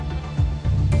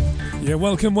Yeah,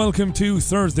 welcome to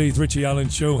Thursday's Richie Allen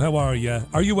Show. How are you?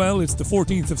 Are you well? It's the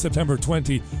 14th of September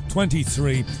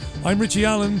 2023. I'm Richie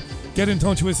Allen. Get in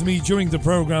touch with me during the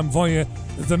programme via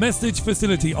the message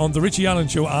facility on the Richie Allen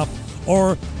Show app,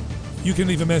 or you can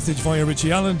leave a message via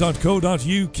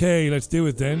richieallen.co.uk. Let's do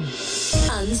it then.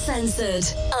 Uncensored,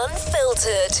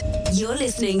 unfiltered. You're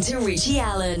listening to Richie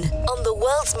Allen on the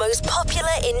world's most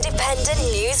popular independent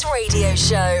news radio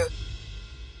show.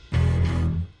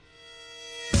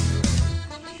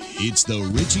 It's the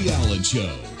Richie Allen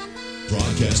Show,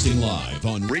 broadcasting live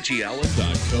on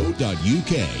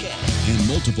richieallen.co.uk and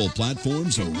multiple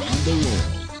platforms around the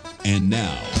world. And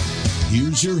now,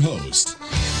 here's your host,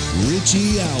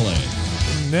 Richie Allen.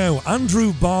 Now,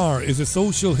 Andrew Barr is a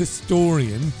social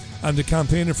historian and a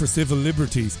campaigner for civil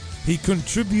liberties. He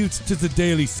contributes to the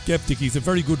Daily Skeptic. He's a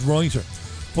very good writer.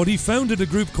 But he founded a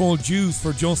group called Jews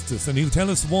for Justice, and he'll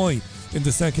tell us why in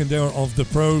the second hour of the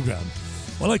programme.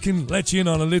 Well, I can let you in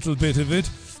on a little bit of it.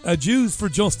 Jews for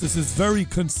Justice is very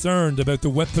concerned about the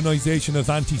weaponisation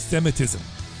of anti-Semitism,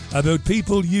 about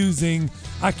people using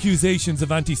accusations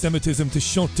of anti-Semitism to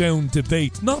shut down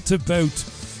debate, not about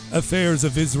affairs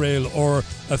of Israel or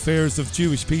affairs of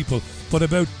Jewish people, but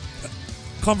about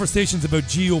conversations about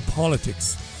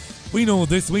geopolitics. We know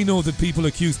this. We know that people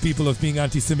accuse people of being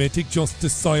anti-Semitic just to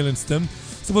silence them.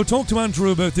 So we'll talk to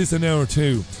Andrew about this in hour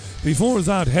two. Before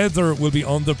that, Heather will be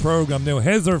on the programme. Now,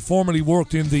 Heather formerly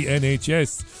worked in the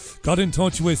NHS, got in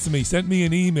touch with me, sent me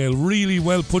an email, really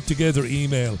well put together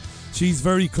email. She's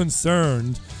very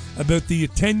concerned about the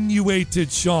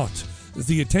attenuated shot,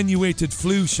 the attenuated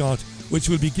flu shot, which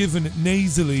will be given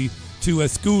nasally to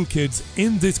school kids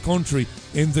in this country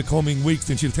in the coming weeks.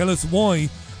 And she'll tell us why,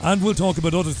 and we'll talk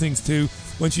about other things too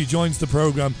when she joins the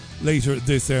programme later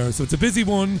this hour. So it's a busy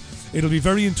one. It'll be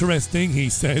very interesting, he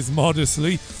says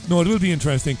modestly. No, it will be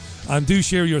interesting. And do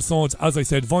share your thoughts, as I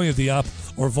said, via the app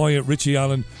or via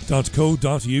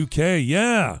richieallen.co.uk.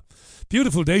 Yeah.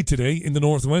 Beautiful day today in the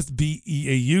northwest.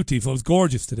 beautiful. It's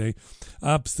gorgeous today.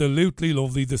 Absolutely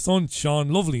lovely. The sun shone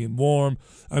lovely and warm,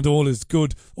 and all is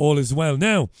good, all is well.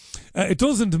 Now, it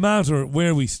doesn't matter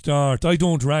where we start. I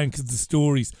don't rank the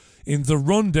stories in the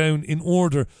rundown in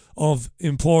order of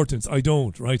importance. I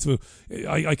don't, right? So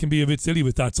I can be a bit silly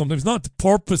with that sometimes. Not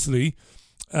purposely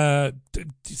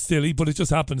silly, but it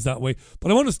just happens that way. But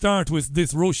I want to start with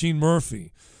this Roisin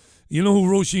Murphy. You know who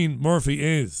Roisin Murphy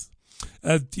is?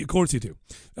 Of course you do.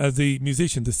 The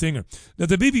musician, the singer. Now,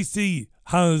 the BBC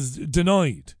has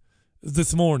denied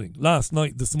this morning, last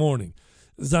night, this morning,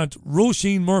 that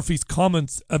Roisin Murphy's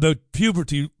comments about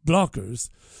puberty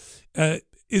blockers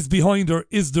is behind her,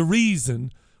 is the reason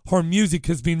her music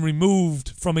has been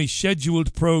removed from a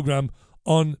scheduled programme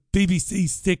on BBC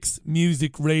Six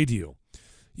Music Radio.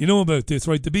 You know about this,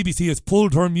 right? The BBC has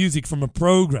pulled her music from a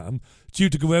programme due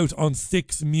to go out on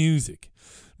Six Music.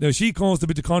 Now, she caused a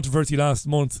bit of controversy last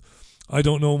month. I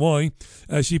don't know why.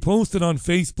 She posted on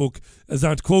Facebook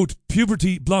that, quote,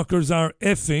 puberty blockers are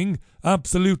effing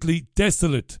absolutely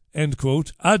desolate, end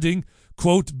quote, adding,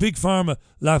 quote, Big Pharma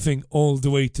laughing all the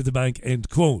way to the bank, end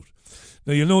quote.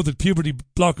 Now, you'll know that puberty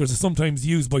blockers are sometimes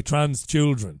used by trans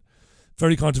children.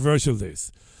 Very controversial,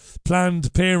 this.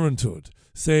 Planned Parenthood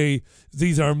say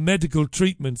these are medical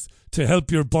treatments to help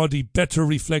your body better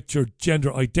reflect your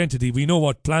gender identity. We know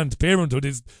what Planned Parenthood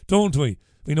is, don't we?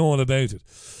 We know all about it.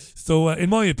 So, in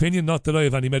my opinion, not that I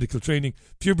have any medical training,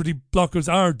 puberty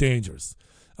blockers are dangerous.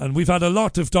 And we've had a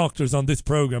lot of doctors on this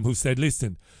programme who said,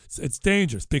 listen, it's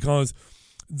dangerous because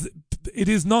it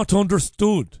is not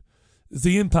understood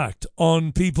the impact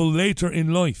on people later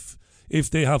in life if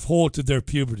they have halted their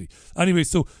puberty. Anyway,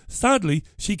 so sadly,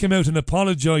 she came out and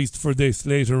apologised for this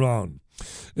later on.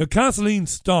 Now, Kathleen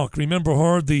Stock, remember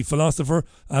her, the philosopher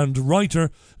and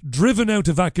writer, driven out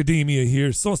of academia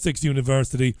here, Sussex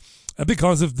University,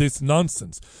 because of this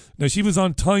nonsense. Now, she was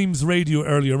on Times Radio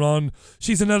earlier on.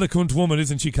 She's an eloquent woman,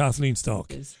 isn't she, Kathleen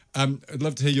Stock? I'd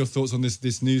love to hear your thoughts on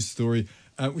this news story,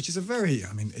 which is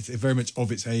it's very much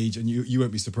of its age, and you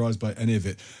won't be surprised by any of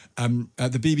it.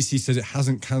 The BBC said it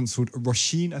hasn't cancelled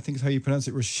Roisin, I think is how you pronounce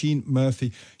it, Roisin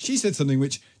Murphy. She said something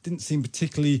which didn't seem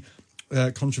particularly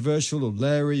controversial or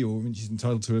leery, or when she's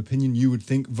entitled to her opinion. You would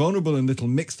think vulnerable and little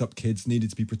mixed up kids needed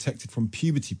to be protected from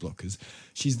puberty blockers.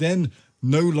 She's then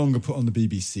no longer put on the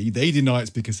BBC. They deny it's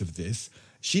because of this.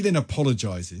 She then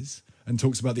apologises and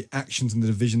talks about the actions and the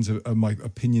divisions of my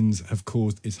opinions have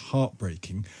caused is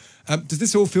heartbreaking. Does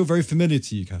this all feel very familiar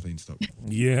to you, Kathleen Stock?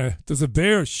 Yeah, there's a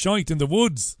bear shite in the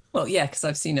woods. Well, yeah, because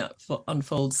I've seen it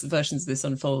unfolds, versions of this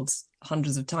unfolds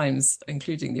hundreds of times,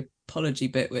 including the apology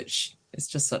bit, which is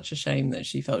just such a shame that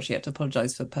she felt she had to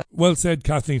apologise for. Well said,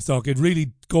 Kathleen Stock. It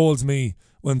really galls me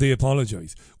when they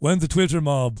apologise. When the Twitter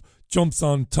mob jumps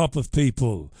on top of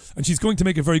people. And she's going to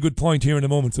make a very good point here in a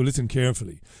moment, so listen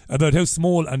carefully, about how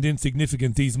small and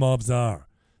insignificant these mobs are.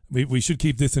 We should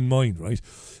keep this in mind, right?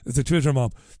 It's a Twitter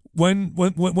mob.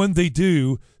 When they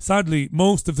do, sadly,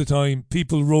 most of the time,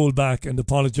 people roll back and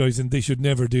apologise, and they should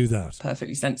never do that.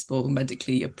 Perfectly sensible,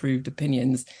 medically approved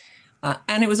opinions.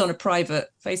 And it was on a private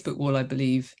Facebook wall, I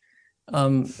believe.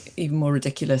 Even more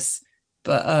ridiculous.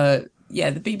 But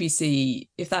the BBC,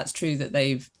 if that's true that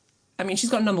she's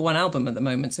got a #1 album at the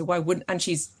moment, so why wouldn't, and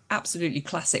she's absolutely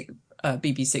classic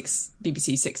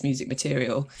BBC Six music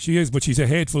material. She is, but she's a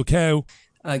hateful cow.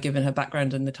 Given her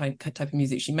background and the type of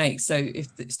music she makes. So if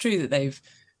it's true that they've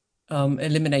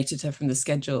eliminated her from the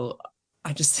schedule,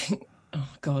 I just think, oh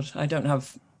God, I don't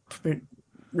have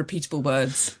repeatable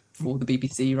words for the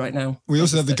BBC right now. We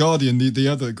also have The Guardian, the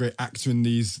other great actor in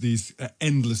these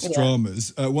endless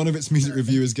dramas. One of its music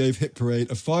reviewers gave Hit Parade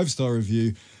a 5-star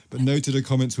review, but noted her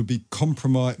comments would be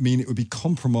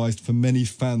compromised for many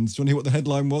fans. Do you want to hear what the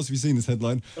headline was? Have you seen this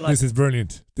headline? This is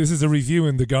brilliant. This is a review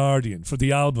in The Guardian for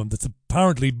the album that's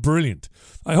apparently brilliant.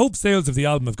 I hope sales of the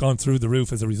album have gone through the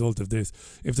roof as a result of this,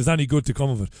 if there's any good to come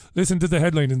of it. Listen to the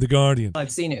headline in The Guardian.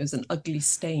 I've seen it. It was an ugly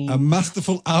stain. A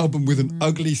masterful album with an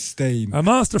ugly stain. A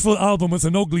masterful album with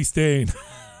an ugly stain.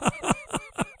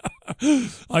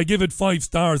 I give it 5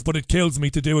 stars, but it kills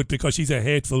me to do it because she's a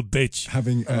hateful bitch.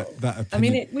 Having that opinion. I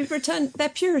mean, we've returned. They're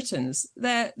Puritans.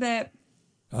 They're.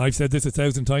 I've said this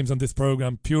 1,000 times on this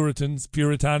programme. Puritans,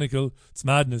 puritanical, it's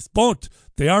madness. But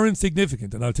they are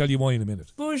insignificant, and I'll tell you why in a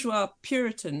minute. Bourgeois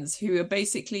Puritans who are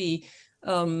basically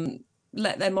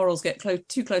let their morals get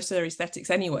too close to their aesthetics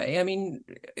anyway. I mean,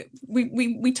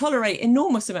 we tolerate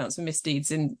enormous amounts of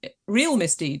real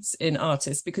misdeeds in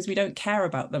artists because we don't care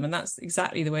about them, and that's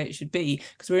exactly the way it should be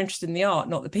because we're interested in the art,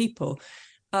 not the people.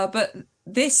 But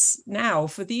this now,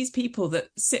 for these people that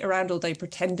sit around all day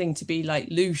pretending to be like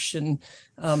louche and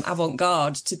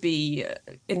avant-garde, to be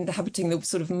inhabiting the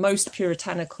sort of most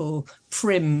puritanical,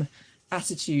 prim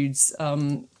attitudes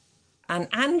and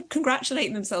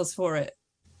congratulating themselves for it,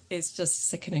 it's just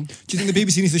sickening. Do you think the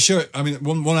BBC needs to show it? I mean,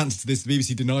 one answer to this, the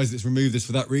BBC denies it's removed this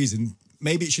for that reason.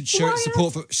 Maybe it should show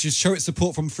its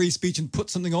support from free speech and put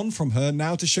something on from her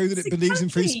now to show that it believes in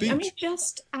free speech. I mean,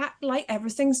 just act like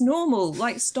everything's normal.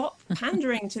 Like, stop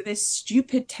pandering to this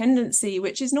stupid tendency,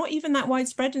 which is not even that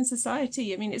widespread in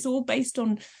society. I mean, it's all based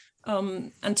on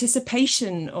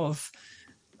anticipation of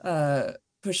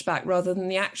pushback rather than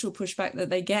the actual pushback that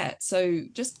they get. So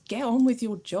just get on with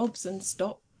your jobs and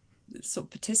stop sort of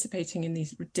participating in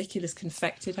these ridiculous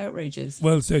confected outrages.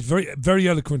 Well said. Very, very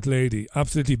eloquent lady.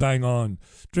 Absolutely bang on.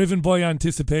 Driven by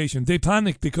anticipation. They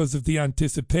panic because of the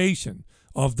anticipation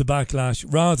of the backlash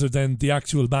rather than the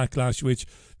actual backlash, which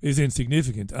is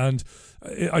insignificant. And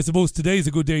I suppose today is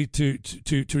a good day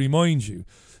to remind you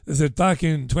that back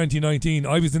in 2019,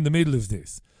 I was in the middle of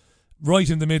this.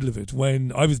 Right in the middle of it,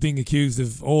 when I was being accused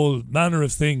of all manner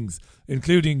of things,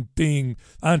 including being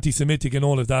anti-Semitic and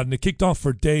all of that, and it kicked off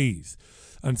for days.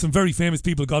 And some very famous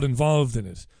people got involved in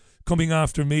it, coming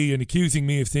after me and accusing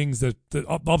me of things that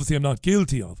obviously I'm not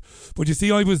guilty of. But you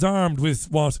see, I was armed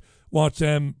with what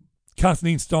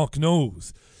Kathleen Stock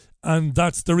knows, and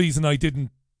that's the reason I didn't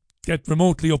get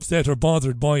remotely upset or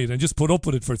bothered by it and just put up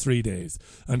with it for 3 days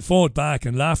and fought back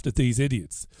and laughed at these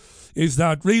idiots. Is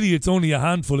that really it's only a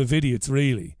handful of idiots,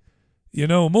 really. You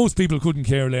know, most people couldn't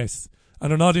care less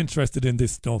and are not interested in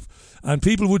this stuff. And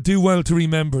people would do well to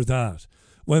remember that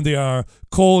when they are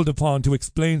called upon to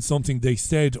explain something they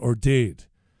said or did.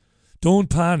 Don't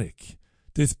panic.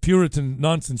 This Puritan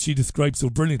nonsense she described so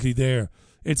brilliantly there,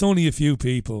 it's only a few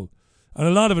people. And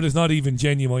a lot of it is not even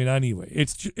genuine anyway.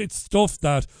 It's stuff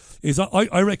that is,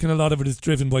 I reckon a lot of it is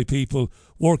driven by people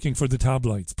working for the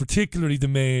tabloids, particularly the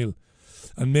Mail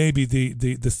and maybe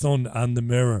the Sun and the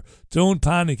Mirror. Don't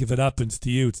panic if it happens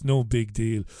to you. It's no big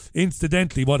deal.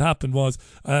 Incidentally, what happened was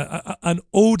an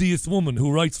odious woman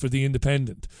who writes for The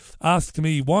Independent asked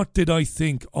me what did I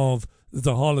think of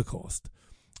the Holocaust,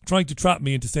 trying to trap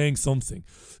me into saying something.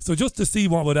 So just to see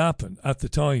what would happen at the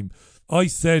time, I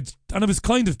said, and I was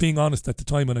kind of being honest at the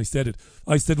time when I said it,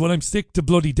 I said, well, I'm sick to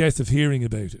bloody death of hearing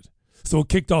about it. So it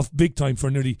kicked off big time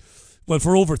for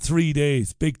for over 3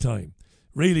 days, big time.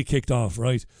 Really kicked off,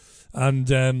 right?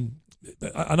 And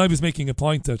I was making a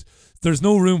point that there's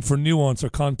no room for nuance or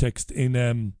context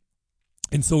in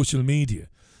social media.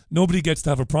 Nobody gets to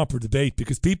have a proper debate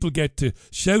because people get to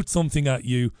shout something at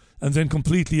you and then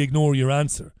completely ignore your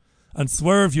answer and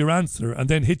swerve your answer and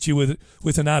then hit you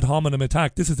with an ad hominem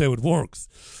attack. This is how it works.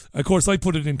 Of course, I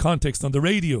put it in context on the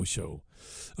radio show.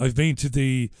 I've been to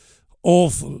the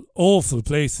awful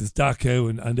places, Dachau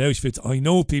and Auschwitz. I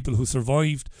know people who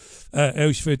survived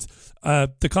Auschwitz.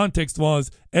 The context was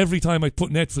every time I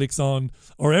put Netflix on,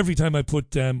 or every time I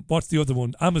put, what's the other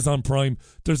one, Amazon Prime,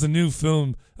 there's a new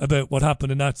film about what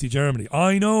happened in Nazi Germany.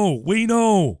 I know, we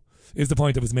know, is the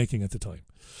point I was making at the time.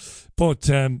 But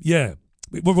yeah,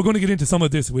 we're going to get into some of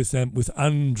this with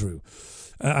Andrew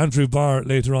Barr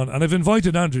later on. And I've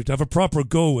invited Andrew to have a proper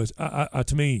go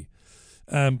at me.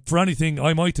 For anything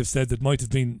I might have said that might have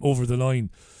been over the line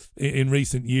in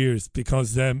recent years,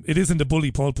 because it isn't a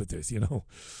bully pulpit, this, you know.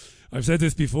 I've said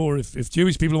this before. If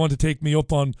Jewish people want to take me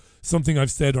up on something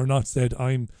I've said or not said,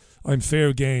 I'm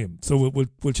fair game. So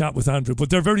we'll chat with Andrew. But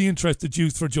they're very interested,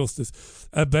 Youth for Justice,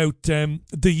 about the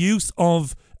use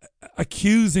of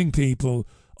accusing people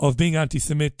of being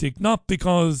anti-Semitic, not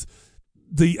because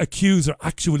the accuser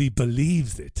actually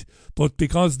believes it, but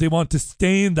because they want to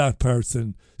stain that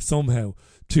person somehow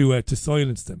to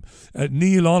silence them.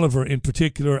 Neil Oliver in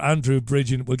particular, Andrew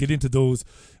Bridgen, we'll get into those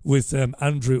with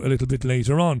Andrew a little bit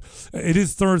later on. It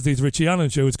is Thursday's Richie Allen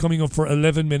Show. It's coming up for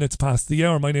 11 minutes past the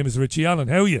hour. My name is Richie Allen.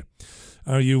 How are you?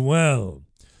 Are you well?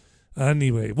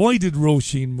 Anyway, why did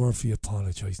Roisin Murphy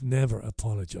apologise? Never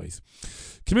apologise.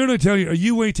 Come here and I tell you, are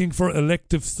you waiting for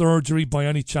elective surgery by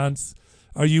any chance?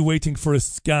 Are you waiting for a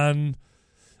scan?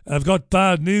 I've got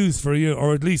bad news for you,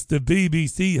 or at least the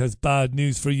BBC has bad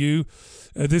news for you.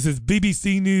 This is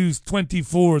BBC News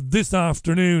 24 this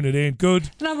afternoon. It ain't good.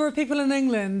 The number of people in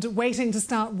England waiting to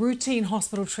start routine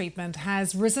hospital treatment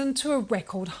has risen to a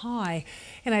record high.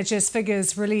 NHS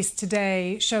figures released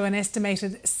today show an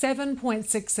estimated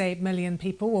 7.68 million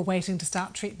people were waiting to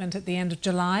start treatment at the end of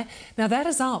July. Now that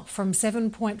is up from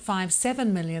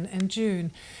 7.57 million in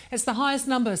June. It's the highest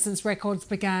number since records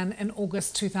began in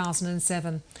August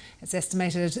 2007. It's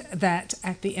estimated that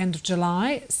at the end of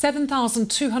July,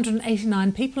 7,289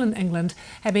 people in England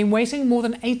have been waiting more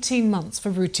than 18 months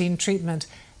for routine treatment.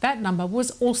 That number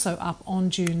was also up on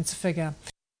June's figure.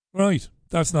 Right.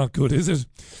 That's not good, is it?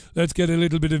 Let's get a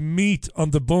little bit of meat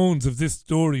on the bones of this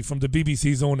story from the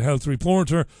BBC's own health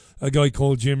reporter, a guy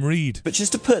called Jim Reid. But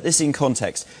just to put this in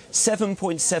context,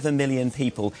 7.7 million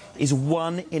people is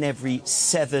 1 in every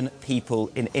 7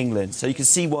 people in England. So you can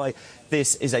see why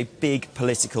this is a big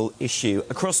political issue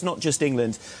across not just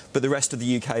England, but the rest of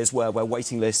the UK as well, where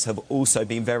waiting lists have also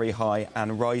been very high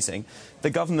and rising. The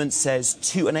government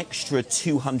says an extra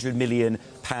 £200 million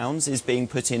is being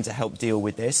put in to help deal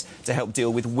with this, to help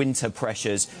deal with winter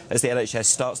pressures as the NHS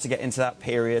starts to get into that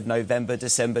period, November,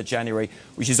 December, January,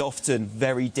 which is often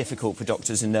very difficult for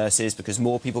doctors and nurses because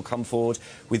more people come forward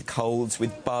with colds,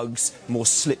 with bugs, more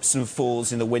slips and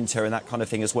falls in the winter and that kind of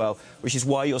thing as well, which is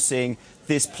why you're seeing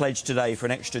this pledge today for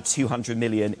an extra 200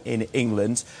 million in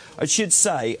England. I should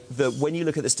say that when you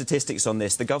look at the statistics on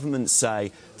this, the government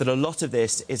say that a lot of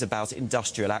this is about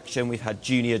industrial action. We've had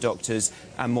junior doctors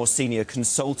and more senior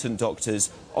consultant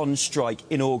doctors on strike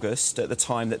in August at the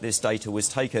time that this data was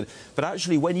taken. But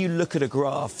actually, when you look at a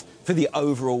graph for the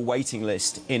overall waiting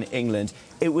list in England,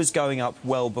 it was going up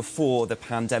well before the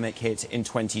pandemic hit in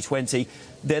 2020.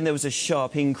 Then there was a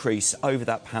sharp increase over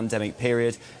that pandemic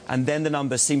period, and then the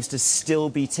number seems to still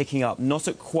be ticking up, not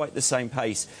at quite the same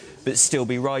pace, but still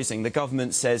be rising. The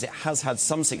government says it has had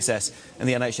some success, and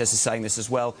the NHS is saying this as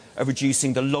well, of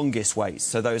reducing the longest waits.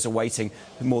 So those are waiting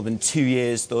more than 2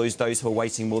 years, those who are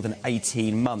waiting more than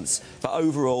 18 months. But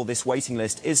overall, this waiting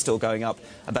list is still going up,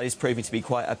 and that is proving to be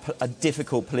quite a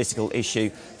difficult political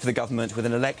issue for the government, with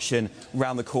an election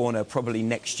round the corner probably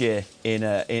next year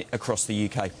across the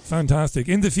UK. Fantastic.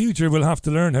 In the future, we'll have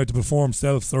to learn how to perform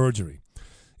self-surgery.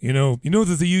 You know,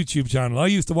 there's a YouTube channel. I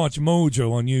used to watch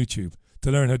Mojo on YouTube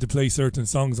to learn how to play certain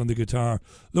songs on the guitar.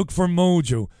 Look for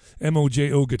Mojo,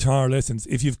 M-O-J-O, guitar lessons.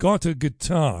 If you've got a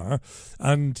guitar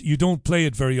and you don't play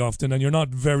it very often and you're not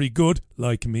very good,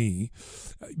 like me,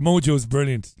 Mojo's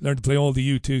brilliant. Learn to play all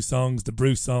the U2 songs, the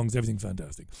Bruce songs, everything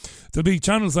fantastic. There'll be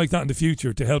channels like that in the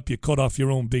future to help you cut off your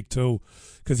own big toe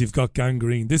because you've got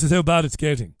gangrene. This is how bad it's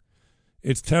getting.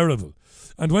 It's terrible.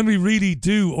 And when we really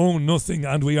do own nothing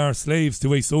and we are slaves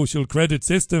to a social credit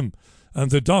system, and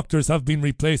the doctors have been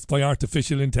replaced by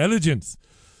artificial intelligence,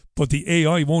 but the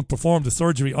AI won't perform the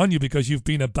surgery on you because you've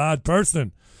been a bad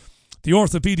person. The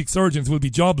orthopaedic surgeons will be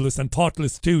jobless and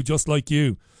potless too, just like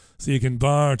you, so you can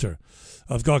barter.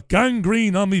 I've got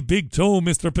gangrene on me big toe,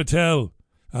 Mr. Patel.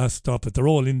 Stop it. They're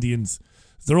all Indians.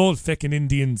 They're all feckin'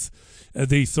 Indians,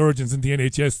 the surgeons in the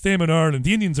NHS. Same in Ireland.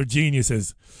 The Indians are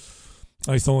geniuses.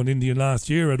 I saw an Indian last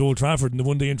year at Old Trafford in the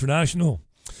One Day International.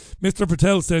 Mr.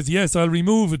 Patel says, yes, I'll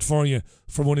remove it for you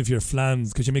for one of your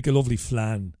flans, because you make a lovely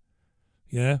flan.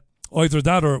 Yeah? Either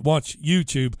that or watch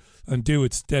YouTube and do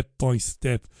it step by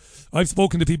step. I've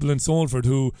spoken to people in Salford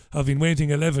who have been waiting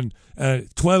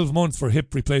 12 months for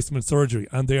hip replacement surgery,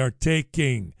 and they are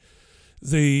taking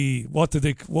what are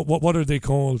they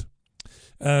called?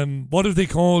 What are they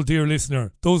called, dear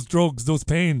listener? Those drugs, those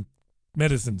pain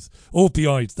medicines,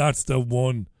 opioids. That's the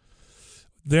one.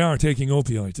 They are taking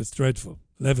opioids. It's dreadful.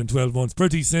 11, 12 months.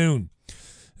 Pretty soon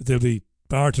they'll be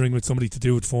bartering with somebody to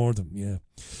do it for them. Yeah.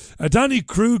 Danny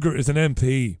Kruger is an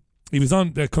MP. He was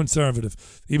on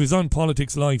Conservative. He was on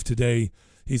Politics Live today.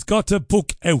 He's got a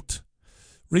book out.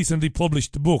 Recently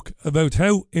published a book about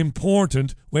how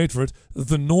important, wait for it,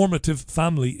 the normative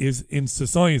family is in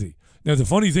society. Now the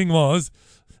funny thing was,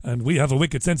 and we have a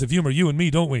wicked sense of humour, you and me,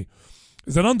 don't we?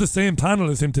 Is that on the same panel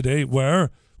as him today were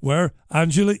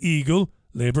Angela Eagle,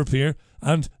 Labour peer,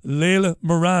 and Leila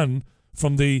Moran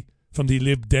from the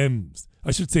Lib Dems.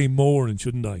 I should say Moran,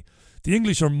 shouldn't I? The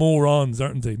English are morons,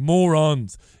 aren't they?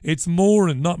 Morons. It's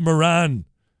Moran, not Moran.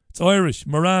 It's Irish,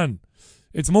 Moran.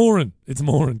 It's Moran. It's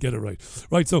Moran, get it right.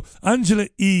 Right, so Angela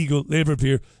Eagle, Labour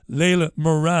peer, Leila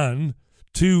Moran,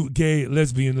 two gay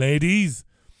lesbian ladies,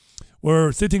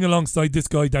 were sitting alongside this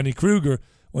guy, Danny Kruger,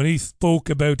 when he spoke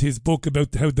about his book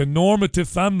about how the normative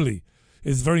family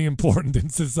is very important in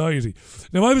society.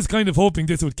 Now, I was kind of hoping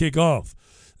this would kick off,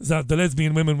 that the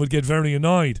lesbian women would get very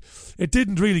annoyed. It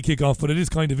didn't really kick off, but it is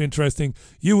kind of interesting.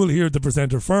 You will hear the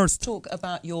presenter first. Talk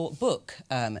about your book,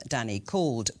 Danny,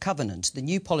 called Covenant, The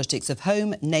New Politics of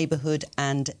Home, Neighbourhood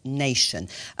and Nation.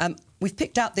 We've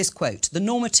picked out this quote: the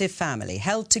normative family,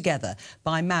 held together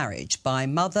by marriage, by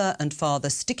mother and father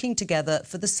sticking together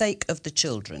for the sake of the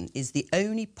children, is the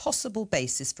only possible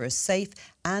basis for a safe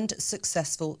and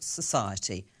successful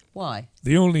society. Why?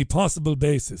 The only possible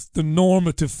basis, the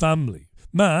normative family.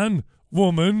 Man,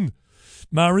 woman,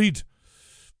 married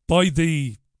by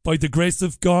the grace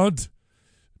of God,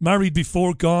 married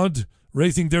before God,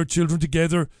 raising their children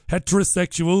together,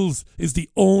 heterosexuals is the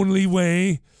only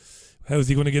way. How's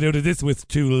he going to get out of this with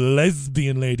two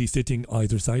lesbian ladies sitting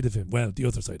either side of him? Well, the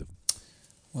other side of him.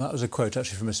 Well, that was a quote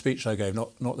actually from a speech I gave,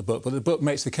 not the book. But the book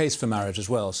makes the case for marriage as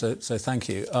well, so thank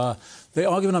you. The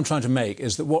argument I'm trying to make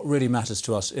is that what really matters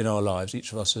to us in our lives,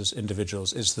 each of us as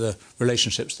individuals, is the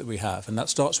relationships that we have. And that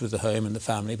starts with the home and the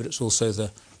family, but it's also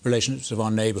the relationships of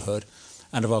our neighbourhood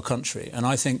and of our country. And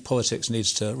I think politics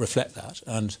needs to reflect that.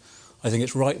 And I think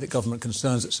it's right that government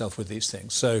concerns itself with these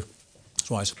things. So that's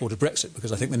why I supported Brexit,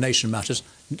 because I think the nation matters.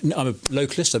 I'm a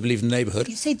localist, I believe in the neighbourhood.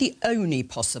 You say the only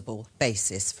possible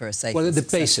basis for a safe Well, the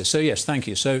success. basis. So, yes, thank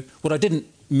you. So what I didn't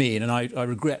mean, and I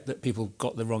regret that people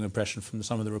got the wrong impression from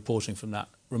some of the reporting from that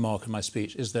remark in my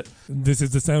speech, is that... This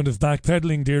is the sound of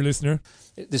backpedalling, dear listener.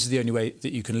 This is the only way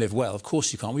that you can live well. Of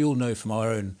course you can't. We all know from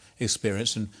our own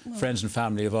experience and friends and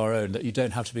family of our own that you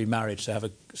don't have to be married to have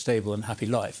a stable and happy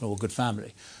life or a good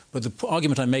family. But the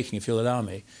argument I'm making, if you'll allow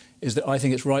me, is that I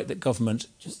think it's right that government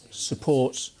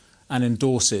supports and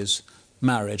endorses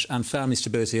marriage and family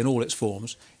stability in all its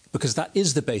forms, because that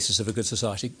is the basis of a good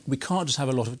society. We can't just have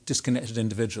a lot of disconnected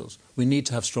individuals. We need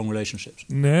to have strong relationships.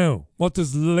 Now, what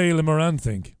does Leila Moran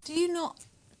think?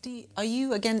 Are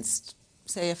you against,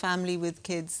 say, a family with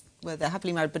kids where they're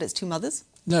happily married but it's two mothers?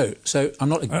 No, so I'm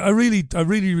not... I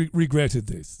really regretted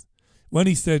this. When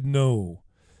he said no,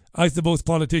 I suppose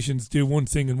politicians do one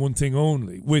thing and one thing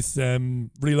only, with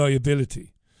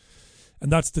reliability.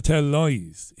 And that's to tell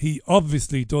lies. He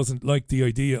obviously doesn't like the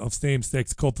idea of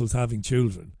same-sex couples having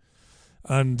children.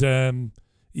 And, and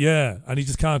he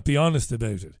just can't be honest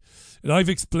about it. And I've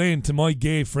explained to my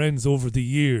gay friends over the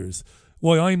years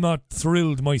why I'm not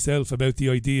thrilled myself about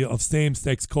the idea of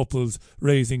same-sex couples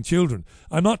raising children.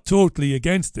 I'm not totally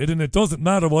against it, and it doesn't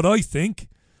matter what I think.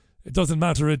 It doesn't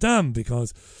matter a damn,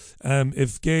 because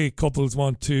if gay couples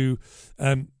want to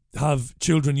have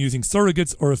children using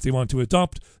surrogates, or if they want to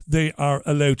adopt, they are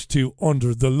allowed to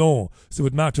under the law. So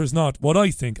it matters not what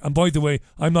I think. And by the way,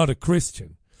 I'm not a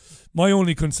Christian. My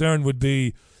only concern would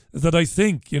be that I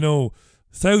think,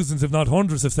 thousands, if not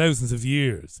hundreds of thousands of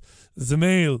years, the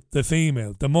male, the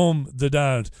female, the mum, the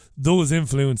dad, those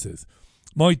influences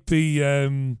might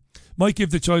give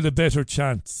the child a better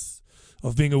chance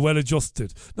of being a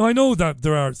well-adjusted. Now, I know that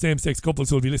there are same-sex couples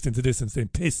who will be listening to this and saying,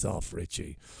 piss off,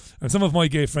 Richie. And some of my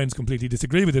gay friends completely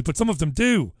disagree with it, but some of them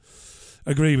do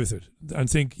agree with it and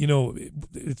think,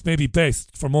 it's maybe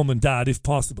best for mum and dad, if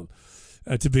possible,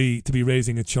 to be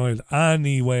raising a child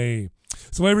anyway.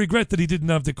 So I regret that he didn't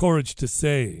have the courage to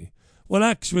say, well,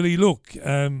 actually, look,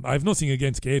 I have nothing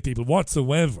against gay people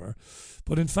whatsoever,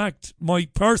 but in fact, my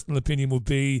personal opinion would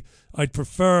be I'd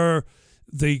prefer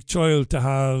the child to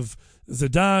have the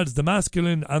dad, the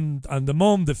masculine, and the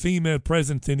mum, the female,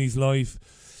 present in his life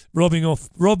rubbing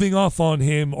off on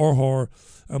him or her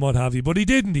and what have you. But he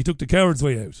didn't. He took the coward's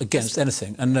way out. Against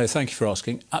anything. And no, thank you for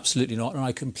asking. Absolutely not. And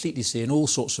I completely see in all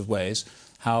sorts of ways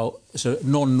how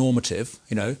non-normative,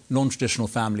 non-traditional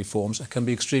family forms can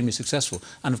be extremely successful.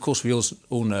 And, of course, we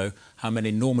all know how many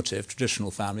normative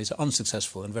traditional families are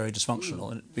unsuccessful and very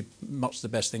dysfunctional, and it'd be much the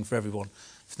best thing for everyone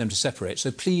for them to separate. So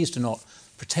please do not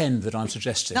pretend that I'm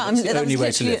suggesting it's the only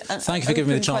way to live. Thank you for giving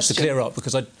me the chance to clear up,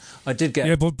 because I did get...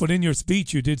 Yeah, but in your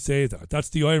speech you did say that. That's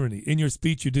the irony. In your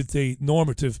speech you did say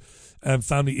normative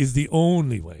family is the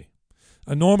only way.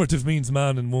 And normative means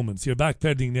man and woman. So you're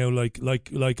backpedaling now like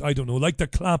I don't know, like the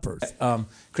clappers.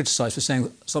 Criticised for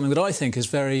saying something that I think is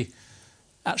very,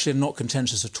 actually not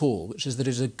contentious at all, which is that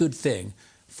it's a good thing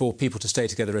for people to stay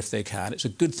together if they can. It's a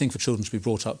good thing for children to be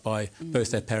brought up by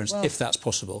both their parents, if that's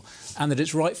possible. And that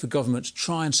it's right for government to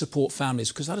try and support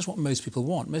families, because that is what most people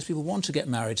want. Most people want to get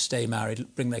married, stay married,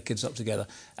 bring their kids up together.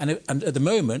 And at the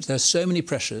moment, there are so many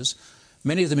pressures,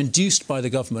 many of them induced by the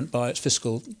government, by its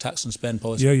fiscal tax and spend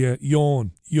policy. Yeah,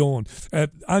 yawn.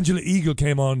 Angela Eagle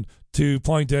came on to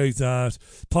point out that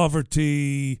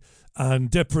poverty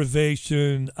and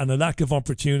deprivation and a lack of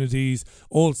opportunities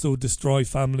also destroy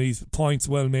families. Points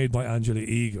well made by Angela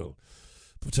Eagle.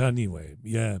 But anyway,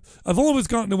 yeah. I've always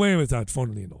gotten away with that,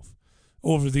 funnily enough.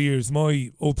 Over the years,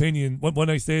 my opinion, when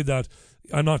I say that,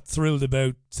 I'm not thrilled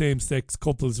about same-sex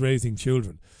couples raising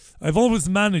children. I've always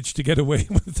managed to get away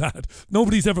with that.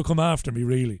 Nobody's ever come after me,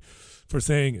 really, for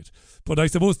saying it. But I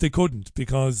suppose they couldn't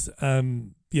because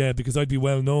I'd be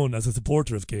well known as a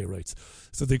supporter of gay rights.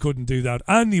 So they couldn't do that.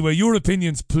 Anyway, your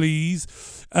opinions, please.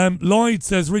 Lloyd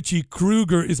says Richie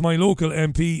Kruger is my local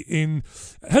MP in,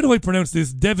 how do I pronounce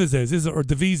this? Devizes, is it? Or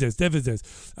Devizes,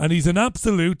 Devizes. And he's an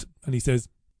absolute, and he says,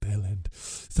 bellend.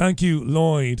 Thank you,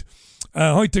 Lloyd.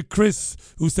 Hi to Chris,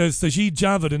 who says Sajid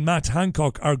Javid and Matt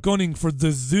Hancock are gunning for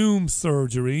the Zoom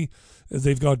surgery as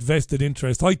they've got vested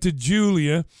interest. Hi to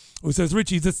Julia, who says,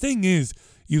 Richie, the thing is,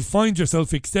 you find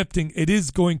yourself accepting it is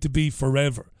going to be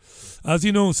forever. As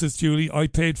you know, says Julie, I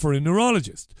paid for a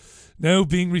neurologist, now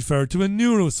being referred to a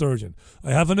neurosurgeon.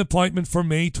 I have an appointment for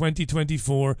May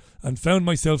 2024 and found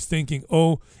myself thinking,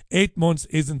 8 months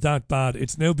isn't that bad.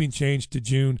 It's now been changed to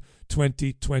June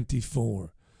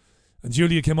 2024. And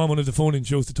Julia came on one of the phone-in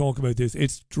shows to talk about this.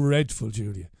 It's dreadful,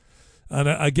 Julia. And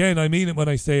again, I mean it when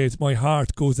I say it. My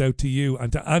heart goes out to you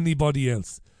and to anybody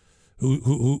else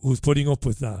who's putting up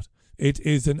with that. It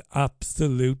is an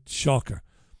absolute shocker,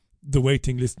 the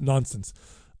waiting list nonsense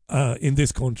in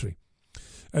this country.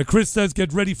 Chris says,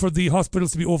 get ready for the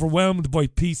hospitals to be overwhelmed by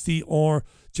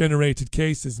PCR-generated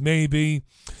cases. Maybe.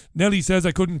 Nelly says,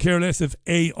 I couldn't care less if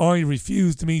AI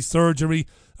refused me surgery.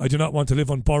 I do not want to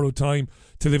live on borrowed time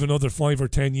to live another 5 or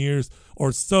 10 years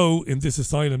or so in this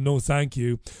asylum. No, thank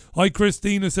you. Hi,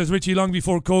 Christina says, Richie, long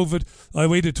before COVID, I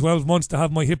waited 12 months to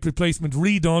have my hip replacement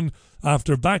redone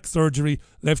after back surgery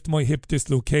left my hip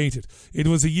dislocated. It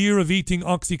was a year of eating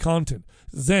OxyContin,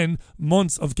 then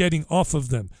months of getting off of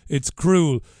them. It's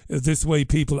cruel this way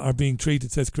people are being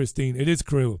treated, says Christine. It is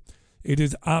cruel. It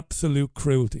is absolute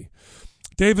cruelty.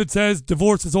 David says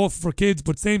divorce is awful for kids,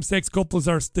 but same-sex couples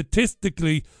are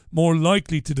statistically more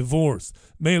likely to divorce.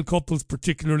 Male couples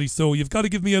particularly so. You've got to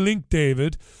give me a link,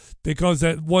 David, because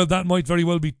while that might very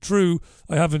well be true,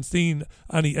 I haven't seen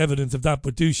any evidence of that,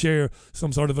 but do share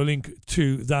some sort of a link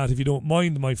to that if you don't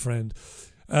mind, my friend.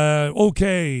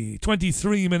 Okay,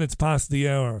 23 minutes past the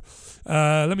hour.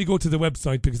 Let me go to the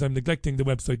website because I'm neglecting the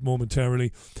website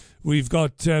momentarily. We've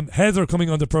got Heather coming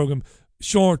on the programme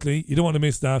shortly. You don't want to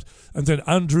miss that. And then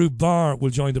Andrew Barr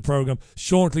will join the programme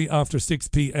shortly after 6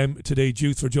 p.m. today,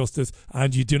 Juice for Justice,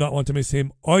 and you do not want to miss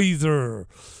him either.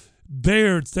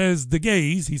 Baird says the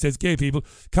gays, he says gay people,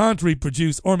 can't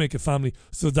reproduce or make a family,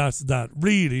 so that's that.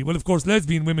 Really? Well, of course,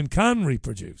 lesbian women can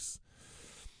reproduce.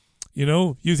 You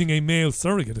know, using a male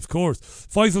surrogate, of course.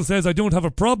 Faisal says, I don't have a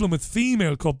problem with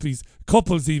female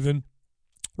couples even,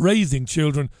 raising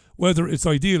children, whether it's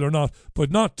ideal or not,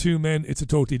 but not two men, it's a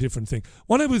totally different thing.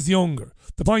 When I was younger,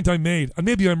 the point I made, and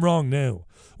maybe I'm wrong now,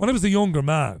 when I was a younger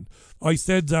man, I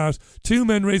said that two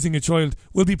men raising a child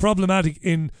will be problematic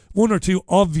in one or two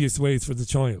obvious ways for the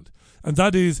child, and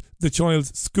that is the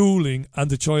child's schooling and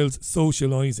the child's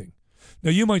socialising. Now,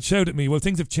 you might shout at me, well,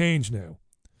 things have changed now,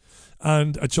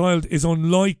 and a child is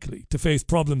unlikely to face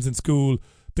problems in school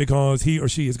because he or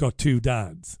she has got two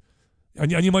dads. And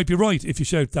you might be right if you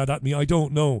shout that at me. I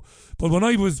don't know. But when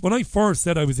I first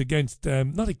said I was against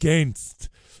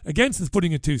is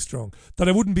putting it too strong, that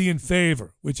I wouldn't be in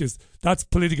favour, that's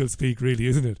political speak really,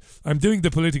 isn't it? I'm doing the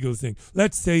political thing.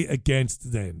 Let's say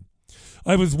against then.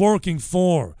 I was working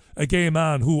for a gay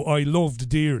man who I loved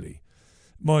dearly,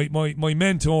 my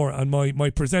mentor and my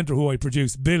presenter who I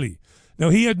produced, Billy. Now,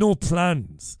 he had no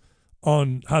plans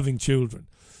on having children.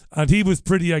 And he was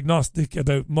pretty agnostic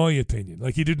about my opinion.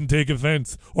 Like, he didn't take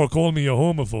offence or call me a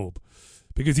homophobe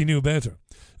because he knew better.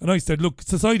 And I said, look,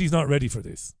 society's not ready for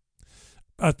this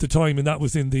at the time, and that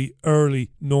was in the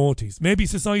early noughties. Maybe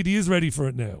society is ready for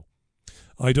it now.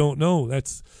 I don't know.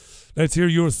 Let's hear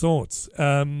your thoughts.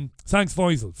 Thanks,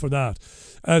 Faisal, for that.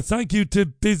 Thank you to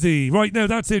Busy. Right now,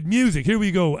 that's it. Music. Here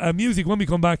we go. Music. When we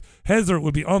come back, Heather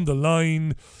will be on the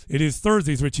line. It is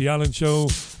Thursday's Richie Allen Show.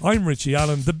 I'm Richie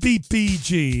Allen. The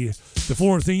BPG. The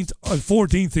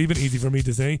 14th even, easy for me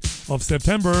to say, of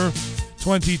September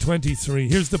 2023.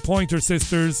 Here's the Pointer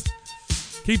Sisters.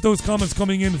 Keep those comments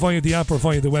coming in via the app or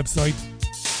via the website.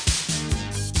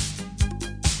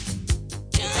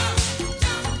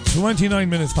 29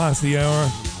 minutes past the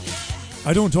hour.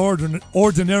 I don't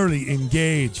ordinarily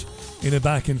engage in a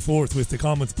back and forth with the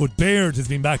comments, but Baird has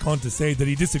been back on to say that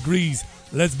he disagrees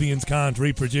lesbians can't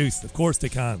reproduce. Of course they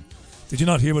can. Did you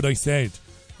not hear what I said?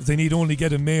 They need only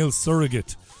get a male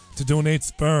surrogate to donate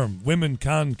sperm. Women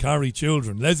can carry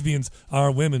children. Lesbians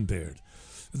are women, Baird.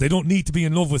 They don't need to be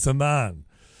in love with a man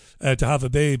to have a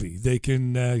baby. They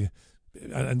can,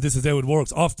 and this is how it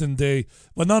works. Often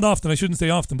not often, I shouldn't say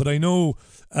often, but I know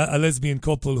a lesbian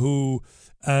couple who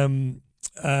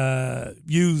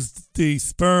used the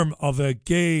sperm of a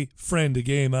gay friend, a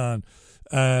gay man,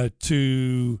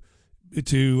 to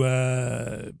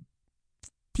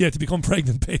become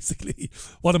pregnant, basically.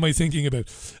 What am I thinking about?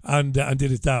 And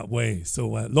did it that way. So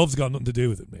love's got nothing to do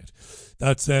with it, mate.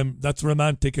 That's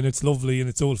romantic and it's lovely and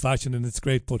it's old fashioned and it's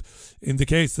great. But in the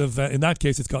case of in that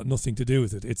case, it's got nothing to do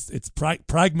with it. It's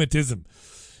pragmatism,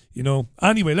 you know.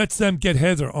 Anyway, let's get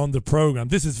Heather on the program.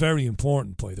 This is very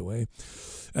important, by the way.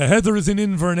 Heather is in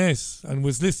Inverness and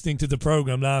was listening to the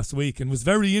program last week and was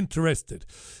very interested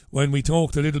when we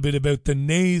talked a little bit about the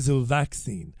nasal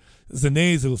vaccine. The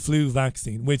nasal flu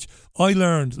vaccine, which I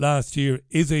learned last year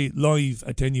is a live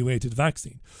attenuated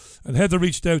vaccine. And Heather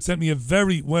reached out, sent me a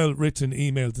very well written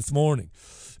email this morning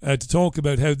to talk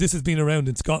about how this has been around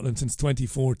in Scotland since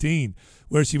 2014,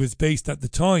 where she was based at the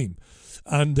time,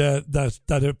 and that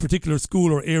a particular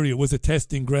school or area was a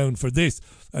testing ground for this,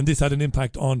 and this had an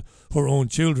impact on her own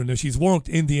children. Now, she's worked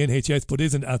in the NHS but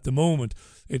isn't at the moment.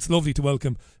 It's lovely to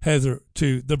welcome Heather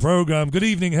to the programme. Good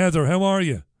evening, Heather. How are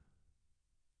you?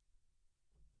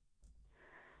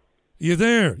 You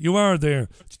there? You are there.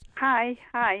 Hi.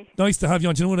 Nice to have you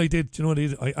on. Do you know what I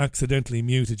did? I accidentally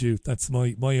muted you. That's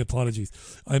my apologies.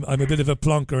 I'm a bit of a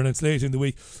plonker and it's late in the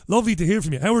week. Lovely to hear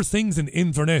from you. How are things in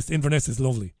Inverness? Inverness is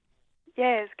lovely.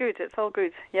 Yeah, it's good. It's all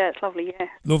good. Yeah, it's lovely, yeah.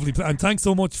 Lovely. And thanks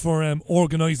so much for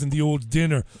organising the old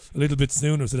dinner a little bit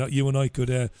sooner so that you and I could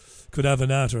have a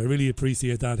natter. I really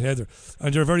appreciate that, Heather.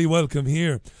 And you're very welcome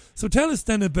here. So tell us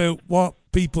then about what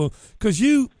people... Because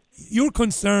you're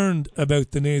concerned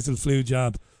about the nasal flu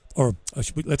jab, or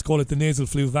let's call it the nasal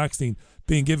flu vaccine,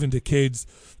 being given to kids,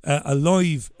 a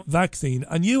live vaccine.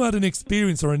 And you had an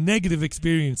experience or a negative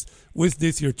experience with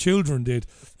this, your children did,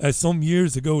 some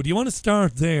years ago. Do you want to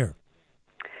start there?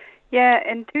 Yeah,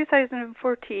 in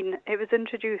 2014 it was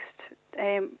introduced.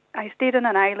 I stayed on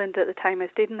an island at the time. I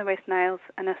stayed in the Western Isles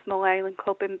in a small island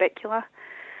called Benbecula,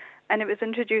 and it was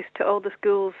introduced to all the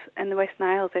schools in the Western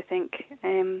Isles, I think.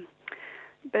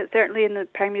 But certainly in the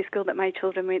primary school that my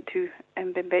children went to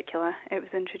in Benbecula, it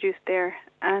was introduced there.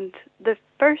 And the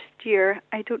first year,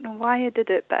 I don't know why I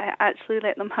did it, but I actually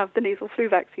let them have the nasal flu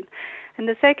vaccine. And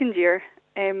the second year,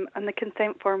 on the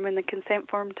consent form, when the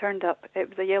consent form turned up, it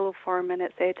was a yellow form and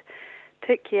it said,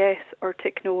 tick yes or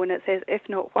tick no, and it says, if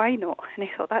not, why not? And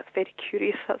I thought, that's very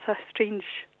curious, that's a strange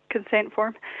consent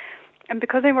form. And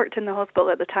because I worked in the hospital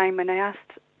at the time, and I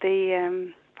asked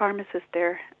the pharmacist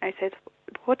there, I said,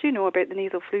 what do you know about the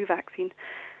nasal flu vaccine?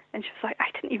 And she was like,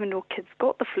 I didn't even know kids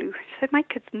got the flu. She said, my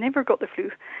kids never got the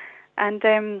flu. And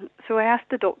so I asked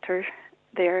the doctor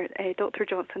there, Dr.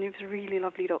 Johnson, he was a really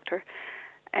lovely doctor,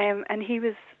 and he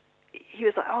was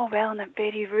like, oh, well, in a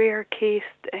very rare case,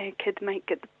 a kid might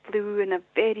get the flu. In a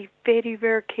very, very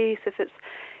rare case, if it's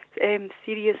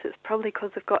serious, it's probably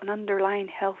because they've got an underlying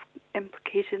health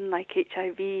implication like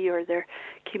HIV or their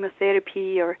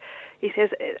chemotherapy, or he says,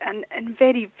 and in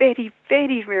very, very,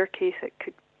 very rare case it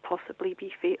could possibly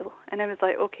be fatal. And I was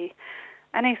like, okay.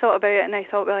 And I thought about it and I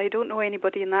thought, well, I don't know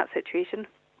anybody in that situation.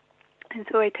 And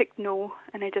so I ticked no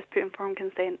and I just put informed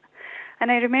consent.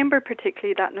 And I remember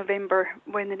particularly that November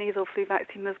when the nasal flu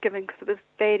vaccine was given, because it was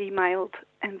very mild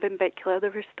in Benbecula. There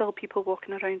were still people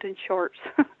walking around in shorts.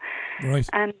 Right.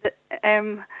 And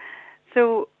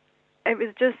so it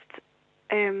was just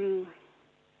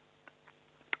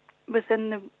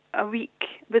within a week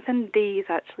within days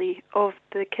actually of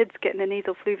the kids getting the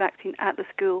nasal flu vaccine at the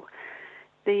school,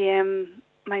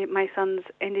 my sons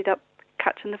ended up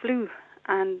catching the flu.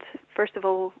 And first of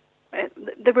all,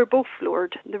 they were both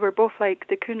floored. They were both like,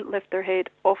 they couldn't lift their head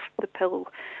off the pillow.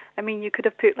 I mean, you could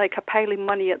have put like a pile of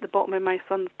money at the bottom of my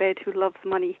son's bed, who loves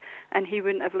money, and he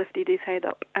wouldn't have lifted his head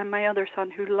up. And my other son,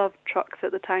 who loved trucks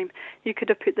at the time, you could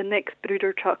have put the next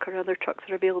Brooder truck or other trucks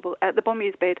that are available at the bottom of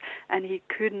his bed, and he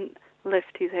couldn't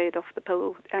lift his head off the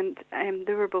pillow. And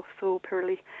they were both so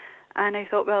poorly. And I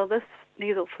thought, well, this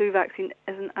nasal flu vaccine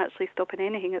isn't actually stopping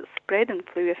anything. It's spreading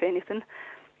flu, if anything.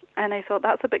 And I thought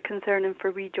that's a bit concerning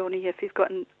for wee Johnny if he's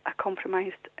got a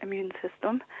compromised immune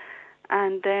system.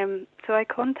 And so I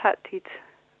contacted,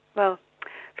 well,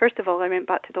 first of all, I went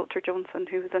back to Dr. Johnson,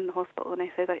 who was in the hospital, and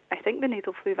I said, I think the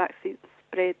nasal flu vaccine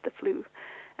spread the flu.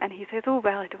 And he said, oh,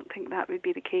 well, I don't think that would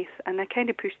be the case. And I kind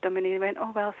of pushed him, and he went,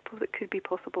 oh, well, I suppose it could be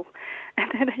possible.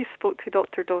 And then I spoke to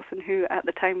Dr. Dawson, who at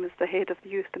the time was the head of the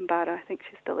youth in Barra. I think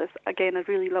she still is. Again, a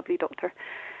really lovely doctor.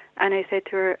 And I said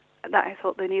to her that I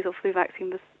thought the nasal flu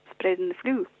vaccine was spreading the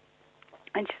flu.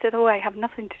 And she said, oh, I have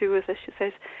nothing to do with this. She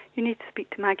says, you need to speak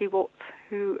to Maggie Watts,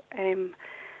 who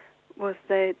was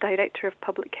the Director of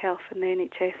Public Health in the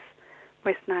NHS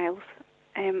West Niles.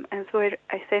 And so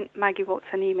I sent Maggie Watts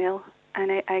an email, and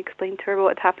I explained to her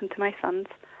what had happened to my sons.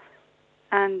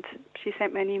 And she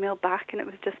sent me an email back, and it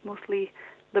was just mostly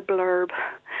the blurb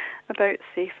about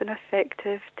safe and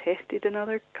effective, tested in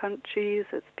other countries,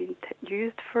 it's been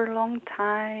used for a long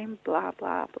time, blah,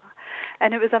 blah, blah.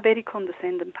 And it was a very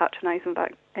condescending, patronising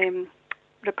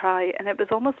reply, and it was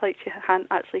almost like she hadn't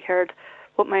actually heard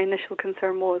what my initial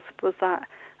concern was that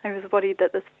I was worried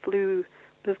that this flu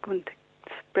was going to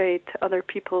spread to other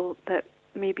people that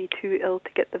may be too ill to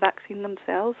get the vaccine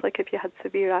themselves. Like if you had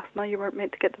severe asthma, you weren't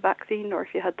meant to get the vaccine, or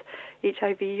if you had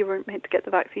HIV, you weren't meant to get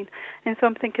the vaccine. And so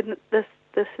I'm thinking that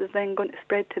this is then going to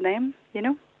spread to them, you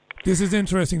know? This is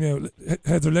interesting now.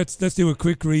 Heather, let's do a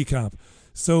quick recap.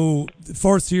 So the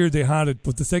first year they had it,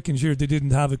 but the second year they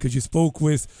didn't have it because you spoke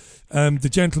with the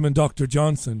gentleman, Dr.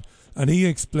 Johnson, and he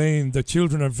explained that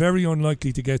children are very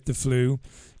unlikely to get the flu.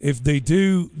 If they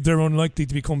do, they're unlikely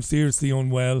to become seriously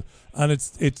unwell, and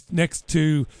it's next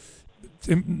to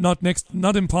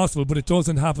not impossible, but it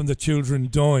doesn't happen that children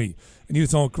die. And you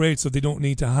thought, great, so they don't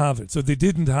need to have it. So they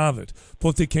didn't have it,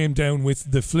 but they came down with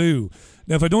the flu.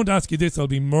 Now, if I don't ask you this, I'll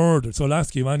be murdered, so I'll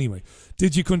ask you anyway.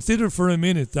 Did you consider for a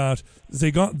minute that they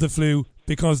got the flu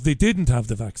because they didn't have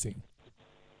the vaccine?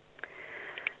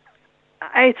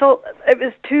 I thought it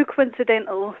was too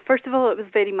coincidental. First of all, it was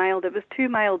very mild. It was too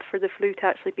mild for the flu to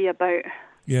actually be about.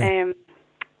 Yeah.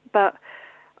 But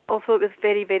also it was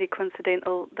very, very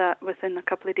coincidental that within a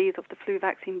couple of days of the flu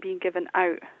vaccine being given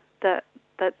out, that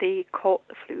they caught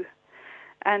the flu.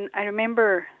 And I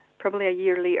remember probably a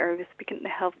year later, I was speaking to the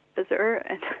health visitor,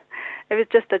 and it was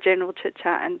just a general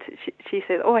chit-chat, and she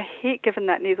said, oh, I hate giving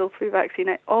that nasal flu vaccine.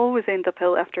 I always end up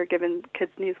ill after giving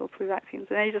kids nasal flu vaccines.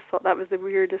 And I just thought that was the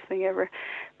weirdest thing ever.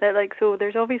 That, like, so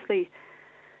there's obviously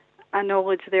a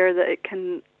knowledge there that it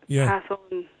can pass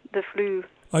on the flu.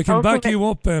 I can back you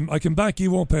up. I can back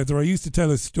you up, Heather. I used to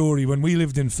tell a story when we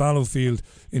lived in Fallowfield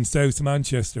in South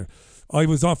Manchester. I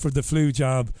was offered the flu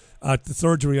jab at the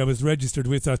surgery I was registered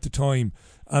with at the time,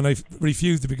 and I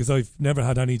refused it because I've never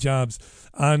had any jabs.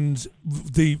 And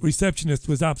the receptionist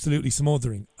was absolutely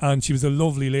smothering, and she was a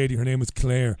lovely lady. Her name was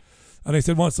Claire. And I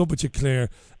said, what's up with you, Claire?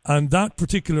 And that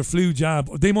particular flu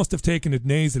jab, they must have taken it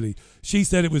nasally. She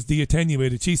said it was the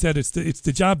attenuated. She said it's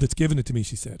the jab that's given it to me,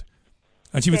 she said.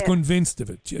 And she was convinced of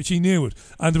it. She knew it.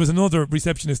 And there was another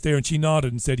receptionist there, and she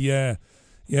nodded and said, yeah,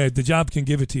 the jab can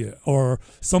give it to you, or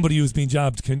somebody who's been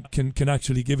jabbed can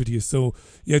actually give it to you. So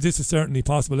yeah, this is certainly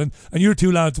possible. And your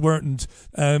two lads weren't,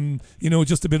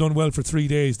 just a bit unwell for 3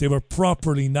 days. They were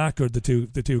properly knackered,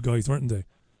 the two guys, weren't they?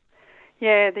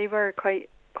 Yeah, they were quite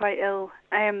ill.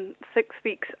 6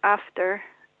 weeks after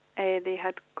they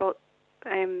had caught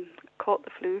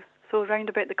the flu, so around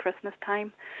about the Christmas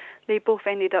time, they both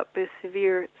ended up with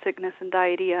severe sickness and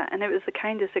diarrhea, and it was the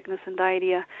kind of sickness and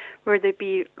diarrhea where they'd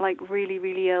be like really,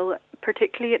 really ill,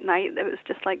 particularly at night. It was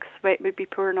just like sweat would be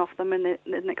pouring off them, and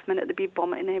the next minute they'd be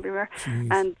vomiting everywhere. Jeez.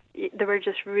 And they were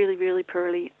just really, really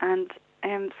poorly.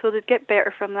 And so they'd get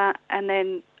better from that, and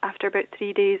then after about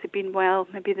 3 days they'd been well.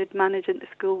 Maybe they'd manage into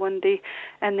school one day,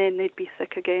 and then they'd be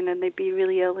sick again, and they'd be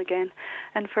really ill again.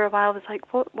 And for a while I was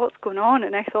like, what's going on?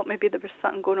 And I thought maybe there was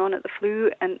something going on at the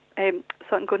flu, and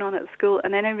something going on at the school.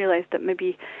 And then I realised that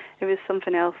maybe it was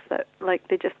something else, that like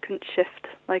they just couldn't shift,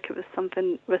 like it was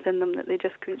something within them that they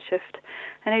just couldn't shift.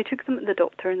 And I took them to the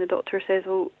doctor, and the doctor says,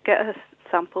 oh, get a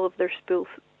sample of their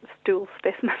stool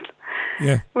specimen.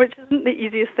 Yeah. Which isn't the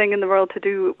easiest thing in the world to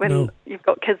do when you've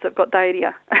got kids that've got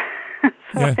diarrhea.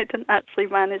 So I didn't actually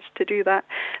manage to do that.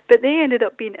 But they ended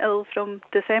up being ill from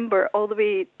December all the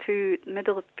way to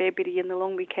middle of February in the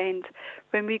long weekend,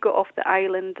 when we got off the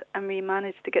island and we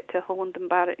managed to get to Holland and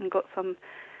Barrett and got some,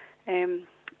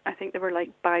 I think they were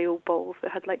like bio balls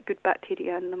that had like good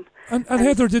bacteria in them. And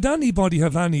Heather, did anybody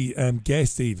have any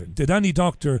guess even? Did any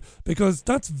doctor, because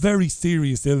that's very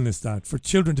serious illness, that, for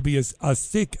children to be as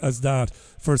sick as that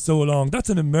for so long,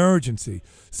 that's an emergency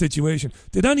situation.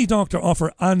 Did any doctor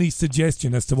offer any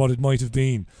suggestion as to what it might have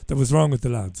been that was wrong with the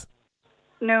lads?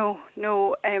 No.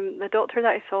 The doctor that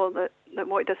I saw that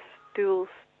wanted a stool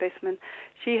specimen,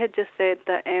 she had just said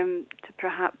that to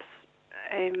perhaps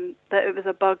that it was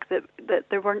a bug that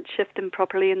they weren't shifting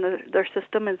properly in their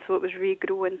system, and so it was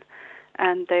regrowing,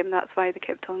 and that's why they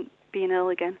kept on being ill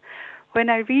again. When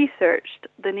I researched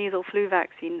the nasal flu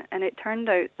vaccine, and it turned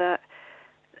out that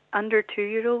under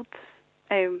 2-year-olds,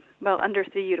 under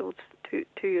 3-year-olds,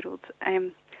 2-year-olds,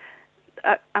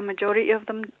 a majority of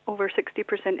them, over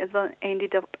 60% of them,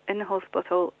 ended up in the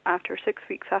hospital after 6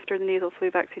 weeks after the nasal flu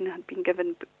vaccine had been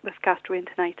given with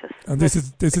gastroenteritis. And this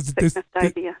is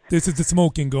the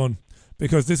smoking gun,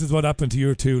 because this is what happened to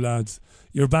your two lads.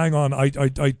 You're bang on. I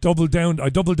doubled down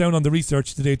on the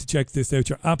research today to check this out.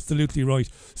 You're absolutely right.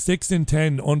 6 in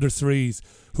 10 under 3s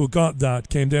who got that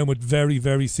came down with very,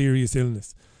 very serious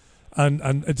illness,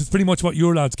 and it's pretty much what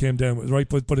your lads came down with, right?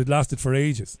 But it lasted for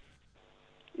ages.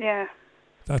 Yeah.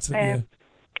 That's it, yeah.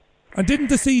 And didn't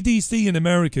the CDC in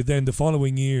America then the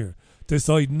following year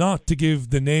decide not to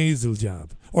give the nasal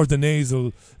jab or the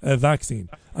nasal vaccine,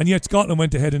 and yet Scotland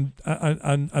went ahead and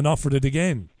offered it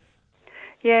again?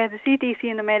 Yeah, the CDC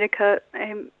in America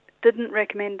didn't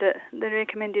recommend it. They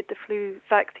recommended the flu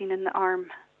vaccine in the arm.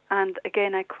 And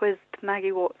again, I quizzed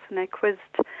Maggie Watts and I quizzed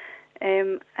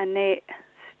Annette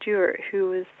Stewart, who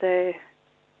was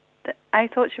I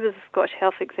thought she was a Scottish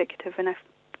Health executive, and I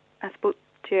spoke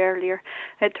to you earlier.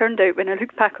 It turned out, when I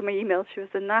looked back on my email, she was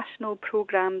the National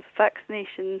Programme's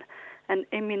Vaccination and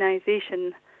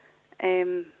Immunisation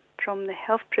from the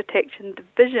Health Protection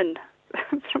Division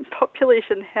from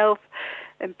Population Health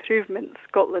Improvement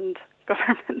Scotland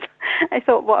government. I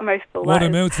thought, what a mouthful. What a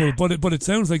mouthful. But it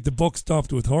sounds like the buck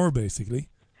stopped with her, basically.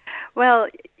 Well,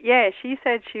 yeah, she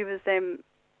said she was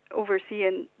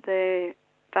overseeing the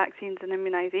vaccines and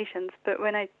immunisations, but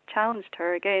when I challenged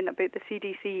her again about the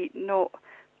CDC not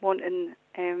wanting,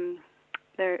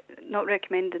 they're not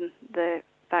recommending the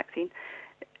vaccine,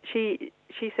 she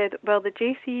said, well, the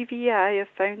JCVI have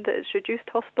found that it's reduced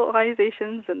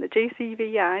hospitalisations, and the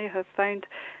JCVI have found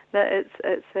that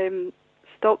it's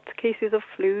stopped cases of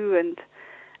flu,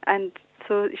 and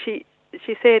so she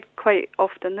said quite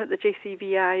often that the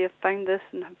JCVI have found this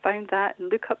and have found that, and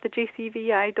look up the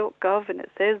jcvi.gov and it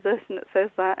says this and it says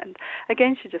that, and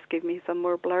again she just gave me some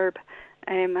more blurb.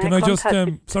 Can I just,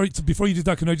 sorry, so before you do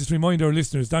that, can I just remind our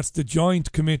listeners, that's the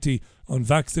Joint Committee on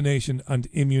Vaccination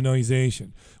and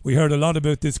Immunisation. We heard a lot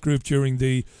about this group during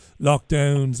the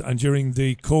lockdowns and during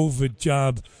the COVID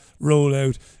jab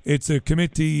rollout. It's a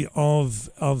committee of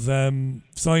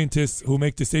scientists who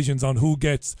make decisions on who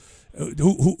gets,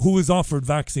 who is offered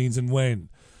vaccines and when.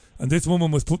 And this woman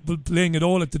was laying it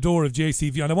all at the door of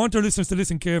JCV. And I want our listeners to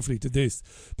listen carefully to this,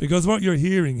 because what you're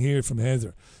hearing here from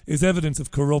Heather is evidence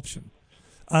of corruption.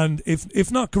 And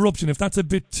if not corruption, if that's a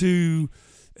bit too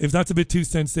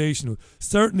sensational,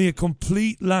 certainly a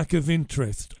complete lack of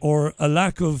interest or a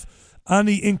lack of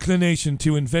any inclination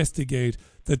to investigate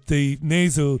that the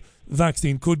nasal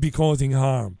vaccine could be causing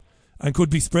harm and could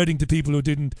be spreading flu to people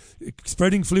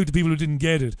who didn't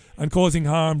get it, and causing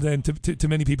harm then to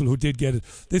many people who did get it.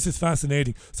 This is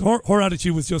fascinating. So her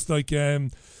attitude was just like,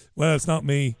 well, it's not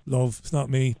me, love, it's not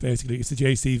me, basically, it's the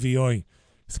JCVI.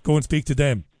 So go and speak to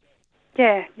them.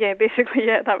 Yeah, basically,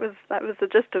 yeah, that was the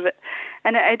gist of it.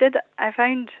 And I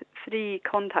found 3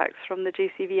 contacts from the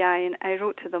JCVI, and I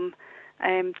wrote to them.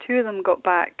 2 of them got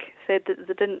back, said that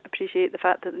they didn't appreciate the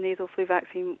fact that the nasal flu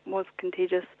vaccine was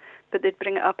contagious, but they'd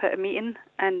bring it up at a meeting,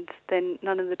 and then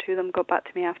none of the 2 of them got back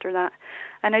to me after that.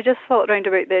 And I just thought round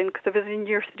about then, because I was in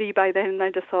year 3 by then, and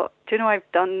I just thought, do you know,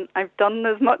 I've done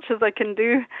as much as I can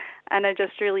do, and I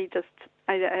just really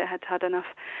I had enough.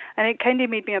 And it kind of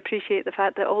made me appreciate the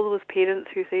fact that all those parents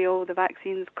who say, oh, the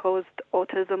vaccines caused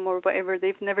autism or whatever,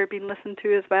 they've never been listened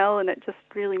to as well, and it just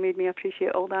really made me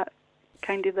appreciate all that,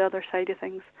 kind of the other side of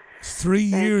things. 3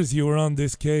 years you were on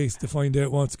this case to find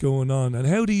out what's going on. And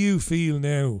how do you feel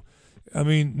now? I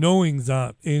mean, knowing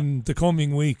that in the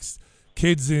coming weeks,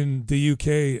 kids in the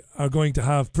UK are going to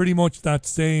have pretty much that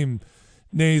same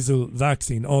nasal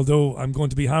vaccine, although I'm going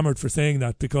to be hammered for saying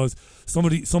that, because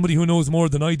somebody who knows more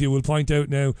than I do will point out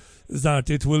now that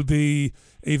it will be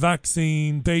a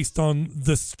vaccine based on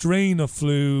the strain of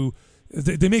flu.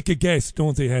 They make a guess,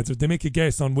 don't they, Heather? They make a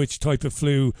guess on which type of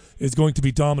flu is going to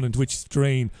be dominant, which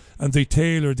strain, and they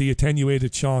tailor the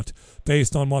attenuated shot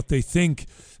based on what they think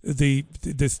the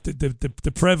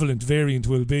prevalent variant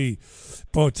will be.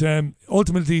 But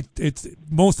ultimately, it's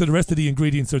most of the rest of the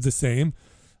ingredients are the same.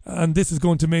 And this is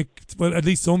going to make, well, at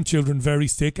least some children very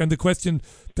sick. And the question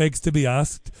begs to be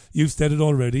asked, you've said it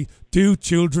already, do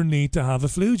children need to have a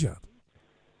flu jab?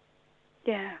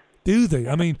 Yeah. Do they?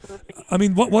 I mean,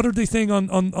 what are they saying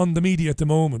on the media at the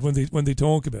moment when they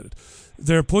talk about it?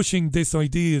 They're pushing this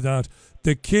idea that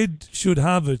the kid should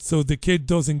have it so the kid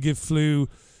doesn't give flu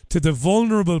to the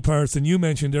vulnerable person you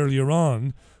mentioned earlier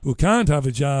on who can't have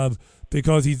a jab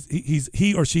because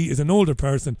he or she is an older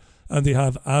person and they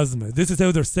have asthma. This is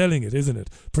how they're selling it, isn't it?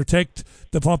 Protect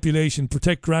the population,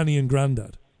 protect granny and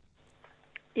granddad.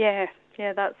 Yeah,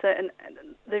 that's it. And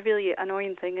the really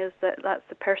annoying thing is that that's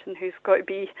the person who's got to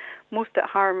be most at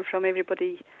harm from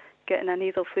everybody getting a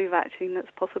nasal flu vaccine that's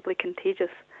possibly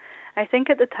contagious. I think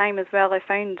at the time as well, I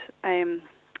found an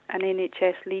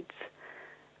NHS Leeds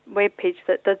webpage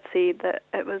that did say that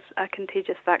it was a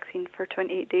contagious vaccine for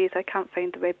 28 days. I can't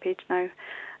find the webpage now.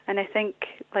 And I think,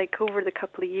 like, over the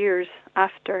couple of years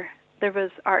after, there was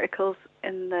articles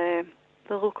in the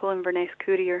local Inverness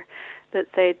Courier that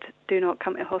said, do not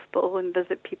come to hospital and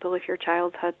visit people if your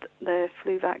child had the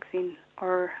flu vaccine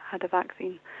or had a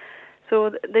vaccine.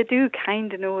 So they do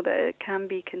kind of know that it can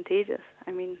be contagious.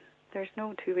 I mean, there's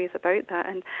no two ways about that.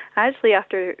 And actually,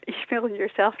 after emailing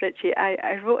yourself, Richie,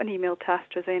 I wrote an email to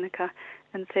AstraZeneca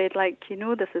and said, like, you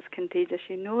know this is contagious.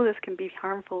 You know this can be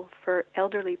harmful for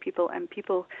elderly people and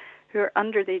people who are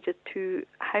under the age of 2.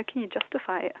 How can you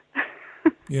justify it?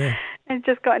 Yeah. And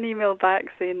just got an email back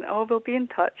saying, oh, we'll be in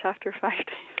touch after 5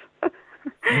 days.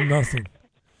 And nothing.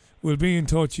 We'll be in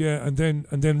touch, yeah, and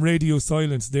then radio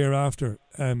silence thereafter,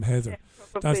 Heather.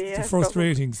 Probably, that's the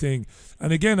frustrating thing.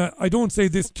 And again, I don't say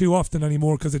this too often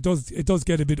anymore because it does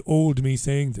get a bit old, me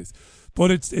saying this.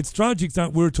 But it's tragic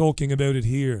that we're talking about it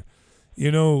here.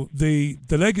 You know, the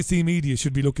legacy media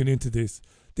should be looking into this.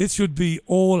 This should be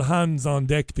all hands on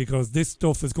deck because this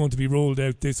stuff is going to be rolled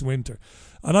out this winter.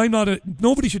 And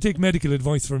nobody should take medical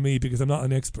advice from me because I'm not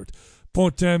an expert.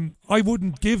 But I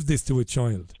wouldn't give this to a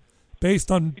child.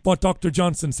 Based on what Dr.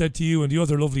 Johnson said to you and the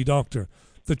other lovely doctor,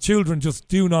 the children just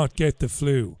do not get the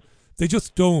flu. They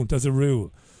just don't, as a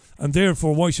rule. And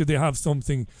therefore, why should they have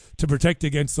something to protect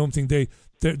against something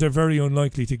they're very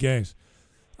unlikely to get?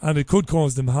 And it could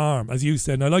cause them harm, as you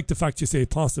said. And I like the fact you say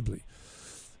possibly.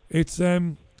 It's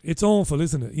awful,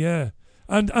 isn't it? Yeah.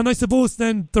 And I suppose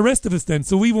then the rest of us then,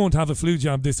 so we won't have a flu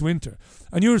jab this winter.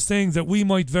 And you're saying that we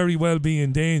might very well be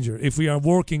in danger if we are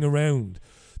working around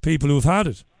people who've had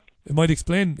it. It might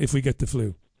explain if we get the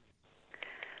flu.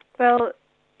 Well,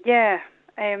 yeah.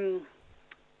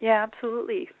 Yeah,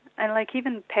 absolutely. And like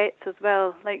even pets as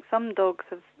well. Like some dogs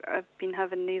have been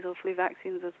having nasal flu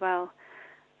vaccines as well.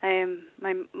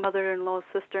 My mother-in-law's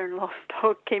sister-in-law's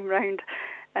dog came round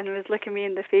and was looking me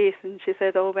in the face and she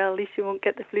said, oh, well, at least you won't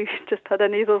get the flu. She just had a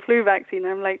nasal flu vaccine.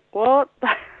 I'm like, what?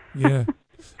 Yeah.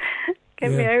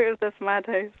 Get me out of this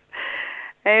madhouse.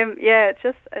 Yeah,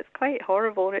 it's quite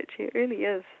horrible, Richie. It really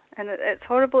is. And it's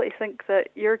horrible to think that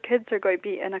your kids are going to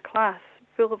be in a class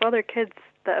full of other kids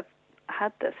that have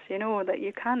had this, you know, that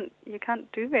you can't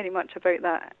do very much about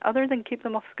that other than keep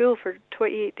them off school for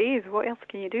 28 days. What else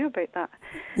can you do about that?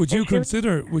 Would you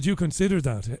consider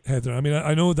that, Heather? I mean,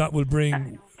 I know that will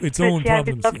bring its own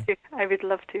problems. I would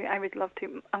love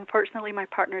to. Unfortunately, my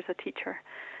partner's a teacher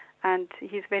and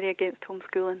he's very against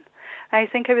homeschooling. I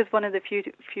think I was one of the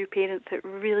few parents that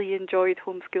really enjoyed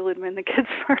homeschooling when the kids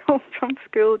were home from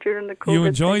school during the COVID. You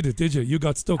enjoyed it, did you? You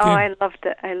got stuck in? Oh, I loved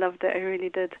it. I really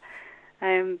did.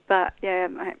 But yeah,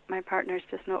 my partner's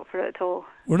just not for it at all.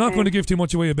 We're not going to give too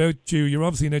much away about you. You're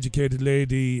obviously an educated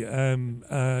lady.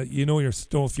 You know your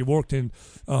stuff. You worked in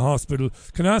a hospital.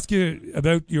 Can I ask you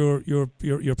about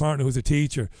your partner who's a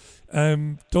teacher?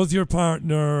 Does your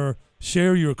partner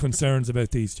share your concerns about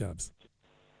these jabs?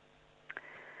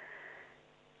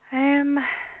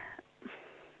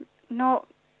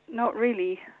 Not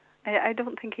really. I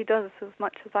don't think he does as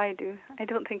much as I do. I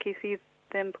don't think he sees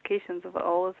the implications of it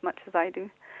all as much as I do.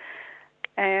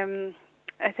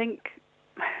 I think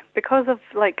because of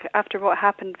after what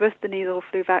happened with the nasal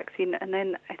flu vaccine, and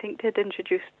then I think they'd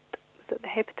introduced the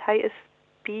hepatitis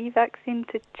B vaccine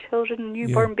to children,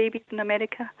 newborn babies in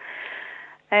America.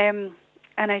 And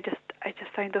I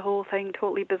just found the whole thing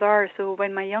totally bizarre. So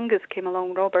when my youngest came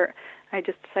along, Robert, I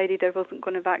just decided I wasn't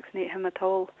going to vaccinate him at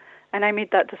all. And I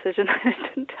made that decision. I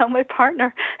didn't tell my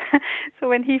partner. So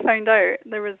when he found out,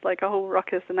 there was like a whole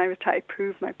ruckus, and I was trying to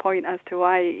prove my point as to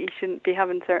why he shouldn't be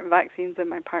having certain vaccines, and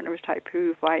my partner was trying to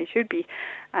prove why he should be.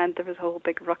 And there was a whole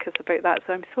big ruckus about that.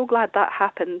 So I'm so glad that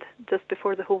happened just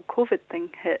before the whole COVID thing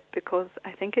hit, because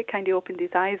I think it kind of opened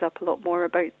his eyes up a lot more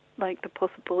about like the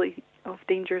possibility of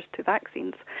dangers to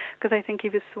vaccines, because I think he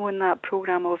was so in that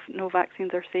program of no,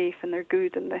 vaccines are safe and they're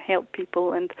good and they help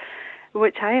people, and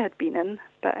which I had been in,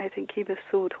 but I think he was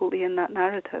so totally in that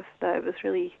narrative that it was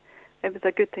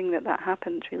a good thing that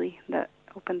happened, really, that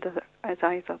opened his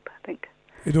eyes up, I think.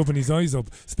 It opened his eyes up.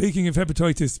 Speaking of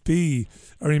hepatitis B,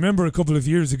 I remember a couple of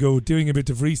years ago doing a bit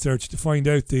of research to find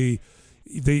out the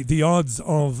odds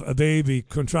of a baby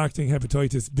contracting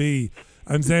hepatitis B,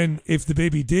 and then if the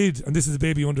baby did, and this is a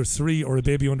baby under 3 or a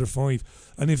baby under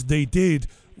 5, and if they did,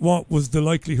 what was the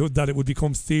likelihood that it would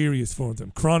become serious for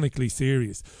them, chronically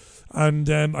serious. And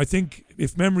I think,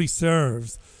 if memory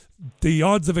serves, the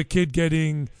odds of a kid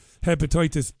getting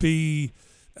hepatitis B,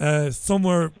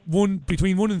 somewhere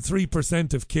between 1 and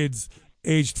 3% of kids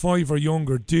aged 5 or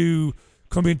younger do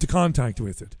come into contact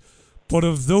with it. But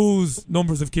of those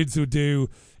numbers of kids who do,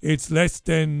 it's less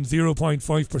than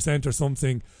 0.5% or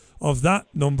something of that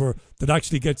number that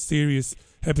actually gets serious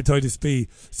hepatitis B.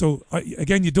 So,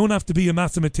 again, you don't have to be a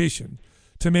mathematician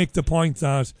to make the point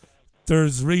that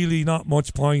there's really not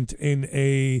much point in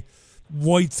a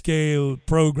wide-scale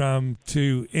program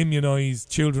to immunise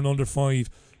children under 5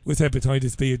 with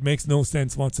hepatitis B. It makes no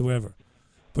sense whatsoever.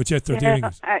 But yet they're doing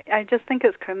it. I just think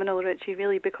it's criminal, Richie,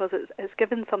 really, because it's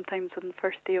given sometimes on the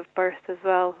first day of birth as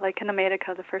well. Like in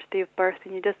America, the first day of birth,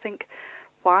 and you just think,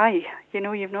 why? You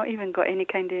know, you've not even got any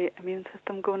kind of immune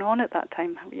system going on at that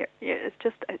time. It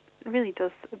really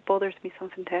does. It bothers me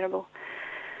something terrible.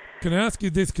 Can I ask you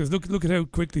this? Because look at how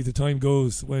quickly the time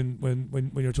goes when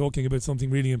you're talking about something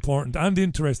really important and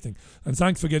interesting. And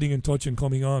thanks for getting in touch and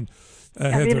coming on.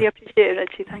 I really appreciate it,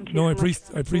 Richie. Thank you. No, I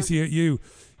appreciate you.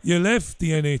 You left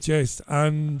the NHS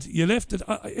and you left it.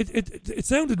 It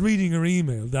sounded reading your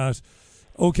email that,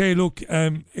 okay, look,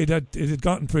 it had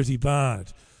gotten pretty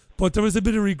bad, but there was a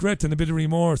bit of regret and a bit of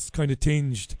remorse kind of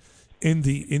tinged in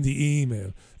the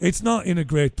email. It's not in a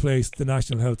great place, the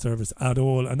National Health Service, at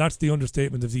all, and that's the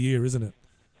understatement of the year, isn't it?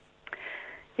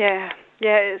 Yeah,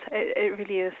 it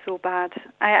really is so bad.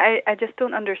 I just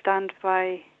don't understand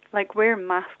why, like, wear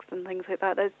masks and things like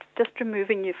that. It's just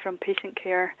removing you from patient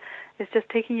care. It's just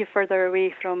taking you further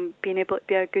away from being able to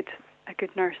be a good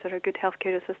nurse or a good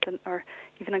healthcare assistant or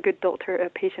even a good doctor to a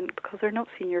patient, because they're not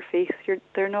seeing your face.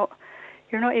 You're not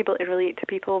able to relate to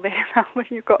people very well when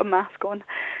you've got a mask on.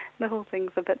 The whole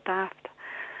thing's a bit daft.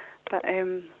 But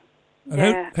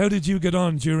yeah. How did you get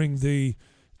on during during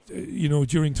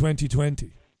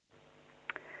 2020?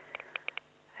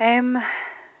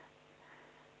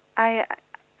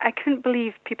 I couldn't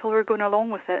believe people were going along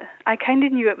with it. I kind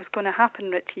of knew it was going to happen,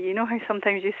 Richie. You know how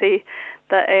sometimes you say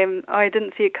that, I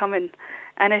didn't see it coming,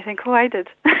 and I think, I did.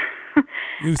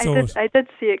 You saw it. I did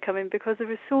see it coming, because there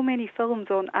were so many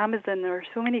films on Amazon. There were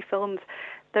so many films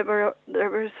that were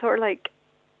sort of like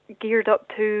geared up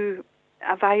to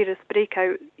a virus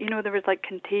breakout. You know, there was like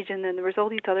Contagion, and there was all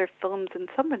these other films, and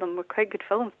some of them were quite good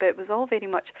films, but it was all very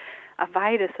much a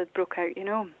virus that broke out, you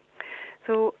know.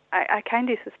 So I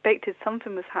kind of suspected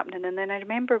something was happening, and then I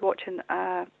remember watching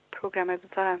a program. I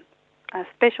was a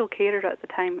special carer at the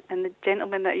time, and the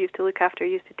gentleman that I used to look after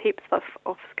used to tape stuff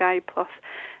off Sky Plus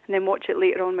and then watch it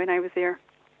later on when I was there.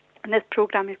 And this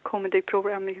program, his comedy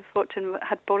program he was watching,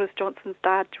 had Boris Johnson's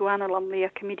dad, Joanna Lumley, a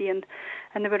comedian,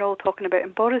 and they were all talking about it.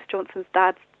 And Boris Johnson's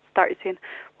dad started saying,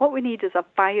 what we need is a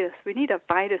virus. We need a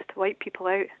virus to wipe people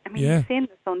out. I mean, he's saying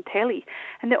this on telly,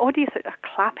 and the audience are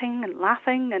clapping and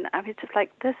laughing, and I was just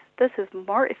like, this is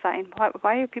mortifying.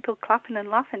 Why are people clapping and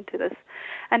laughing to this?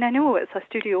 And I know it's a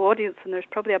studio audience, and there's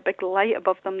probably a big light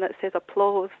above them that says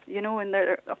applause, you know, and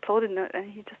they're applauding it,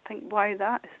 and you just think, wow,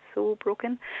 that is so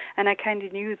broken. And I kind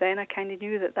of knew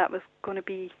that was going to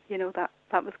be, you know, that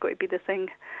was going to be the thing.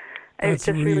 That's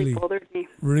it just really bothered me.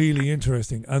 Really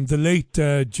interesting. And the late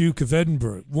Duke of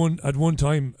Edinburgh, at one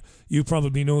time, you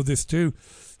probably know this too,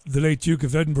 the late Duke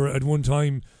of Edinburgh at one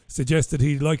time suggested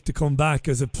he'd like to come back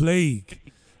as a plague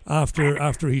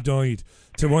after he died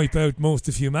to wipe out most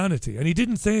of humanity. And he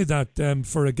didn't say that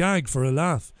for a gag, for a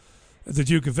laugh. The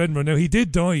Duke of Edinburgh. Now, he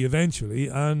did die eventually,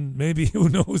 and maybe, who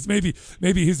knows, maybe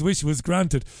his wish was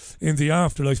granted in the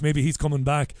afterlife. Maybe he's coming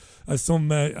back as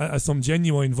some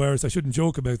genuine virus. I shouldn't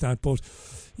joke about that, but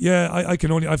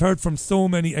I've heard from so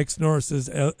many ex-nurses,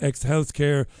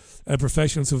 ex-healthcare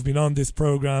professionals who've been on this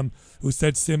programme who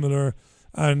said similar,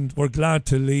 and were glad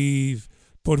to leave,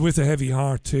 but with a heavy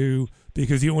heart too,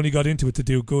 because you only got into it to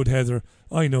do good, Heather.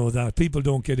 I know that. People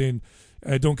don't get into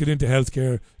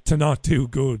healthcare to not do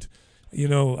good,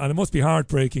 and it must be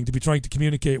heartbreaking to be trying to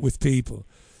communicate with people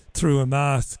through a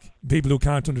mask, people who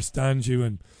can't understand you,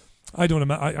 and I don't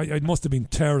know, it must have been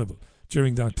terrible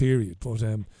during that period, but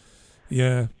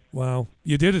yeah, wow.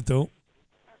 You did it though.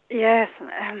 Yes,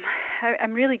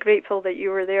 I'm really grateful that you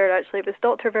were there, actually. It was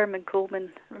Dr. Vernon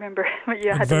Coleman, remember,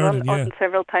 you had him on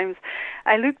several times.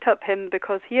 I looked up him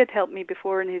because he had helped me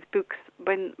before in his books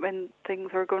when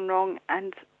things were going wrong,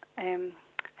 and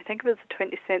I think it was the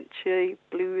 20th Century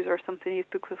Blues or something his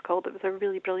book was called. It was a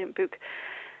really brilliant book.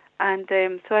 And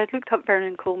so I looked up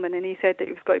Vernon Coleman, and he said that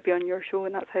he was going to be on your show,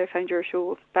 and that's how I found your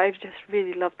show. But I've just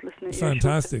really loved listening to your show.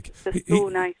 Fantastic. It's just so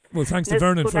nice. Well, thanks to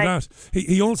Vernon for that.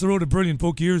 He also wrote a brilliant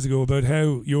book years ago about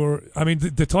how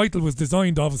the title was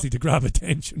designed obviously to grab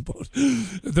attention, but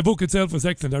the book itself was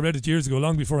excellent. I read it years ago,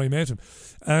 long before I met him.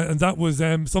 And that was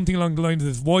something along the lines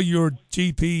of why your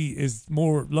GP is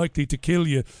more likely to kill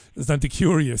you than to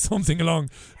cure you. Something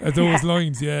along those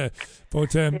lines, yeah.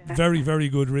 But very, very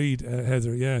good read,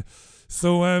 Heather, yeah.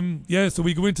 So, so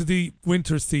we go into the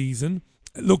winter season.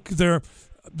 Look,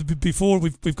 before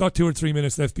we've got 2 or 3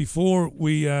 minutes left before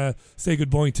we say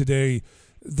goodbye today.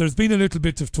 There's been a little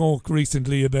bit of talk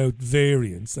recently about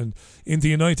variants, and in the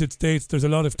United States there's a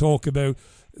lot of talk about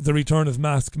the return of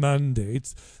mask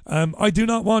mandates. I do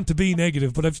not want to be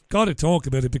negative, but I've got to talk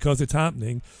about it because it's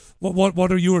happening.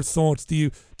 What are your thoughts?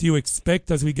 Do you expect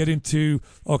as we get into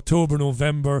October,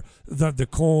 November that the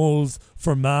calls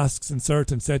for masks in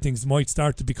certain settings might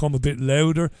start to become a bit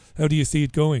louder? How do you see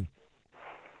it going?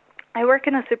 I work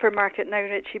in a supermarket now,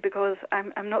 Richie, because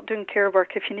I'm not doing care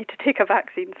work if you need to take a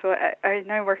vaccine. So I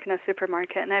now work in a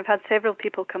supermarket, and I've had several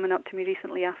people coming up to me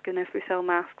recently asking if we sell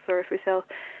masks or if we sell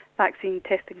vaccine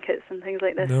testing kits and things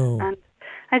like this. No. And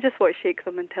I just want to shake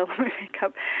them and tell them to wake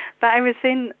up. But I was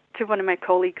saying to one of my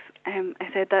colleagues, I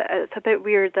said that it's a bit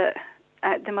weird that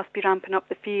they must be ramping up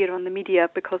the fear on the media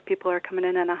because people are coming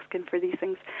in and asking for these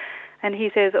things. And he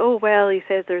says, he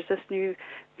says there's this new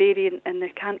variant and they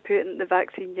can't put it in the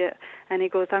vaccine yet. And he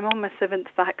goes, I'm on my 7th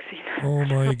vaccine. Oh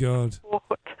my God.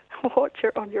 What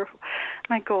you're on your...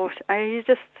 My gosh, I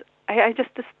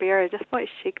just despair. I just want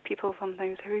to shake people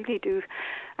sometimes. I really do.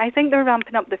 I think they're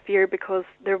ramping up the fear because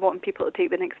they're wanting people to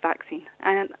take the next vaccine.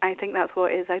 And I think that's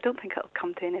what it is. I don't think it'll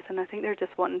come to anything. I think they're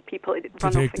just wanting people to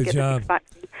run off and get the next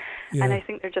vaccine. Yeah. And I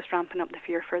think they're just ramping up the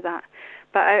fear for that.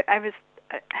 But I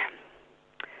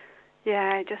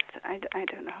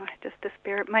don't know. I just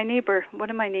despair. My neighbour, one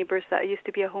of my neighbours that I used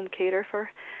to be a home carer for,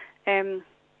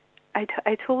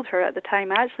 I told her at the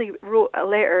time, I actually wrote a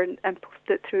letter and posted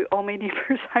it through all my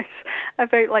neighbours' house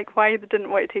about why they didn't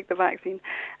want to take the vaccine.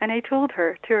 And I told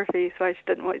her to her face why she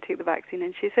didn't want to take the vaccine.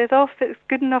 And she says, if it's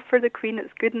good enough for the Queen,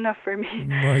 it's good enough for me.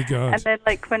 My God. And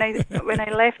then when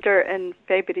I left her in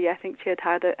February, I think she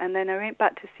had it. And then I went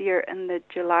back to see her in the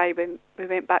July when we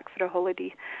went back for a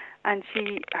holiday. And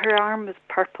her arm was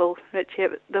purple, Richie.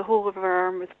 The whole of her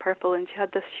arm was purple, and she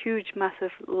had this huge,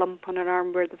 massive lump on her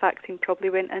arm where the vaccine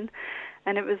probably went in,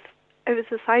 and it was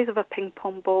the size of a ping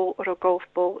pong ball or a golf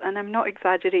ball, and I'm not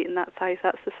exaggerating that size.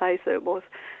 That's the size that it was.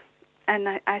 And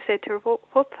I said to her,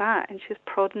 what's that? And she's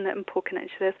prodding it and poking it. And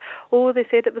she says, they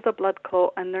said it was a blood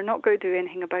clot, and they're not going to do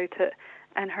anything about it.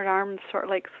 And her arm's sort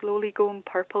of slowly going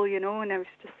purple, and I was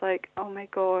just like, oh my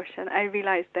gosh. And I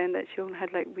realised then that she only had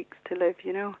weeks to live,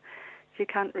 You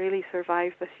can't really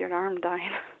survive with your arm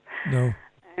dying. No.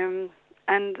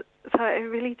 And so it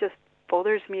really just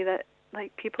bothers me that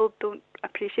people don't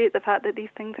appreciate the fact that these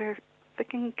things are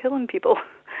freaking killing people.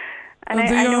 And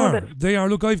they are.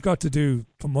 Look, I've got to do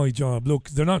my job.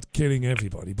 Look, they're not killing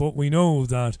everybody, but we know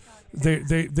that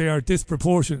they are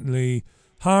disproportionately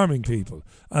harming people,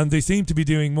 and they seem to be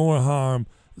doing more harm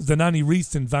than any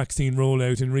recent vaccine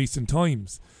rollout in recent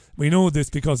times. We know this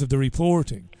because of the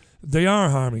reporting. They are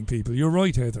harming people. You're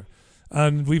right, Heather.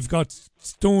 And we've got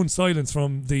stone silence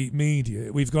from the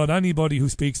media. We've got anybody who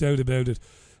speaks out about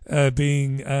it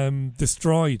being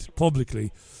destroyed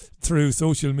publicly through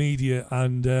social media,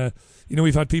 and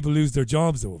we've had people lose their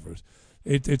jobs over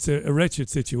it. It's a wretched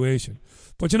situation.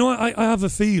 But I have a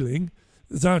feeling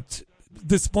that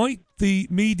despite the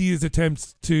media's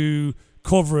attempts to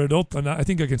cover it up, and I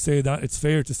think I can say that, it's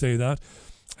fair to say that,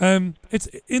 it's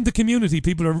in the community,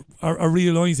 people are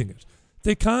realising it.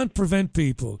 they can't prevent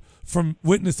people from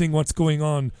witnessing what's going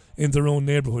on in their own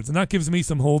neighbourhoods. And that gives me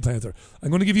some hope, Heather. I'm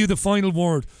going to give you the final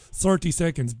word, 30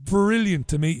 seconds. Brilliant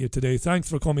to meet you today. Thanks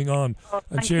for coming on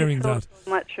and sharing that. Thank you so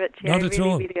much, Richie. Not I at really,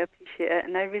 all. really appreciate it.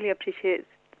 And I really appreciate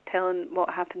telling what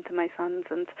happened to my sons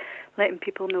and letting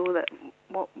people know that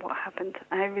what happened.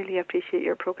 I really appreciate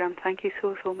your programme. Thank you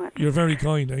so, so much. You're very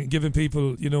kind, and giving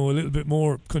people, a little bit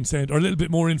more consent or a little bit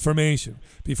more information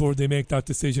before they make that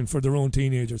decision for their own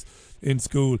teenagers in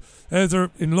school.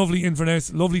 Heather, in lovely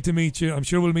Inverness, lovely to meet you. I'm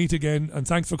sure we'll meet again, and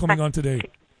thanks for coming on today.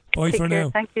 Bye for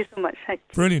now. Thank you so much.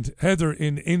 Brilliant. Heather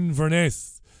in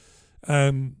Inverness.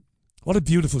 What a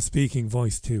beautiful speaking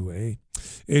voice too, eh?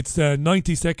 It's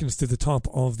 90 seconds to the top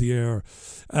of the air.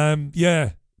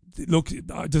 Look,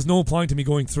 there's no point in me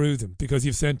going through them because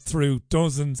you've sent through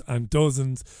dozens and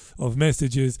dozens of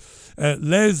messages.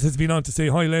 Les has been on to say,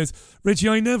 hi Les. Richie,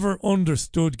 I never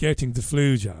understood getting the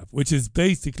flu jab, which is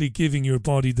basically giving your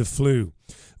body the flu.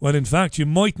 Well, in fact, you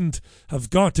mightn't have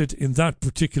got it in that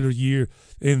particular year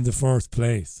in the first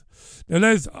place. Now,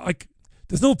 Les,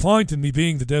 there's no point in me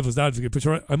being the devil's advocate, but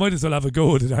sure, I might as well have a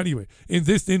go at it anyway, in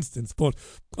this instance. But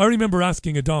I remember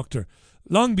asking a doctor,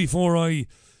 long before I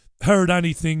heard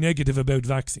anything negative about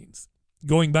vaccines,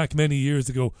 going back many years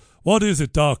ago, what is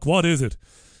it, Doc? What is it?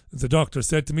 And the doctor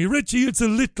said to me, Richie, it's a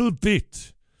little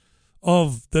bit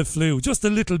of the flu, just a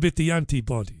little bit the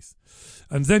antibodies.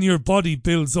 And then your body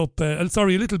builds up, a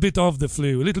little bit of the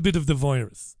flu, a little bit of the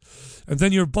virus. And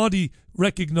then your body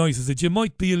recognises that you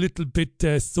might be a little bit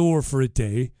sore for a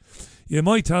day. You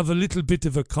might have a little bit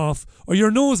of a cough, or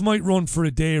your nose might run for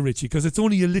a day, Richie, because it's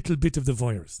only a little bit of the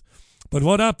virus. But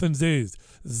what happens is,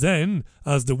 then,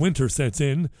 as the winter sets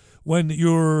in, when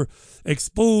you're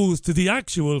exposed to the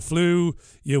actual flu,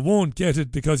 you won't get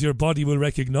it because your body will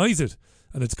recognise it,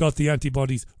 and it's got the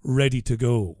antibodies ready to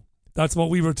go. That's what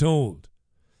we were told.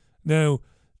 Now,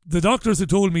 the doctors who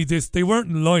told me this, they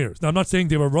weren't liars. Now, I'm not saying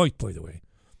they were right, by the way,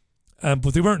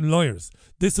 but they weren't liars.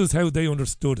 This is how they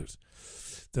understood it.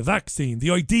 The vaccine,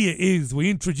 the idea is we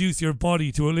introduce your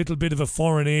body to a little bit of a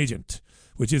foreign agent,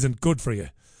 which isn't good for you.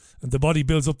 And the body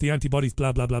builds up the antibodies,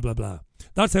 blah, blah, blah, blah, blah.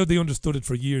 That's how they understood it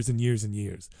for years and years and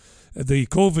years. The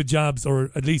COVID jabs,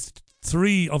 or at least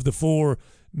 3 of the 4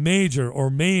 major or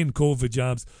main COVID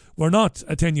jabs, were not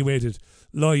attenuated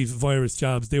live virus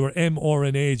jabs. They were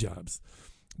mRNA jabs.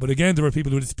 But again, there are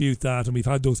people who dispute that, and we've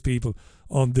had those people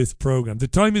on this programme. The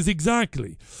time is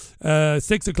exactly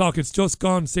 6 o'clock. It's just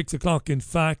gone 6 o'clock, in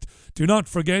fact. Do not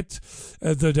forget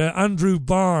that Andrew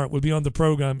Barr will be on the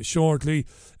programme shortly.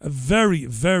 A very,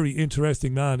 very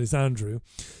interesting man is Andrew.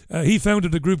 He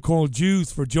founded a group called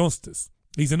Jews for Justice.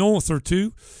 He's an author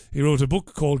too. He wrote a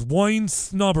book called Wine,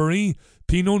 Snobbery,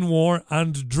 Pinot Noir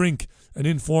and Drink, an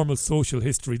Informal Social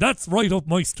History. That's right up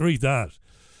my street, that.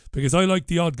 Because I like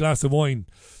the odd glass of wine,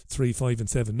 3, 5 and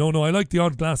 7. No, I like the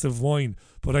odd glass of wine,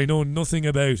 but I know nothing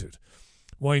about it.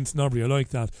 Wine snobbery, I like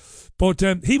that. But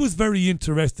he was very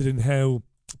interested in how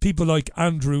people like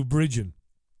Andrew Bridgen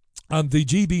and the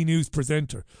GB News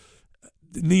presenter,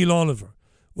 Neil Oliver,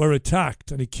 were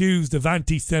attacked and accused of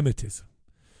anti-Semitism.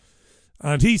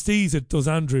 And he sees it, does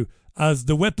Andrew, as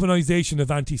the weaponisation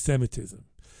of anti-Semitism.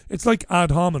 It's like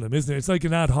ad hominem, isn't it? It's like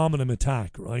an ad hominem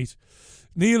attack, right?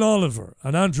 Neil Oliver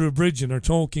and Andrew Bridgen are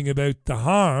talking about the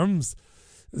harms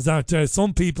that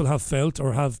some people have felt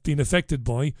or have been affected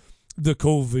by the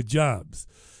COVID jabs,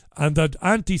 and that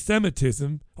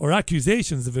anti-Semitism or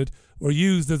accusations of it were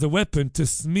used as a weapon to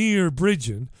smear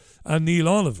Bridgen and Neil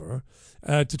Oliver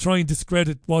to try and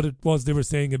discredit what it was they were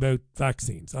saying about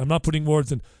vaccines. I'm not putting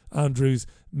words in Andrew's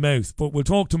mouth, but we'll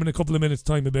talk to him in a couple of minutes'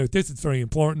 time about this. It's very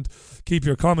important. Keep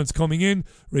your comments coming in.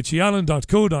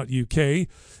 richieallen.co.uk.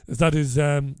 That is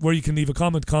where you can leave a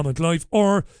comment live,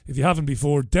 or if you haven't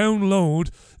before,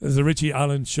 download the Richie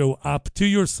Allen Show app to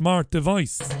your smart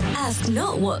device. Ask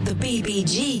not what the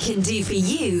BBG can do for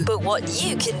you, but what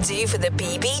you can do for the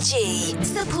BBG.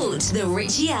 Support the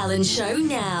Richie Allen Show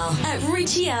now at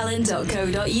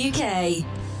richieallen.co.uk.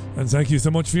 And thank you so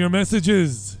much for your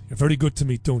messages. You're very good to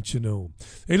me, don't you know?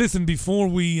 Hey, listen, before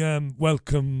we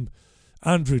welcome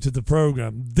Andrew to the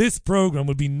programme, this programme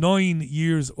will be 9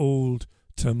 years old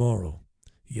tomorrow.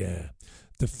 Yeah.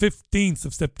 The 15th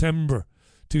of September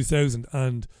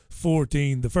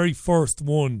 2014. The very first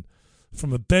one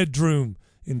from a bedroom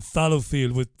in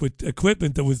Fallowfield with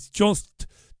equipment that was just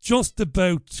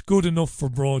about good enough for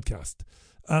broadcast.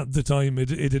 At the time,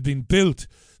 it had been built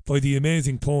by the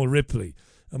amazing Paul Ripley.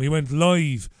 And we went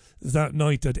live that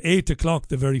night at 8 o'clock.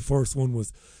 The very first one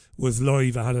was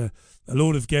live. I had a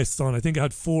load of guests on. I think I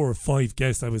had 4 or 5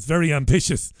 guests. I was very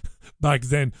ambitious back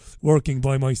then, working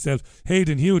by myself.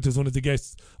 Hayden Hewitt was one of the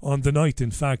guests on the night,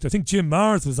 in fact. I think Jim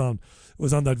Mars was on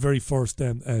that very first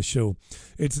show.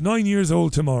 It's 9 years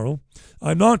old tomorrow.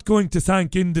 I'm not going to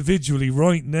thank individually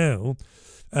right now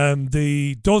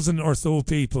the dozen or so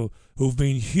people who've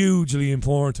been hugely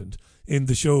important in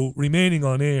the show remaining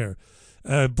on air.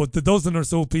 But the dozen or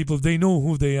so people, they know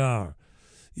who they are.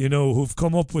 You know, who've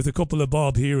come up with a couple of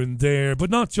bob here and there, but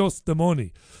not just the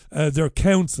money. Their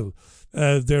counsel,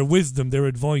 their wisdom, their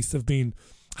advice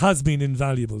has been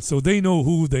invaluable. So they know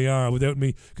who they are without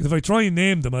me. Because if I try and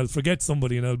name them, I'll forget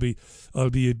somebody and I'll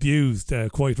be abused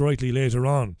quite rightly later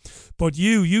on. But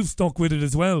you've stuck with it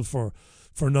as well for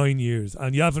 9 years,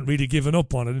 and you haven't really given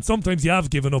up on it. And sometimes you have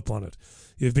given up on it.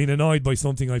 You've been annoyed by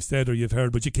something I've said or you've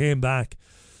heard, but you came back.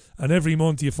 And every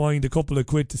month you find a couple of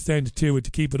quid to send to it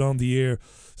to keep it on the air.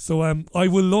 So I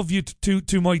will love you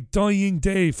to my dying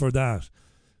day for that,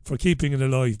 for keeping it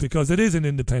alive, because it is an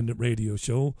independent radio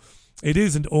show. It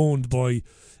isn't owned by,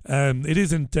 it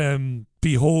isn't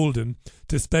beholden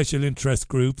to special interest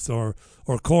groups or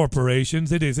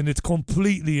corporations. It isn't. It's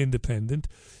completely independent.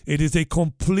 It is a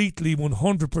completely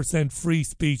 100% free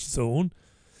speech zone.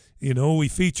 You know, we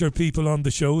feature people on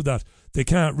the show that they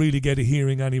can't really get a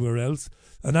hearing anywhere else.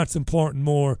 And that's important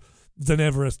more than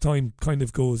ever as time kind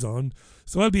of goes on.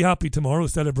 So I'll be happy tomorrow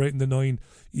celebrating the 9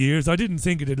 years. I didn't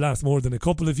think it'd last more than a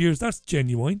couple of years. That's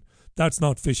genuine. That's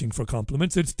not fishing for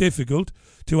compliments. It's difficult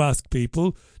to ask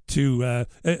people to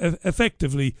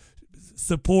effectively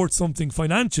support something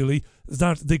financially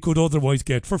that they could otherwise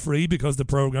get for free, because the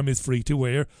programme is free to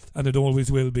air and it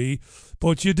always will be.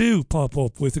 But you do pop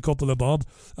up with a couple of bob,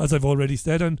 as I've already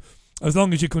said, and as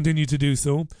long as you continue to do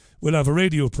so, we'll have a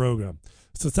radio programme.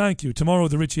 So thank you. Tomorrow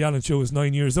the Richie Allen Show is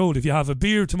 9 years old. If you have a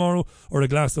beer tomorrow or a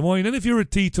glass of wine, and if you're a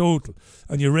teetotal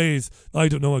and you raise, I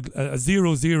don't know, a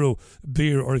 0-0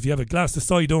 beer, or if you have a glass of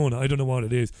Sidona, I don't know what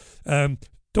it is,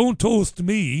 don't toast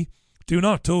me. Do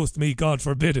not toast me, God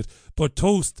forbid it, but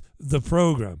toast the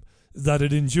programme, that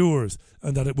it endures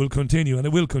and that it will continue, and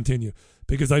it will continue,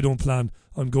 because I don't plan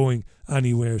on going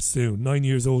anywhere soon. 9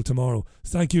 years old tomorrow.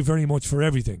 Thank you very much for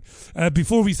everything.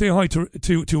 Before we say hi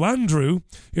to Andrew,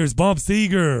 here's Bob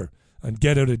Seger and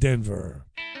Get Out of Denver.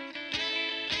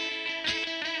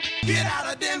 Get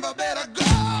out of Denver, better go!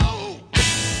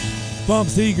 Bob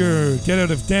Seger, Get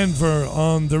Out of Denver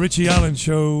on the Richie Allen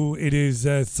Show. It is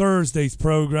Thursday's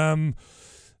programme.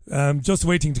 Just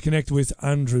waiting to connect with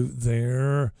Andrew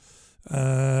there.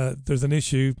 There's an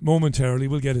issue momentarily.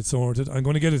 We'll get it sorted. I'm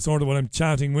going to get it sorted while I'm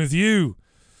chatting with you.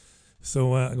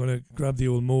 So I'm going to grab the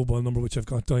old mobile number, which I've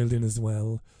got dialed in as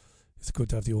well. It's good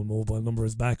to have the old mobile number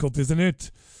as backup, isn't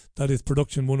it? That is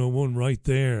Production 101 right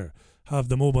there. Have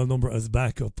the mobile number as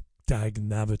backup. Dag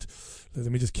nabbit.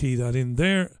 Let me just key that in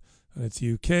there. And it's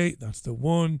UK. That's the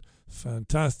one.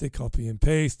 Fantastic. Copy and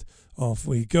paste. Off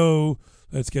we go.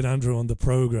 Let's get Andrew on the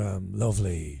programme.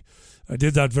 Lovely. I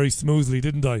did that very smoothly,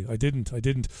 didn't I? I didn't.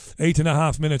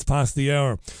 8.5 minutes past the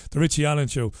hour. The Richie Allen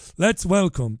Show. Let's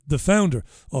welcome the founder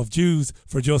of Jews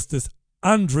for Justice,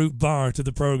 Andrew Barr, to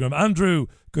the programme. Andrew,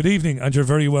 good evening, and you're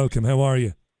very welcome. How are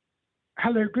you?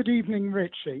 Hello, good evening,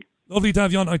 Richie. Lovely to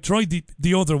have you on. I tried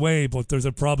the other way, but there's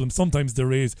a problem. Sometimes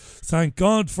there is. Thank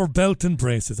God for belt and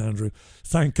braces, Andrew.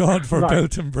 Thank God for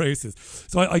belt and braces.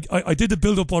 So I did the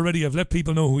build-up already. I've let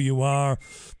people know who you are.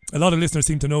 A lot of listeners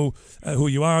seem to know who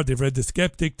you are. They've read The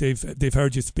Skeptic. They've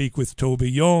heard you speak with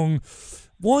Toby Young.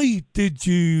 Why did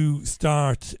you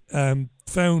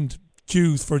found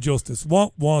Jews for Justice?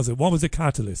 What was it? What was the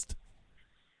catalyst?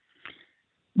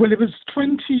 Well, it was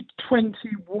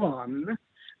 2021,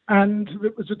 and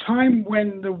it was a time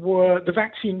when the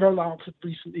vaccine rollout had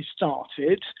recently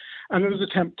started, and there was an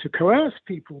attempt to coerce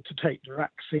people to take the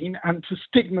vaccine and to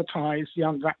stigmatise the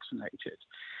unvaccinated.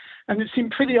 And it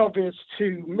seemed pretty obvious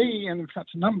to me, and in fact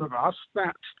a number of us,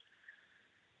 that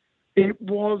it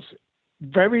was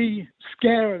very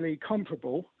scarily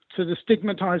comparable to the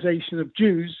stigmatization of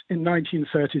Jews in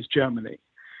 1930s Germany,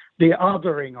 the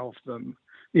othering of them,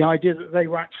 the idea that they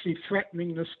were actually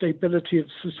threatening the stability of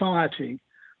society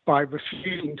by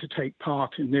refusing to take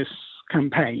part in this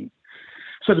campaign.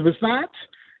 So there was that.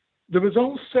 There was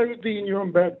also the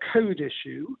Nuremberg Code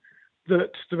issue,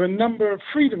 that there were a number of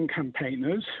freedom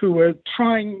campaigners who were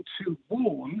trying to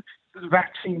warn that the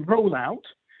vaccine rollout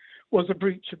was a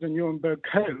breach of the Nuremberg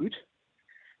Code,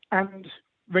 and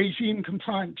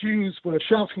regime-compliant Jews were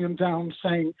shouting them down,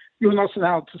 saying, "You're not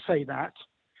allowed to say that."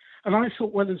 And I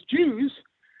thought, well, as Jews,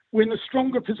 we're in a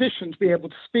stronger position to be able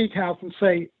to speak out and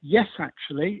say, yes,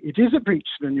 actually, it is a breach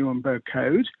of the Nuremberg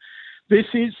Code. This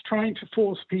is trying to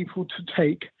force people to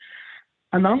take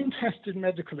an untested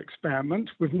medical experiment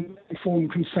with no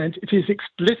informed consent. It is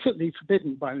explicitly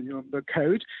forbidden by the Nuremberg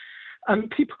Code. And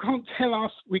people can't tell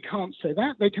us we can't say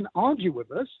that. They can argue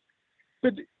with us.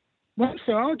 But once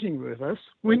they're arguing with us,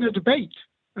 we're in a debate.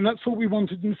 And that's all we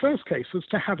wanted in the first case, was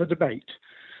to have a debate.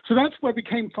 So that's where we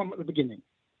came from at the beginning.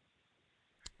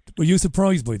 Were you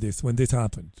surprised by this when this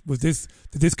happened? Did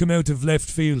this come out of left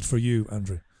field for you,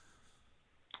 Andrew?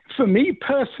 For me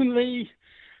personally,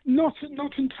 not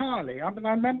entirely. I mean,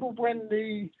 I remember when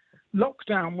the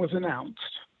lockdown was announced,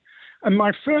 and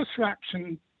my first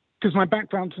reaction, because my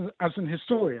background as an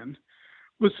historian,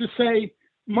 was to say,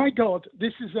 my God,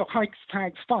 this is a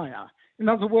Reichstag fire. In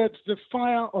other words, the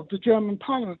fire of the German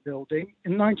Parliament building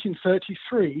in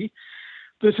 1933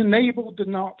 that enabled the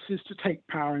Nazis to take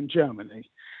power in Germany.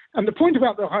 And the point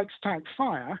about the Reichstag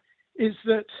fire is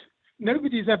that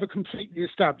nobody's ever completely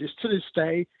established to this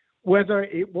day whether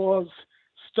it was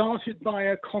started by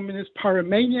a communist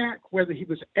pyromaniac, whether he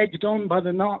was egged on by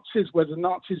the Nazis, whether the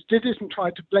Nazis did it and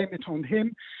tried to blame it on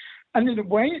him. And in a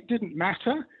way, it didn't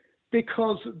matter,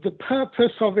 because the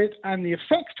purpose of it and the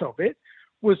effect of it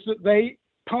was that they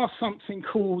passed something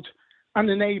called an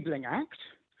Enabling Act,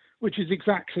 which is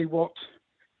exactly what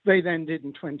they then did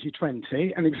in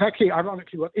 2020, and exactly,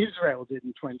 ironically, what Israel did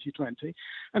in 2020,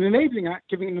 an Enabling Act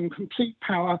giving them complete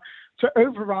power to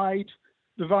override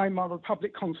the Weimar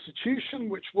Republic Constitution,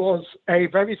 which was a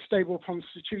very stable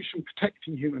constitution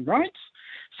protecting human rights.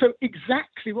 So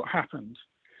exactly what happened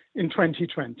in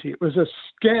 2020. It was a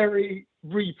scary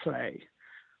replay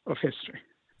of history.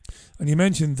 And you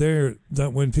mentioned there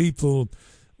that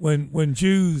when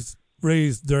Jews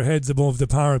raised their heads above the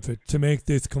parapet to make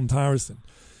this comparison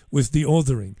with the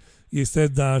othering, you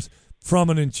said that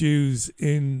prominent Jews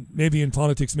maybe in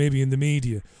politics, maybe in the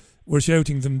media, were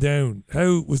shouting them down.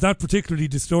 How was that particularly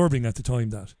disturbing at the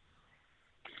time? That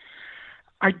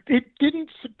it didn't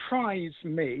surprise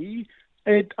me,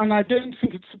 and I don't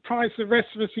think it surprised the rest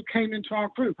of us who came into our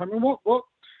group. I mean,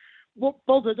 what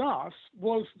bothered us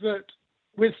was that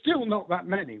we're still not that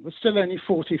many. We're still only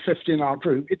 40, 50 in our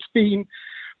group. It's been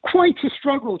quite a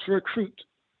struggle to recruit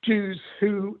Jews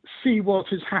who see what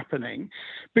is happening,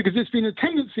 because it's been a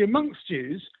tendency amongst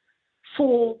Jews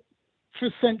for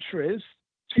centuries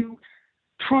to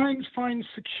try and find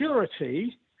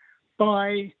security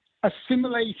by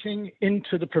assimilating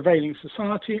into the prevailing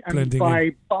society and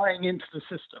buying into the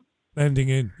system. Blending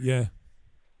in, yeah.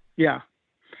 Yeah.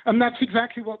 And that's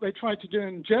exactly what they tried to do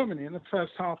in Germany in the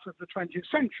first half of the 20th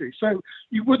century. So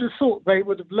you would have thought they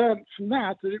would have learned from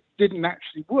that it didn't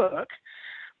actually work,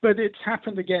 but it's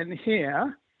happened again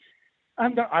here.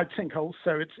 And I think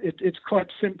also it's quite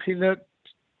simply that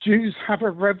Jews have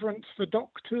a reverence for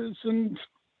doctors and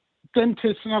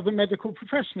dentists and other medical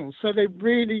professionals. So they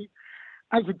really,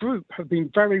 as a group, have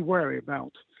been very wary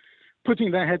about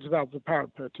putting their heads above the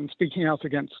parapet and speaking out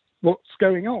against what's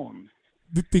going on.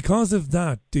 Because of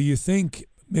that, do you think,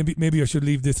 maybe I should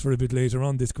leave this for a bit later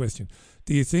on, this question,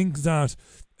 do you think that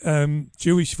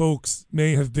Jewish folks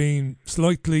may have been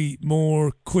slightly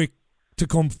more quick to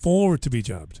come forward to be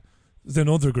jabbed than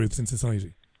other groups in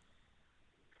society?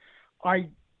 I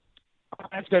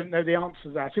don't know the answer to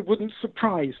that. It wouldn't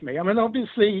surprise me. I mean,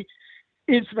 obviously,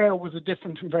 Israel was a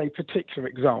different and very particular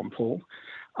example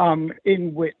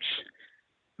in which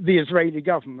the Israeli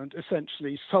government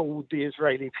essentially sold the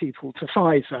Israeli people to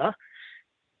Pfizer,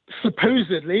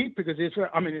 supposedly, because Israel,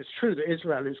 I mean, it's true that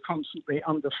Israel is constantly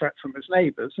under threat from its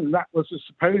neighbours, and that was a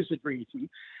supposed reason.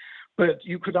 But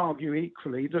you could argue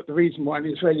equally that the reason why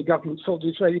the Israeli government sold the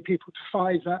Israeli people to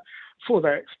Pfizer for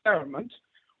their experiment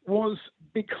was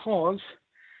because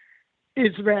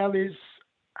Israel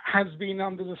has been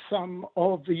under the thumb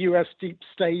of the US deep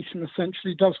state and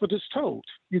essentially does what it's told.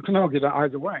 You can argue that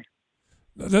either way.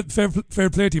 Fair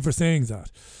play to you for saying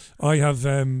that. I have,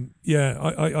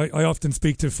 I often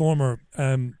speak to former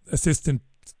Assistant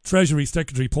Treasury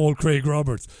Secretary Paul Craig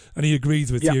Roberts, and he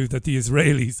agrees with you that the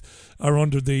Israelis are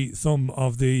under the thumb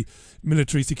of the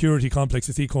military security complex,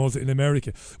 as he calls it, in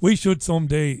America. We should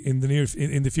someday in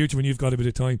the future, when you've got a bit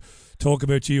of time, talk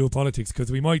about geopolitics, because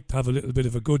we might have a little bit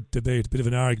of a good debate, a bit of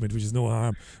an argument, which is no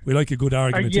harm. We like a good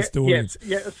argument, historians.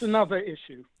 Yes, it's another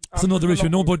issue. It's another issue.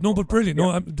 No, but brilliant. Yeah.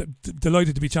 No, I'm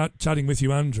delighted to be chatting with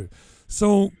you, Andrew.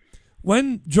 So,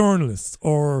 when journalists,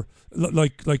 or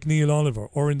like Neil Oliver,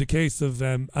 or in the case of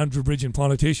Andrew Bridgen,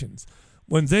 politicians,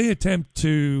 when they attempt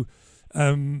to,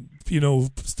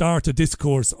 start a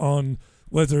discourse on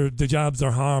whether the jabs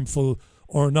are harmful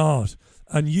or not,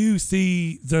 and you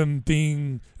see them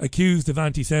being accused of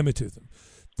anti-Semitism,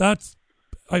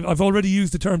 I've already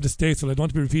used the term distasteful. I don't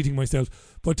want to be repeating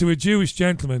myself, but to a Jewish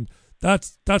gentleman,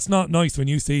 That's not nice when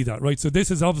you see that, right? So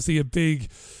this is obviously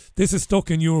this is stuck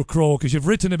in your craw because you've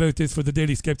written about this for the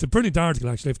Daily Skeptic. A brilliant article,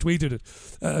 actually. I've tweeted it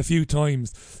a few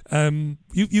times.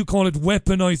 You call it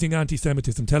weaponising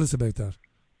anti-Semitism. Tell us about that.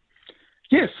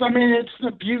 Yes, I mean, it's an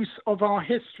abuse of our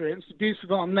history, it's an abuse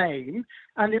of our name,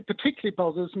 and it particularly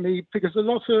bothers me because a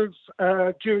lot of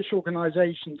Jewish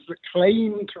organisations that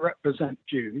claim to represent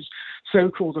Jews,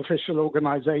 so-called official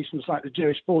organisations like the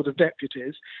Jewish Board of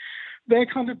Deputies, they're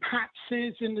kind of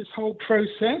patsies in this whole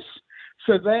process,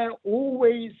 so they're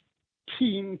always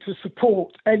keen to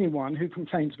support anyone who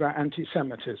complains about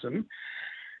anti-Semitism.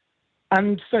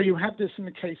 And so you had this in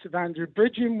the case of Andrew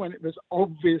Bridgen when it was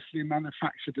obviously a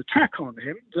manufactured attack on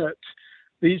him, that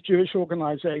these Jewish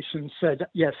organisations said,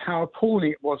 yes, how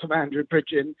appalling it was of Andrew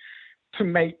Bridgen to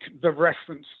make the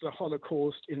reference to the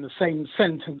Holocaust in the same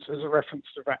sentence as a reference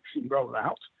to vaccine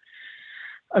rollout.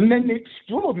 And then the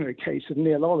extraordinary case of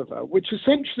Neil Oliver, which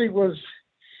essentially was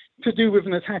to do with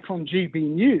an attack on GB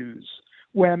News,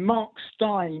 where Mark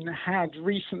Stein had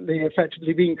recently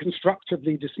effectively been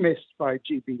constructively dismissed by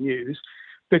GB News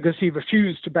because he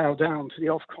refused to bow down to the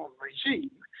Ofcom regime.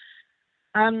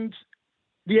 And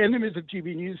the enemies of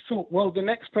GB News thought, well, the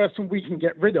next person we can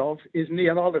get rid of is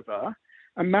Neil Oliver,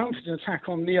 and mounted an attack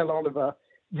on Neil Oliver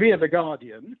via The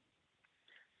Guardian.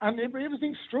 And it was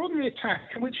an extraordinary attack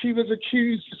in which he was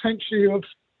accused essentially of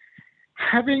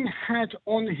having had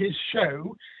on his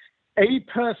show a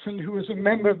person who was a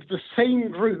member of the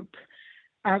same group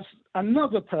as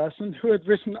another person who had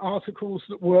written articles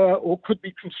that were or could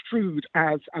be construed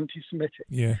as anti-Semitic.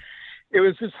 Yeah. It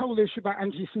was this whole issue about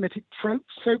anti-Semitic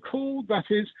tropes, so-called. That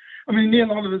is, I mean,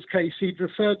 Neil Oliver's case, he'd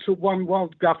referred to one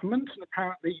world government, and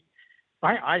apparently,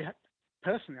 I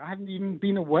personally, I hadn't even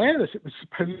been aware that it was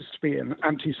supposed to be an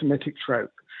anti-Semitic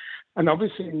trope. And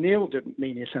obviously, Neil didn't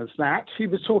mean it as that. He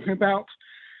was talking about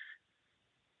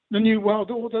the new world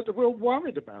order that we're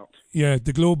worried about. Yeah,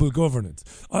 the global governance.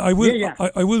 I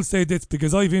will say this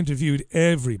because I've interviewed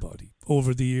everybody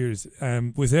over the years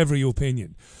with every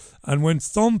opinion. And when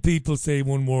some people say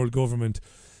one world government,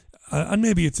 and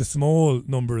maybe it's a small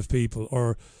number of people,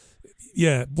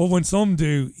 but when some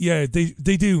do,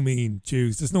 they do mean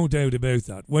Jews. There's no doubt about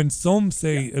that. When some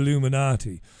say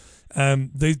Illuminati,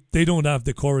 they don't have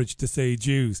the courage to say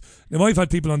Jews. Now, I've had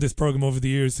people on this programme over the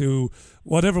years who,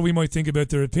 whatever we might think about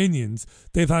their opinions,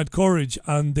 they've had courage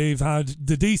and they've had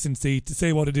the decency to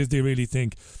say what it is they really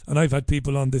think. And I've had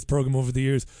people on this programme over the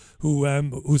years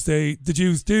who say the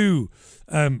Jews do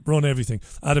run everything.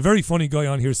 I had a very funny guy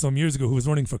on here some years ago who was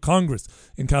running for Congress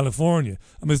in California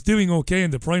and was doing okay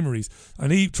in the primaries,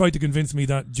 and he tried to convince me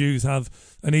that Jews have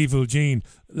an evil gene.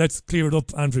 Let's clear it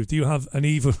up, Andrew. Do you have an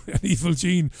evil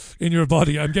gene in your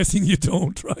body? I'm guessing you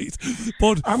don't, right?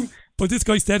 But this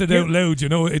guy said it out loud, you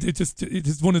know. It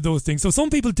is one of those things. So some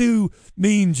people do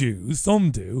mean Jews, some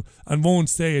do, and won't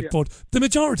say it, but the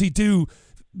majority do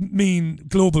mean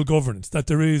global governance, that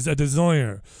there is a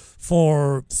desire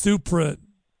for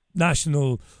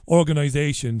supranational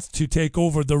organisations to take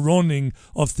over the running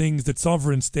of things that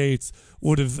sovereign states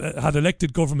would have had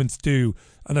elected governments do.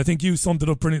 And I think you summed it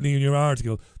up brilliantly in your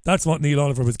article. That's what Neil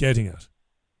Oliver was getting at.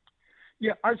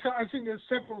 Yeah, I think there's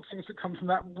several things that come from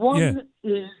that. One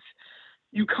is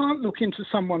you can't look into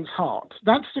someone's heart.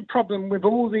 That's the problem with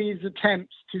all these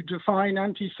attempts to define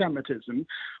anti-Semitism,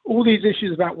 all these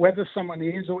issues about whether someone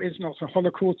is or is not a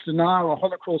Holocaust denier or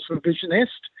Holocaust revisionist,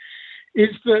 is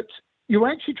that you're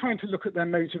actually trying to look at their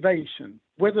motivation,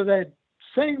 whether they're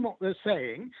saying what they're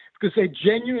saying because they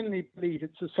genuinely believe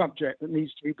it's a subject that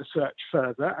needs to be researched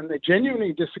further and they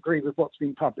genuinely disagree with what's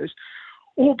been published,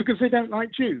 or because they don't like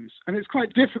Jews. And it's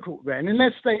quite difficult then,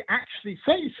 unless they actually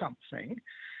say something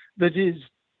that is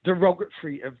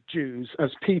derogatory of Jews as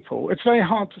people, it's very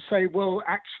hard to say, well,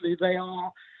 actually they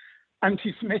are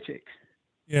anti-Semitic.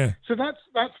 Yeah. So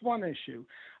that's one issue.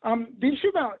 The issue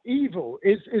about evil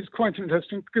is quite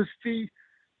interesting because the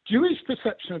Jewish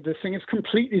perception of this thing is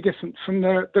completely different from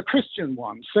the Christian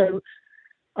one. So,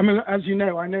 I mean, as you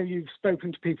know, I know you've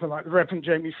spoken to people like the Reverend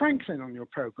Jamie Franklin on your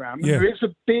program. And there is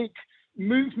a big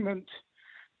movement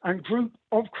and group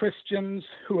of Christians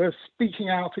who are speaking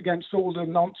out against all the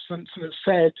nonsense and have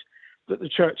said that the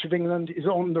Church of England is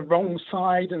on the wrong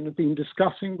side and have been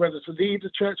discussing whether to leave the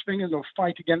Church of England or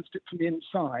fight against it from the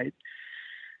inside.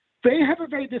 They have a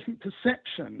very different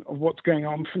perception of what's going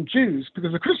on from Jews,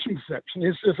 because the Christian perception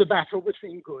is there's a battle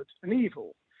between good and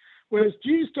evil, whereas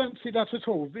Jews don't see that at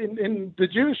all. In the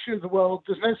Jewish view of the world,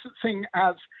 there's no such thing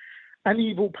as an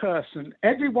evil person.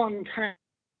 Everyone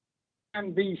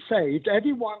can be saved.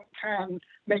 Everyone can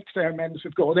make their amends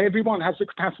with God. Everyone has the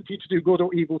capacity to do good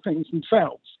or evil things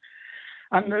themselves.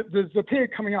 And the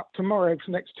period coming up tomorrow for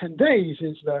the next 10 days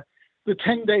is the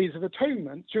 10 days of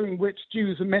atonement, during which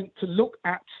Jews are meant to look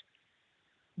at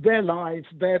their lives,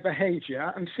 their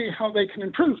behaviour, and see how they can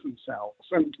improve themselves.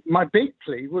 And my big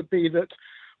plea would be that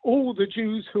all the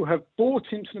Jews who have bought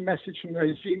into the message from the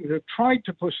regime, who have tried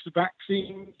to push the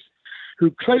vaccines,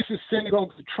 who closed the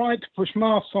synagogues, who tried to push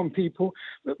masks on people,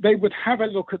 that they would have a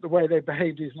look at the way they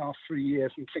behaved these last 3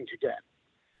 years and think again.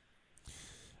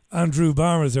 Andrew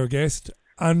Barr is our guest.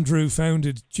 Andrew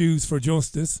founded Jews for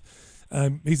Justice.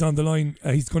 He's on the line.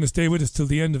 He's going to stay with us till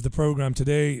the end of the programme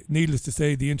today. Needless to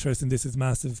say, the interest in this is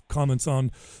massive. Comments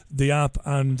on the app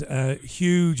and a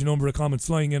huge number of comments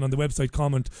flying in on the website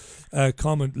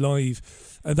comment live.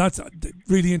 That's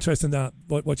really interesting, that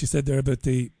what you said there about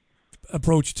the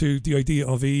approach to the idea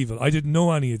of evil. I didn't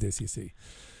know any of this, you see.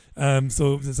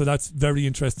 So that's very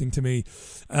interesting to me.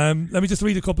 Let me just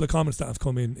read a couple of comments that have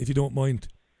come in, if you don't mind.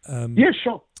 Yeah,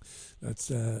 sure.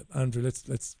 That's Andrew.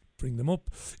 Let's bring them up.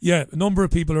 Yeah, a number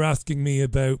of people are asking me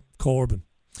about Corbyn.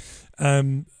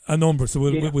 A number, so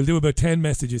we'll do about 10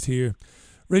 messages here.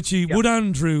 Richie, would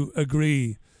Andrew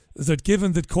agree that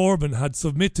given that Corbyn had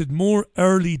submitted more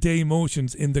early day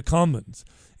motions in the Commons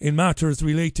in matters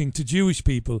relating to Jewish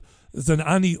people than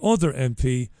any other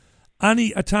MP,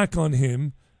 any attack on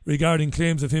him regarding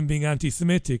claims of him being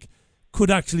anti-Semitic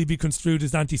could actually be construed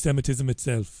as anti-Semitism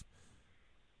itself?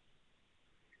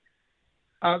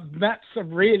 That's a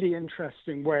really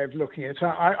interesting way of looking at it.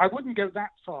 I wouldn't go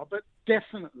that far, but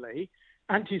definitely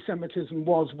anti-Semitism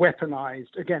was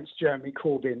weaponized against Jeremy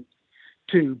Corbyn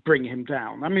to bring him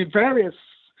down. I mean, there were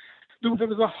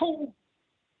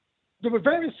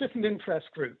various different interest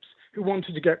groups who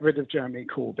wanted to get rid of Jeremy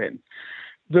Corbyn.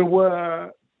 There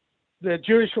were the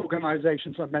Jewish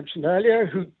organizations I mentioned earlier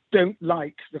who don't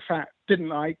like the fact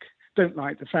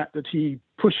that he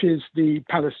pushes the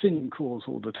Palestinian cause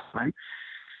all the time.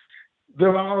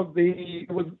 There are the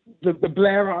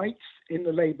Blairites in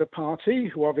the Labour Party,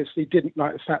 who obviously didn't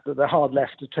like the fact that the hard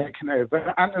left had taken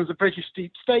over. And there was a British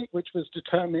deep state, which was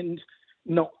determined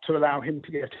not to allow him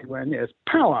to get anywhere near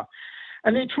power.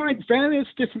 And they tried various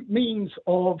different means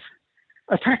of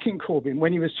attacking Corbyn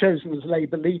when he was chosen as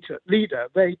Labour leader.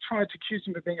 They tried to accuse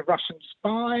him of being a Russian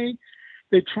spy.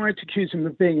 They tried to accuse him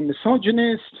of being a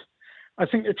misogynist. I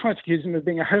think they tried to accuse him of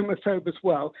being a homophobe as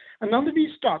well. And none of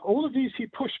these stuck. All of these he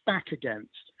pushed back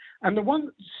against. And the one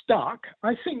that stuck,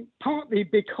 I think, partly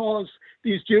because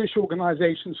these Jewish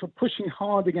organizations were pushing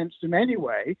hard against him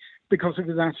anyway because of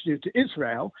his attitude to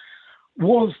Israel,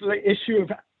 was the issue of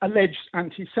alleged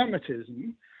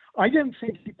anti-Semitism. I don't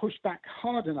think he pushed back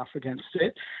hard enough against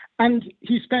it. And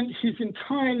he spent his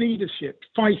entire leadership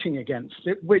fighting against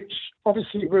it, which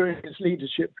obviously ruined his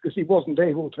leadership because he wasn't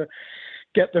able to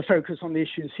get the focus on the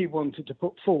issues he wanted to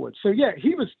put forward. So, yeah,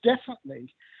 he was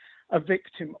definitely a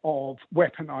victim of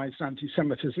weaponized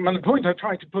anti-Semitism. And the point I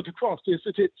tried to put across is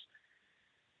that it's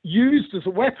used as a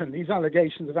weapon, these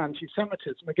allegations of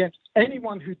anti-Semitism, against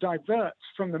anyone who diverts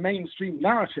from the mainstream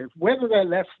narrative, whether they're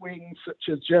left-wing, such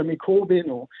as Jeremy Corbyn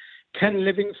or Ken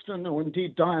Livingstone or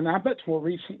indeed Diane Abbott more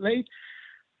recently,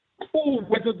 or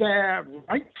whether they're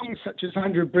right-wing, such as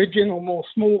Andrew Bridgen, or more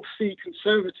small C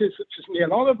conservatives, such as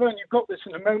Neil Oliver. And you've got this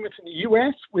in a moment in the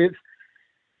US with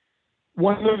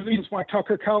one of the reasons why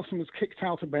Tucker Carlson was kicked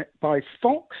out by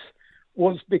Fox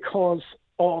was because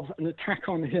of an attack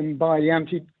on him by the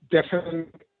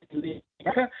anti-defamation league,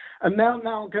 and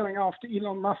now going after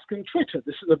Elon Musk and Twitter.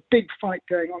 This is a big fight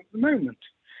going on at the moment.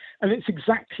 And it's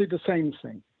exactly the same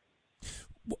thing.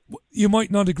 You might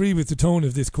not agree with the tone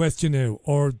of this question now,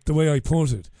 or the way I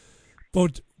put it,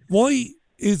 but why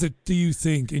is it, do you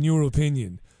think, in your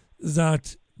opinion,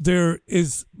 that there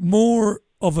is more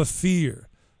of a fear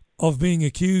of being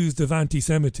accused of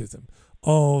anti-Semitism,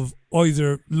 of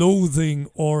either loathing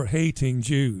or hating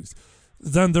Jews,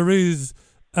 than there is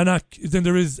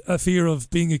a fear of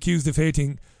being accused of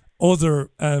hating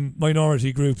other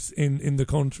minority groups in the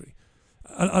country?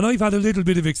 And I've had a little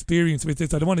bit of experience with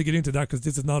this. I don't want to get into that because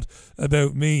this is not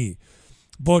about me.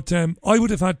 But I would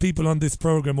have had people on this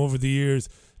programme over the years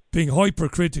being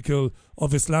hypercritical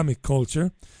of Islamic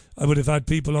culture. I would have had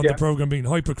people on the programme being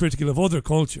hypercritical of other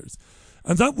cultures.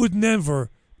 And that would never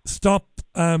stop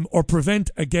or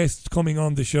prevent a guest coming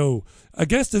on the show. A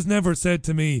guest has never said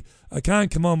to me, I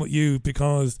can't come on with you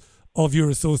because of your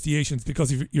associations,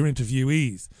 because of your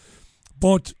interviewees.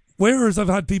 But whereas I've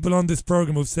had people on this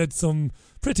programme who've said some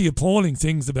pretty appalling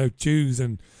things about Jews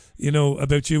and,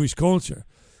 about Jewish culture,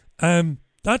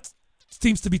 that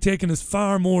seems to be taken as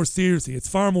far more seriously. It's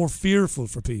far more fearful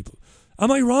for people.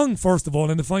 Am I wrong, first of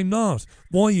all? And if I'm not,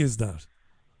 why is that?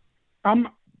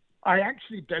 I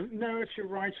actually don't know if you're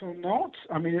right or not.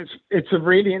 I mean, it's a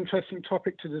really interesting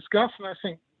topic to discuss, and I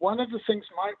think one of the things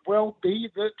might well be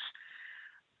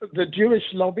that the Jewish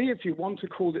lobby, if you want to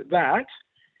call it that,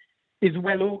 is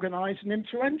well organized and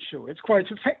influential. It's quite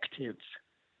effective.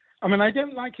 I mean, I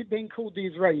don't like it being called the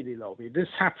Israeli lobby. This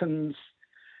happens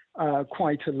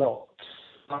quite a lot.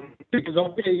 Because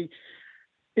obviously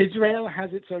Israel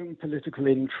has its own political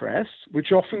interests,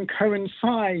 which often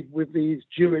coincide with these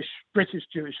British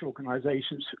Jewish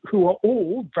organizations who are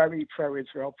all very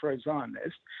pro-Israel,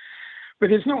 pro-Zionist.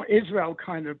 But it's not Israel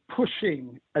kind of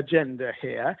pushing agenda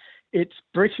here. It's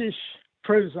British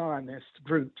pro-Zionist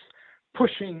groups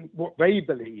pushing what they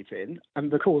believe in and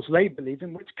the cause they believe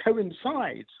in, which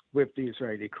coincides with the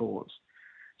Israeli cause.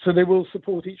 So they will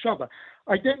support each other.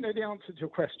 I don't know the answer to your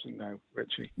question, though,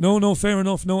 Richie. No, fair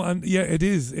enough. No, and yeah, it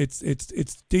is.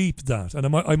 It's deep, that, and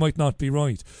I might not be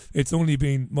right. It's only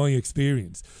been my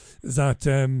experience that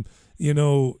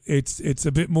it's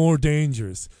a bit more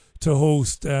dangerous to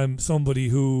host somebody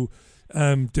who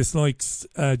dislikes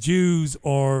Jews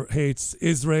or hates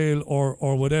Israel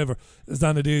or whatever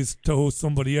than it is to host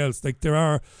somebody else. Like there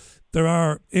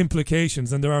are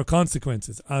implications and there are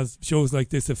consequences, as shows like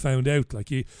this have found out. Like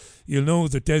you'll know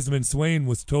that Desmond Swain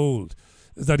was told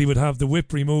that he would have the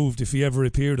whip removed if he ever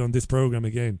appeared on this programme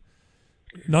again.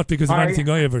 Not because of anything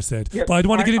I ever said. Yeah, but I don't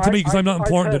want to get into me because I'm not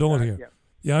important at all that, here.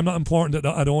 Yeah, I'm not important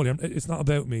at all here. It's not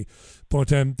about me.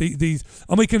 But these,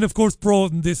 and we can of course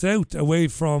broaden this out away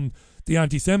from the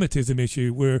anti-Semitism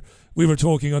issue, where we were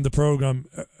talking on the programme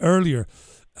earlier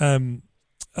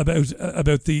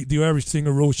about the Irish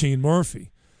singer Roisin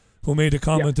Murphy, who made a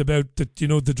comment about that,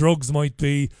 the drugs might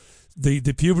be,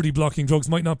 the puberty blocking drugs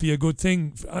might not be a good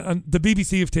thing, and the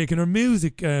BBC have taken her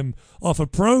music off a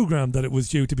programme that it was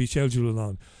due to be scheduled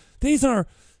on. These are,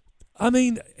 I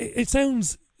mean, it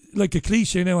sounds like a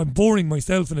cliche now, I'm boring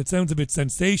myself and it sounds a bit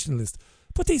sensationalist,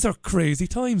 but these are crazy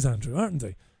times, Andrew, aren't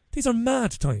they? These are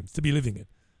mad times to be living in.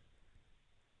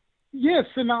 Yes,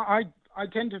 and I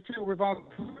tend to feel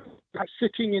like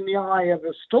sitting in the eye of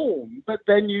a storm, but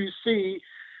then you see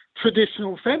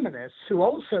traditional feminists who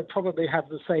also probably have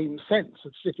the same sense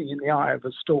of sitting in the eye of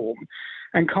a storm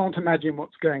and can't imagine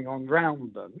what's going on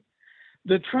around them.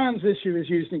 The trans issue is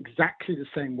used in exactly the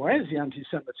same way as the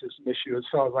anti-Semitism issue, as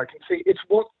far as I can see. It's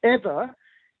whatever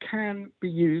can be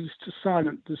used to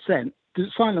silence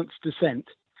dissent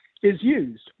is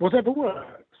used, whatever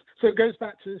works. So it goes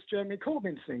back to this Jeremy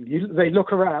Corbyn thing. They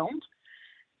look around,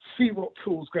 see what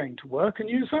tool's going to work, and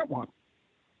use that one.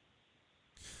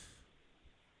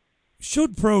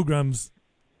 Should programmes,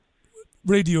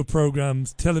 radio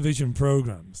programmes, television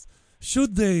programmes,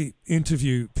 should they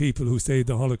interview people who say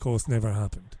the Holocaust never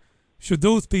happened? Should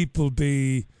those people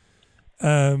be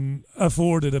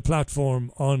afforded a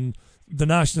platform on the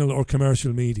national or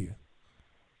commercial media?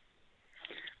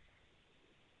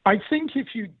 I think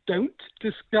if you don't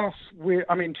discuss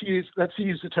let's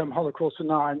use the term Holocaust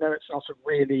denial. I know it's not a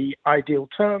really ideal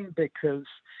term because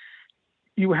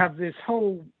you have this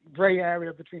whole grey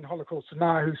area between Holocaust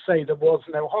denial who say there was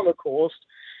no Holocaust,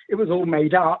 it was all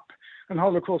made up, and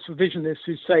Holocaust revisionists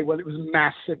who say, well, it was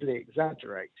massively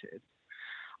exaggerated.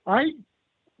 I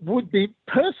would be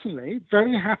personally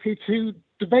very happy to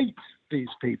debate these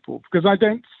people because I've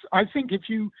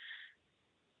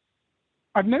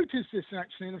noticed this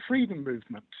actually in the freedom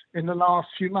movement in the last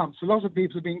few months. A lot of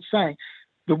people have been saying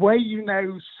the way you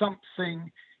know something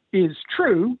is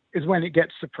true is when it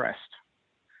gets suppressed.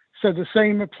 So the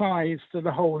same applies to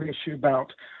the whole issue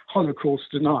about Holocaust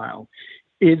denial,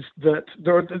 is that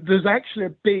there's actually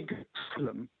a big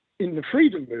problem in the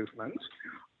freedom movement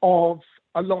of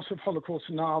a lot of Holocaust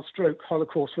denial,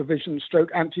 Holocaust revision,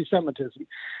 anti-Semitism.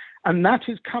 And that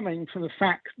is coming from the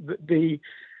fact that the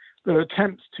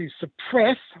attempts to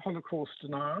suppress Holocaust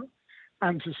denial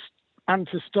and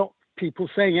to stop people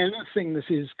saying anything that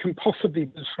can possibly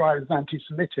be described as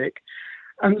anti-Semitic.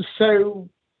 And so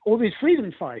all these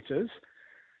freedom fighters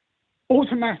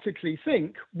automatically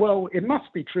think, well, it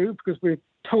must be true because we're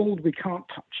told we can't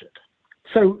touch it.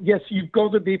 So, yes, you've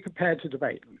got to be prepared to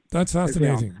debate them. That's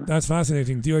fascinating. That's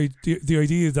fascinating. The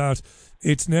idea that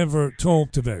it's never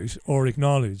talked about or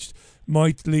acknowledged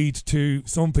might lead to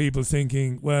some people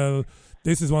thinking, well,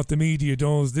 this is what the media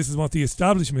does, this is what the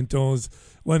establishment does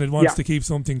when it wants to keep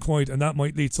something quiet, and that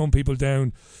might lead some people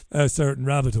down certain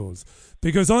rabbit holes.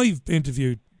 Because I've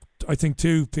interviewed, I think,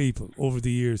 2 people over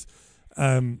the years,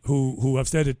 who have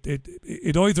said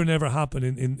it either never happened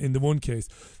in the one case,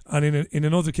 and in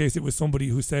another case it was somebody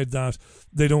who said that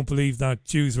they don't believe that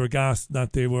Jews were gassed,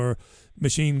 that they were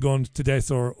machine gunned to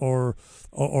death or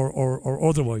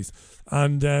otherwise.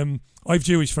 And I've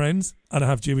Jewish friends, and I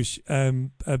have Jewish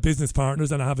business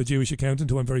partners, and I have a Jewish accountant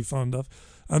who I'm very fond of,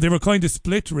 and they were kind of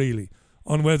split really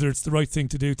on whether it's the right thing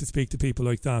to do to speak to people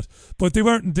like that. But they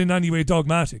weren't in any way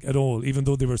dogmatic at all, even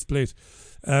though they were split.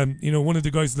 One of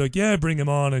the guys was like, yeah, bring him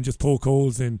on and just poke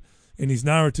holes in his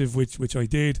narrative, which I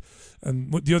did.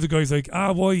 And the other guy's like,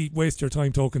 why waste your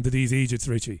time talking to these Egypts,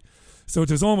 Richie? So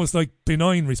there's almost like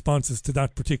benign responses to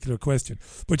that particular question.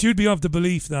 But you'd be of the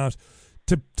belief that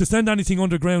to send anything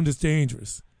underground is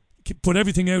dangerous. Put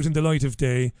everything out in the light of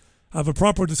day, have a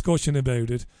proper discussion about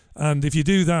it, and if you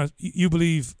do that, you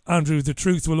believe, Andrew, the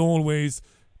truth will always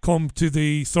come to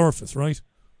the surface, right?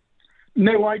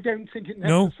 No, I don't think it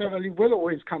necessarily will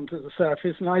always come to the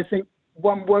surface, and I think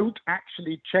one won't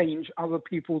actually change other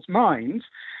people's minds,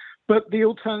 but the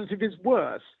alternative is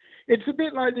worse. It's a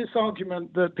bit like this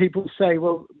argument that people say,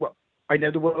 well, I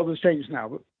know the world has changed now,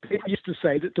 but people used to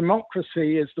say that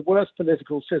democracy is the worst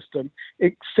political system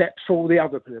except for all the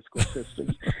other political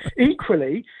systems.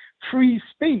 Equally, free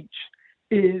speech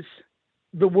is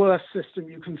the worst system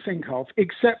you can think of,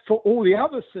 except for all the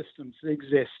other systems that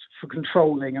exist for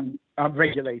controlling and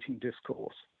regulating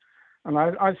discourse. And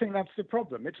I think that's the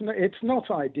problem. It's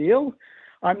not ideal.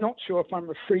 I'm not sure if I'm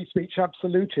a free speech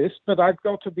absolutist, but I've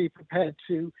got to be prepared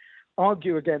to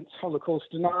argue against Holocaust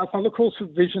deniers, Holocaust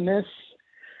revisionists.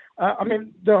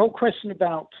 The whole question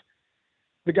about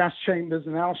the gas chambers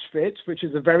in Auschwitz, which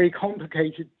is a very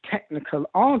complicated technical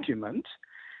argument,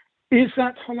 is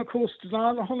that Holocaust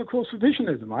denial or Holocaust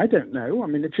revisionism? I don't know.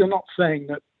 If you're not saying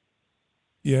that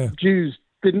Jews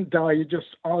didn't die, you're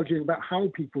just arguing about how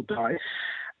people die.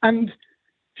 And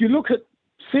if you look at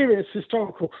serious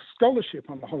historical scholarship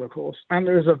on the Holocaust, and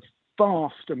there is a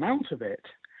vast amount of it,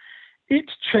 it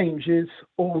changes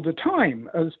all the time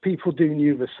as people do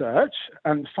new research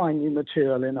and find new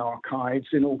material in archives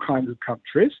in all kinds of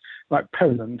countries, like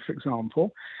Poland, for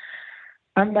example.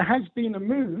 And there has been a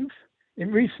move in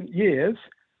recent years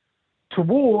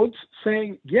towards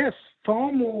saying, yes,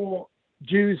 far more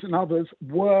Jews and others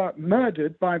were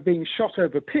murdered by being shot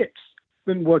over pits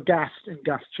than were gassed in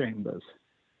gas chambers.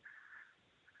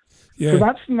 Yeah. So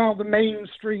that's now the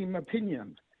mainstream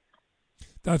opinion.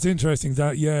 That's interesting.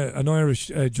 That an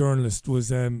Irish journalist was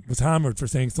hammered for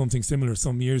saying something similar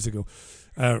some years ago,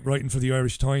 writing for the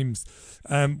Irish Times.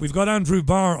 We've got Andrew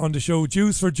Barr on the show,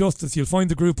 Jews for Justice. You'll find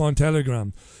the group on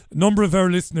Telegram. A number of our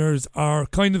listeners are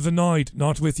kind of annoyed,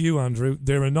 not with you, Andrew.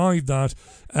 They're annoyed that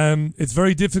it's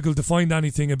very difficult to find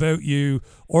anything about you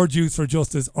or Jews for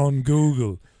Justice on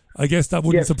Google. I guess that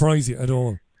wouldn't surprise you at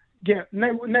all. Yeah,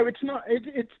 no, it's not.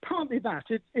 It's partly that.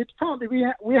 It's partly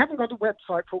we haven't got a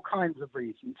website for all kinds of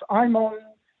reasons. I'm on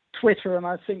Twitter, and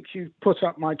I think you put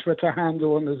up my Twitter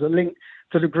handle, and there's a link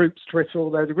to the group's Twitter,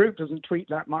 although the group doesn't tweet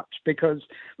that much because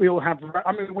we all have.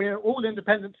 We're all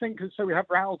independent thinkers, so we have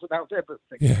rows about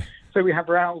everything. Yeah. So we have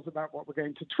rows about what we're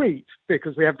going to tweet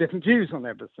because we have different views on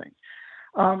everything.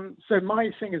 So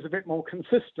my thing is a bit more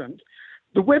consistent.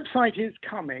 The website is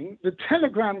coming. The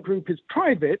Telegram group is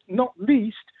private, not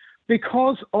least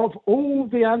because of all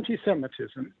the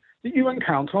anti-Semitism that you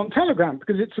encounter on Telegram,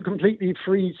 because it's a completely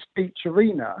free speech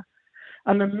arena.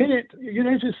 And the minute, you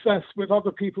notice this with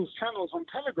other people's channels on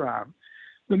Telegram,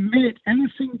 the minute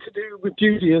anything to do with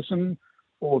Judaism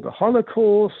or the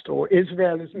Holocaust or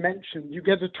Israel is mentioned, you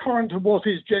get a torrent of what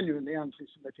is genuinely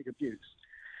anti-Semitic abuse.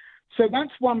 So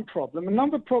that's one problem.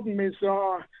 Another problem is there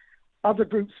are other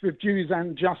groups with Jews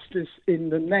and justice in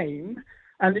the name,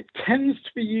 and it tends to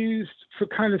be used for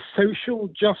kind of social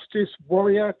justice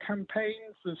warrior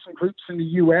campaigns. There's some groups in the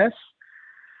US.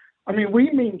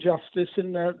 We mean justice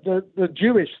in the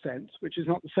Jewish sense, which is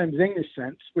not the same as English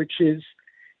sense, which is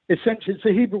essentially, it's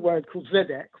a Hebrew word called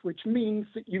zedek, which means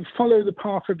that you follow the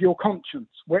path of your conscience,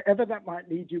 wherever that might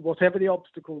lead you, whatever the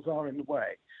obstacles are in the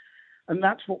way. And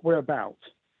that's what we're about.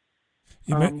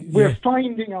 We're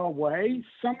finding our way.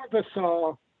 Some of us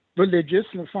are religious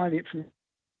and are finding it from...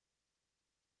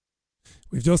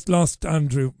 We've just lost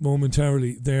Andrew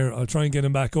momentarily there. I'll try and get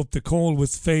him back up. The call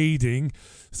was fading,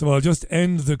 so I'll just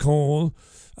end the call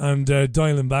and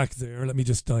dial him back there. Let me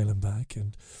just dial him back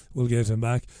and we'll get him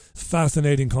back.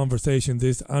 Fascinating conversation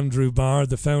this. Andrew Barr,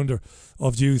 the founder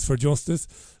of Jews for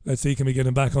Justice. Let's see, can we get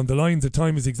him back on the line? The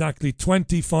time is exactly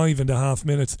 25 and a half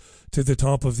minutes to the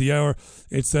top of the hour.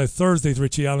 It's Thursday's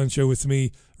Richie Allen show with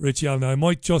me, Richie Allen. Now, I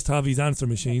might just have his answer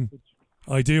machine.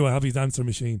 I do. I have his answer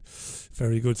machine.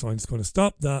 Very good. So I'm just going to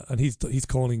stop that. And he's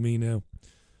calling me now.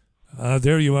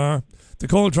 There you are. The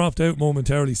call dropped out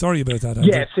momentarily. Sorry about that,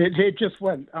 Andrew. Yes, it just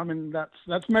went. I mean,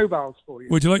 that's mobiles for you.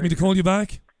 Would you like me to call you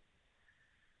back?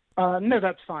 No,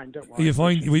 that's fine. Don't worry. Are you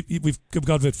fine? We've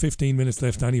got about 15 minutes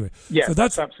left anyway. Yeah, so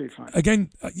that's absolutely fine.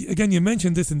 Again, you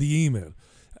mentioned this in the email,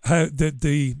 how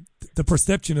the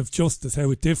perception of justice, how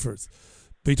it differs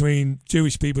between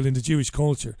Jewish people in the Jewish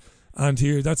culture. And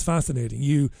here, that's fascinating.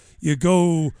 You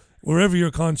go wherever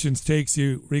your conscience takes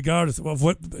you, regardless of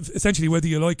essentially whether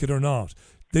you like it or not.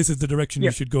 This is the direction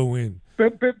you should go in.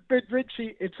 But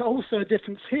Richie, it's also a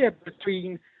difference here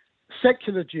between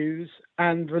secular Jews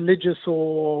and religious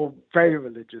or very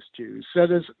religious Jews. So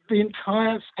there's the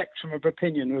entire spectrum of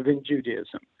opinion within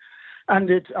Judaism. And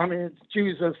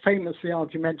Jews are famously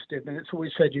argumentative, and it's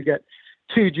always said you get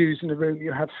 2 Jews in the room,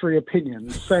 you have 3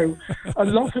 opinions. So a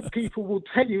lot of people will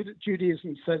tell you that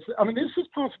Judaism says, this is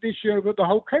part of the issue over the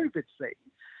whole COVID thing,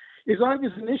 is I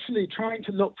was initially trying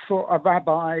to look for a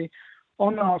rabbi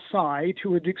on our side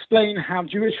who would explain how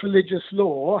Jewish religious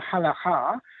law,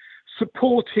 halakha,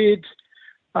 supported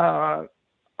our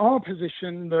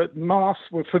position that masks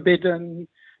were forbidden,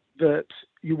 that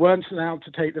you weren't allowed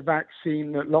to take the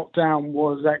vaccine, that lockdown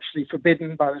was actually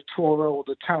forbidden by the Torah or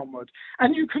the Talmud.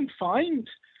 And you can find,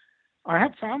 I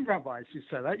have found rabbis who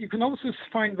say that. You can also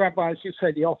find rabbis who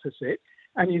say the opposite.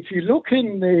 And if you look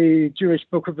in the Jewish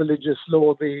Book of Religious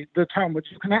Law, the Talmud,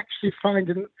 you can actually find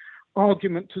an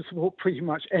argument to support pretty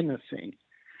much anything.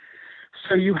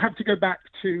 So you have to go back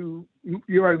to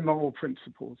your own moral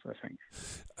principles, I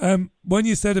think. When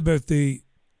you said about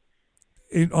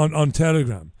on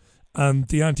Telegram and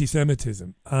the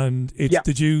anti-Semitism and it's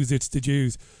the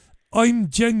Jews, I'm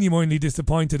genuinely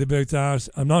disappointed about that.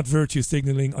 I'm not virtue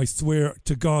signalling. I swear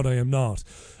to God I am not.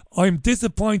 I'm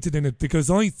disappointed in it because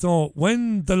I thought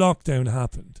when the lockdown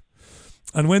happened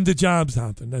and when the jabs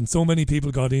happened and so many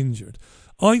people got injured,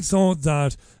 I thought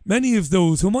that many of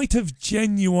those who might have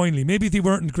genuinely, maybe they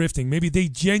weren't grifting, maybe they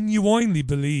genuinely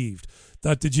believed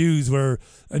that the Jews were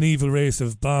an evil race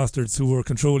of bastards who were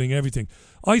controlling everything.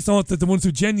 I thought that the ones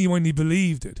who genuinely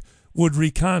believed it would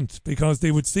recant because they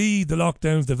would see the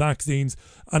lockdowns, the vaccines,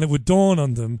 and it would dawn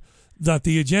on them that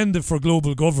the agenda for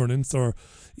global governance or,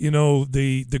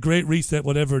 the Great Reset,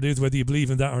 whatever it is, whether you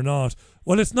believe in that or not,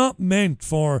 well, it's not meant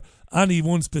for any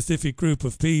one specific group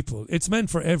of people. It's meant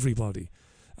for everybody.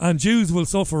 And Jews will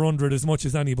suffer under it as much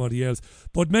as anybody else.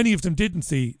 But many of them didn't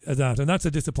see that, and that's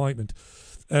a disappointment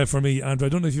for me. Andrew, I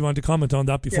don't know if you want to comment on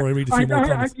that before I read a few more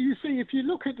comments. You see, if you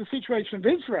look at the situation of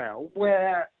Israel,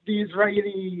 where the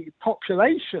Israeli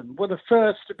population were the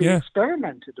first to be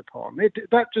experimented upon,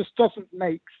 that just doesn't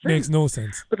make sense. Makes no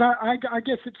sense. But I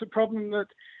guess it's a problem that,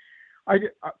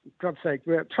 God's sake,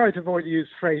 we try to avoid the use of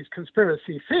the phrase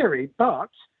conspiracy theory, but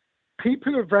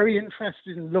people are very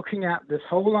interested in looking at this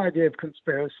whole idea of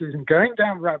conspiracies and going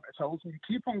down rabbit holes, and you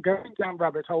keep on going down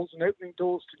rabbit holes and opening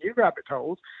doors to new rabbit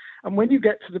holes. And when you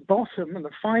get to the bottom and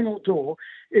the final door,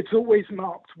 it's always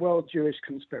marked World Jewish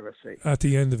Conspiracy. At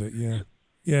the end of it,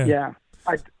 yeah.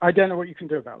 I don't know what you can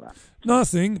do about that.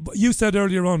 Nothing. But you said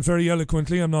earlier on very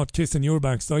eloquently, I'm not kissing your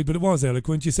backside, but it was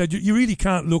eloquent. You said you really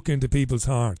can't look into people's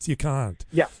hearts. You can't.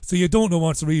 Yeah. So you don't know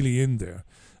what's really in there.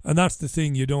 And that's the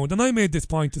thing, you don't. And I made this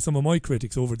point to some of my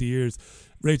critics over the years,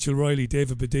 Rachel Riley,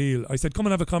 David Baddiel. I said, come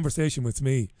and have a conversation with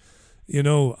me, and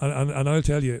I'll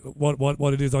tell you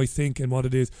what it is I think and what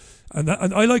it is. And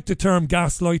I like the term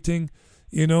gaslighting.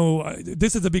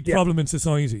 This is a big problem in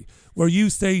society where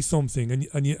you say something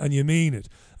and you mean it,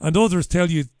 and others tell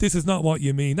you this is not what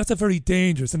you mean. That's a very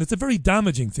dangerous and it's a very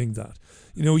damaging thing. That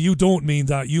you don't mean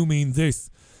that, you mean this.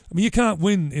 I mean, you can't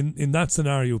win in that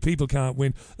scenario. People can't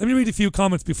win. Let me read a few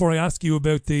comments before I ask you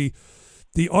about the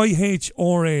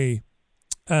IHRA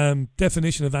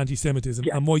definition of anti-Semitism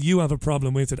and why you have a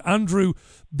problem with it. Andrew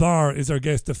Barr is our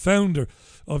guest, the founder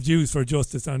of Jews for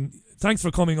Justice. And thanks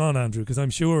for coming on, Andrew, because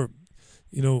I'm sure,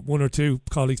 one or two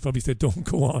colleagues probably said, don't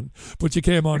go on. But you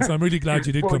came on, so I'm really glad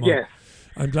you did come on.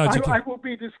 I'm glad you came. I will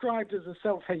be described as a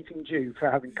self-hating Jew for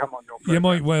having come on your program. You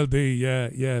might well be,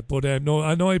 yeah. But no,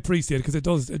 I appreciate it because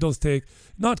it does take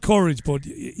not courage, but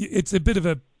it's a bit of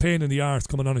a pain in the arse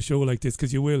coming on a show like this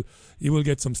because you will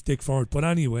get some stick for it. But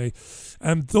anyway,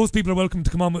 those people are welcome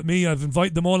to come on with me. I've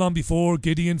invited them all on before.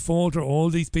 Gideon, Falter, all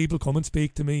these people come and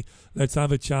speak to me. Let's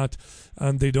have a chat,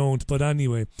 and they don't. But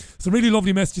anyway, some really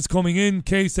lovely messages coming in.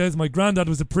 Kay says, my granddad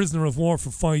was a prisoner of war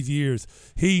for 5 years.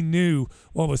 He knew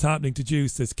what was happening to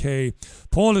Jews, says Kay.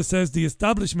 Paula says the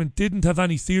establishment didn't have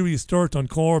any serious dirt on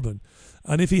Corbyn,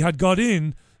 and if he had got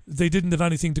in, they didn't have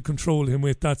anything to control him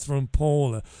with. That's from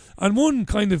Paula. And one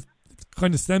kind of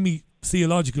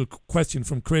theological question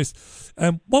from Chris.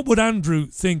 What would Andrew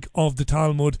think of the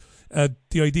Talmud,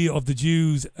 the idea of the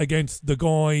Jews against the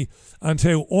Goy, and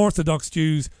how Orthodox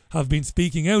Jews have been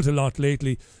speaking out a lot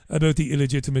lately about the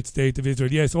illegitimate state of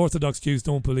Israel? Yes, Orthodox Jews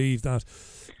don't believe that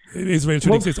Israel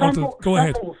should exist. Go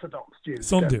ahead. Some Orthodox Jews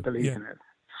some don't do, believe yeah. in it.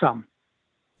 Some.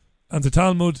 And the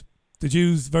Talmud, the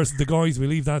Jews versus the Goys, we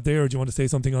leave that there. Or do you want to say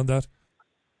something on that?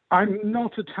 I'm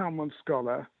not a Talmud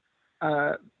scholar.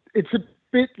 It's a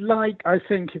bit like, I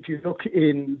think, if you look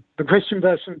in the Christian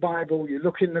version of the Bible, you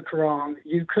look in the Quran,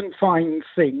 you can find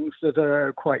things that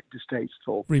are quite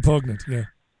distasteful. Repugnant, yeah.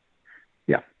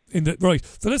 Yeah. Right,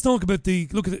 so let's talk about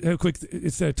look at how quick,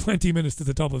 it's 20 minutes to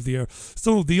the top of the hour.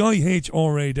 So the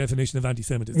IHRA definition of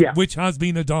anti-Semitism, which has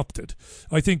been adopted,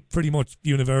 I think, pretty much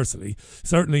universally,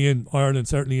 certainly in Ireland,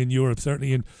 certainly in Europe,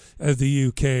 certainly in the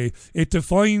UK. It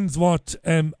defines what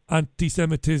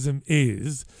anti-Semitism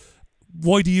is.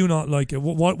 Why do you not like it?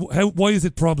 Why is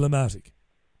it problematic?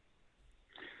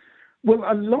 Well,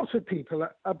 a lot of people,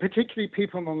 particularly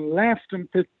people on the left and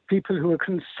people who are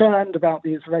concerned about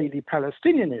the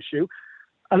Israeli-Palestinian issue,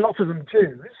 a lot of them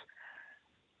Jews,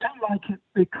 don't like it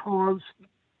because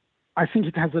I think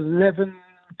it has 11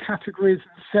 categories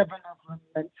and 7 of them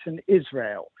mention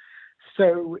Israel.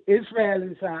 So Israel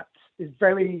is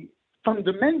very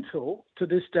fundamental to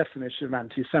this definition of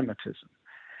anti-Semitism.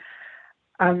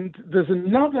 And there's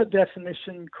another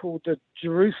definition called the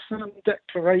Jerusalem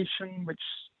Declaration, which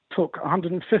took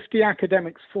 150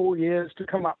 academics 4 years to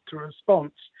come up to a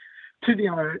response to the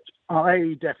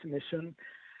IHRA definition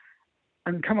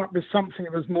and come up with something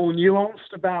that was more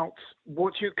nuanced about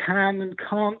what you can and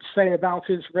can't say about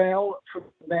Israel from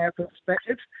their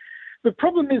perspective. The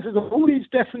problem is that all these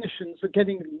definitions are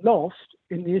getting lost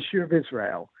in the issue of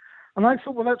Israel. And I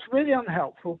thought, well, that's really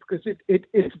unhelpful because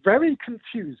it's very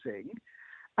confusing.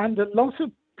 And a lot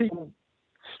of people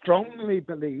strongly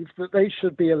believe that they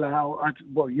should be allowed,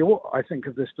 I think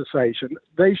of this persuasion,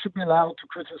 they should be allowed to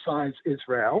criticize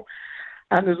Israel.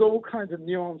 And there's all kinds of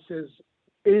nuances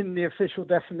in the official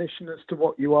definition as to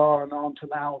what you are and aren't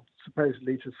allowed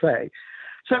supposedly to say.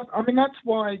 So, I mean, that's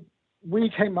why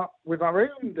we came up with our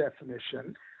own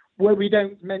definition where we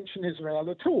don't mention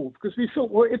Israel at all, because we thought,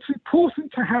 well, it's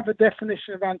important to have a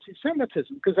definition of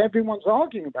anti-Semitism because everyone's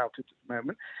arguing about it at the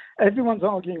moment. Everyone's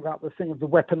arguing about the thing of the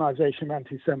weaponization of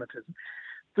anti-Semitism.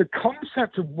 The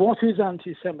concept of what is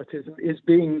anti-Semitism is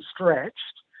being stretched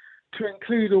to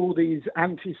include all these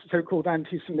so-called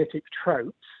anti-Semitic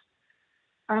tropes.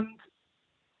 And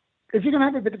if you're going to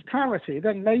have a bit of clarity,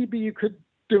 then maybe you could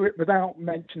do it without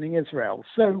mentioning Israel.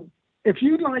 So if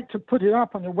you'd like to put it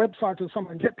up on your website or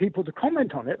something and get people to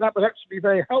comment on it, that would actually be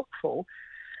very helpful,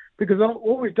 because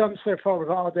all we've done so far with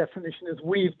our definition is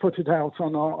we've put it out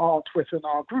on our Twitter and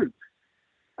our group.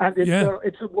 And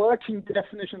it's a working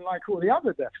definition like all the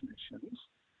other definitions.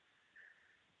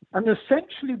 And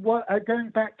essentially, going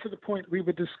back to the point we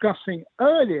were discussing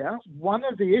earlier, one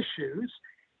of the issues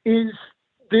is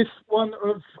this one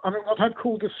of, what I'd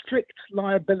call the strict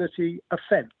liability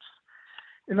offence.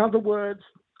 In other words,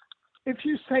 if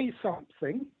you say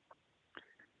something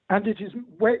and is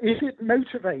it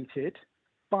motivated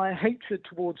by hatred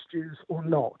towards Jews or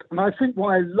not? And I think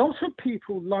why a lot of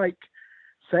people like,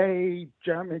 say,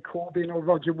 Jeremy Corbyn or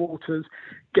Roger Waters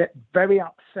get very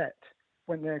upset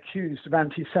when they're accused of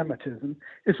anti-Semitism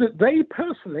is that they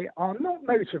personally are not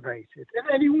motivated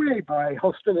in any way by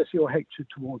hostility or hatred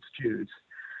towards Jews.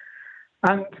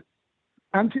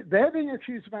 And they're being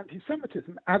accused of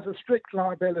anti-Semitism as a strict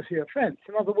liability offence.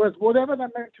 In other words, whatever their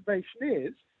motivation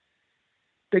is,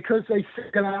 because they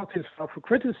single out Israel for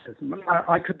criticism, and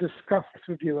I could discuss this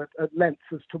with you at length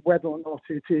as to whether or not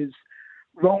it is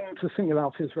wrong to single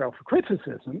out Israel for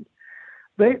criticism,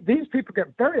 these people get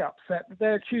very upset that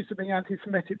they're accused of being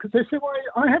anti-Semitic because they say, well,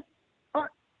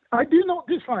 I do not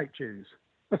dislike Jews.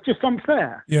 That's just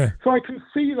unfair. Yeah. So I can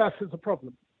see that as a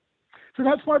problem. So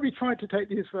that's why we tried to take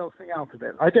the Israel thing out of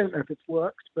it. I don't know if it's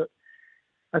worked, but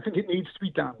I think it needs to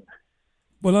be done.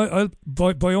 Well, I'll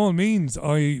by all means,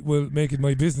 I will make it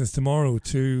my business tomorrow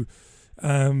to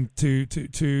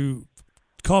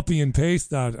copy and paste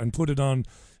that and put it on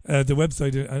the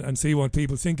website and see what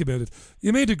people think about it.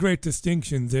 You made a great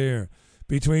distinction there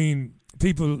between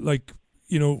people like,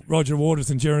 Roger Waters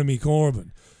and Jeremy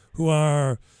Corbyn, who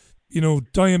are,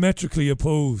 diametrically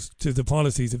opposed to the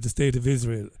policies of the State of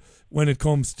Israel when it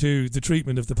comes to the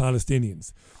treatment of the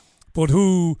Palestinians, but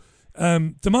who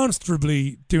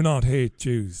demonstrably do not hate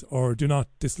Jews or do not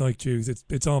dislike Jews.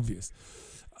 It's obvious,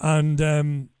 and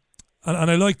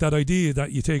I like that idea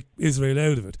that you take Israel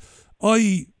out of it.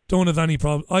 I don't have any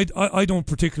problem. I don't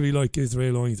particularly like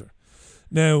Israel either.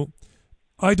 Now,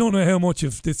 I don't know how much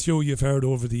of this show you've heard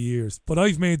over the years, but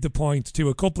I've made the point to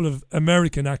a couple of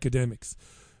American academics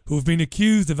who've been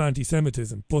accused of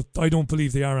anti-Semitism, but I don't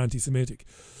believe they are anti-Semitic.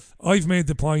 I've made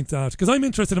the point that, because I'm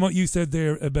interested in what you said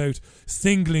there about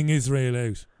singling Israel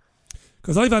out.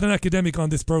 Because I've had an academic on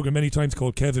this programme many times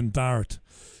called Kevin Barrett.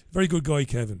 Very good guy,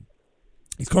 Kevin.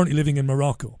 He's currently living in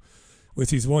Morocco with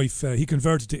his wife. He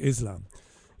converted to Islam.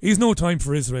 He's no time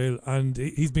for Israel, and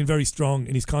he's been very strong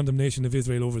in his condemnation of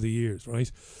Israel over the years,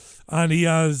 right? And he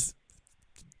has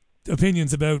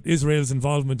opinions about Israel's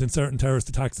involvement in certain terrorist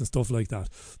attacks and stuff like that.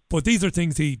 But these are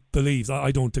things he believes.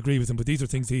 I don't agree with him, but these are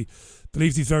things he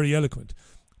believes. He's very eloquent.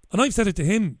 And I've said it to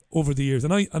him over the years,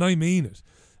 and I mean it.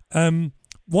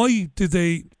 Why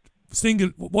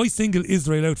single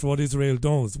Israel out for what Israel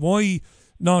does? Why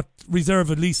not reserve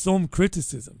at least some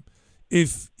criticism?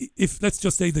 If let's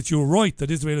just say that you're right, that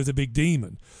Israel is a big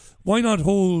demon, why not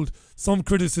hold some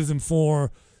criticism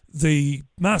for the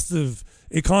massive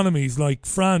economies like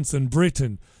France and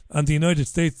Britain and the United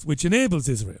States, which enables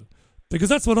Israel? Because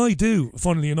that's what I do,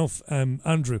 funnily enough,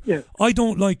 Andrew. Yeah. I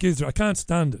don't like Israel. I can't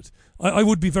stand it. I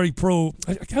would be very pro...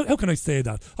 How can I say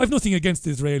that? I've nothing against the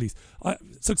Israelis.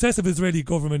 Successive Israeli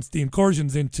governments, the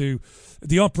incursions into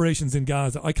the operations in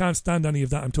Gaza, I can't stand any of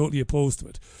that. I'm totally opposed to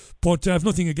it. But I have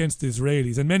nothing against the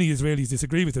Israelis, and many Israelis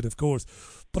disagree with it, of course.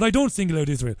 But I don't single out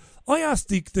Israel. I ask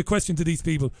the question to these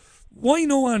people, why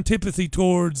no antipathy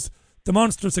towards the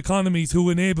monstrous economies who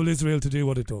enable Israel to do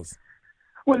what it does?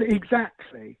 Well,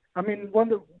 exactly. I mean,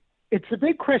 it's a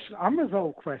big question,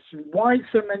 unresolved question, why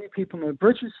so many people on the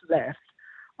British left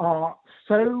are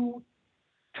so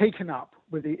taken up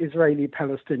with the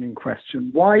Israeli-Palestinian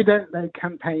question. Why don't they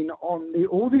campaign on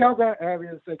all the other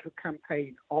areas they could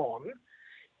campaign on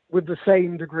with the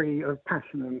same degree of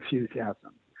passion and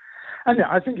enthusiasm? And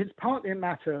I think it's partly a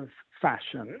matter of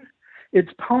fashion.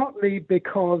 It's partly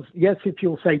because, yes, if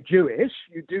you'll say Jewish,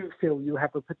 you do feel you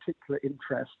have a particular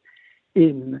interest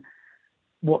in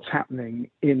what's happening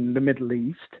in the Middle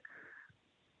East.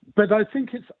 But I think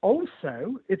it's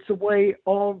a way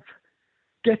of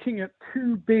getting at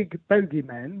two big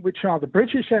bogeymen, which are the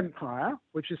British Empire,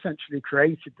 which essentially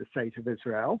created the State of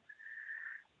Israel,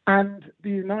 and the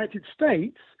United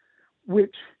States,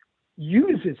 which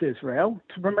uses Israel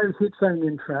to promote its own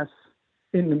interests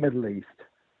in the Middle East.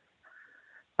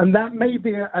 And that may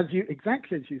be,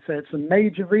 exactly as you say, it's a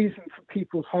major reason for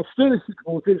people's hostility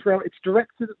towards Israel. It's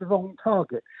directed at the wrong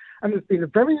target. And there's been a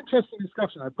very interesting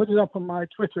discussion. I put it up on my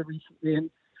Twitter recently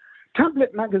in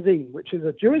Tablet Magazine, which is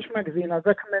a Jewish magazine I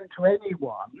recommend to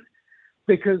anyone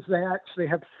because they actually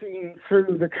have seen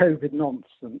through the COVID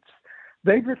nonsense.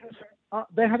 They've written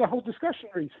they had a whole discussion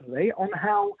recently on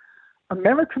how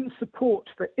American support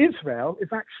for Israel is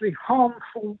actually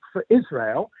harmful for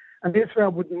Israel, and Israel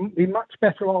would be much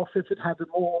better off if it had a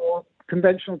more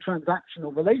conventional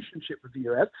transactional relationship with the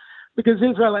US, because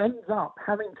Israel ends up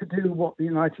having to do what the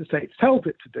United States tells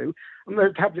it to do. And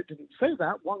though Tablet didn't say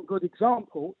that, one good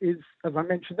example is, as I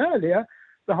mentioned earlier,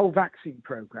 the whole vaccine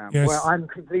program, yes, where I'm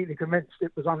completely convinced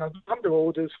it was under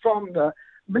orders from the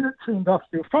military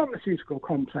industrial pharmaceutical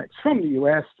complex from the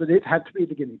US that it had to be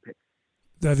the guinea pig.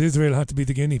 That Israel had to be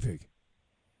the guinea pig?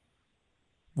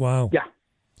 Wow. Yeah.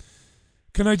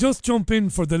 Can I just jump in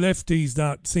for the lefties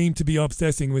that seem to be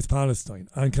obsessing with Palestine?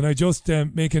 And can I just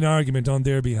make an argument on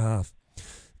their behalf?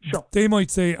 Sure. They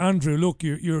might say, Andrew, look,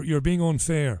 you're being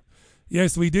unfair.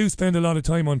 Yes, we do spend a lot of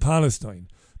time on Palestine,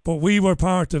 but we were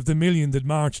part of the million that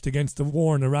marched against the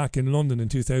war in Iraq in London in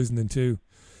 2002.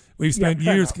 We've spent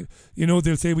years,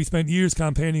 they'll say we spent years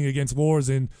campaigning against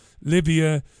wars in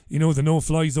Libya, the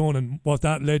no-fly zone and what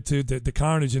that led to, the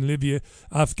carnage in Libya,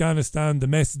 Afghanistan, the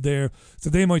mess there. So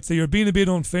they might say, you're being a bit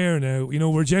unfair now.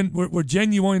 We're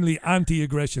genuinely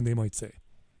anti-aggression, they might say.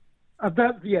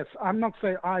 Yes, I'm not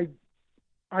saying I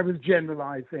was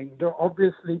generalising. There are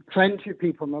obviously plenty of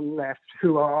people on the left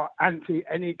who are anti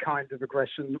any kind of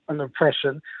aggression and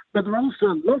oppression, but there are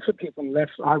also lots of people on the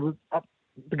left,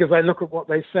 because I look at what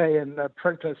they say and the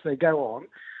protests they go on,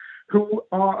 who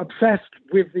are obsessed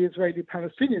with the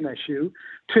Israeli-Palestinian issue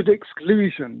to the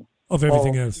exclusion of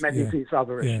everything else, many of these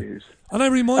other issues. And I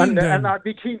remind them... And I'd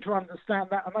be keen to understand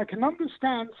that. And I can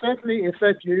understand, certainly, if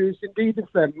they're Jews, indeed if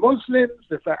they're Muslims,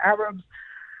 if they're Arabs,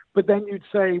 but then you'd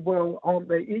say, well, aren't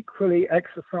they equally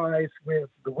exercised with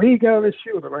the Uyghur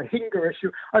issue or the Rohingya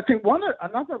issue? I think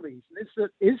another reason is that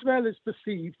Israel is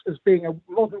perceived as being a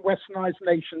modern westernized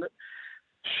nation that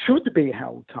should be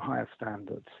held to higher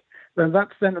standards. Then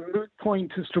that's then a moot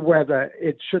point as to whether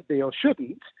it should be or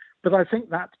shouldn't, but I think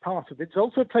that's part of it. It's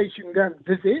also a place you can go and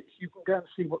visit, you can go and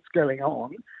see what's going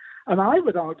on, and I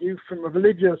would argue from a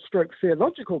religious stroke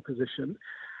theological position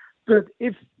But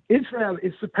if Israel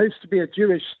is supposed to be a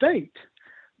Jewish state,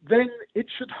 then it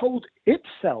should hold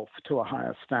itself to a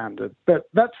higher standard. But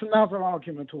that's another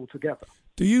argument altogether.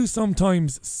 Do you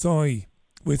sometimes sigh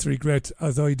with regret,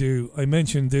 as I do? I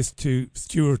mentioned this to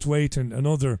Stuart Waiton,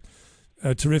 another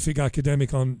terrific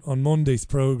academic on Monday's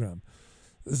programme,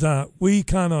 that we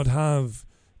cannot have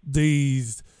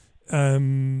these,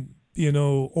 almost,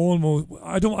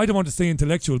 I don't want to say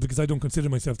intellectual because I don't consider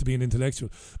myself to be an intellectual,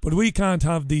 but we can't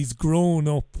have these grown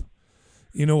up,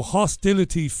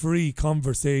 hostility-free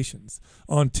conversations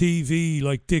on TV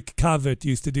like Dick Cavett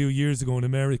used to do years ago in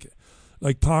America,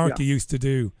 like Parker used to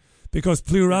do, because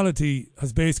plurality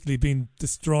has basically been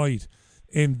destroyed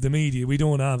in the media. We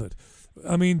don't have it.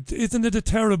 I mean, isn't it a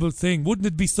terrible thing? Wouldn't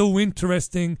it be so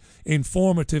interesting,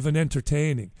 informative and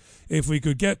entertaining if we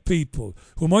could get people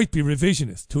who might be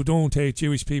revisionist, who don't hate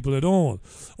Jewish people at all,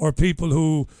 or people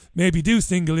who maybe do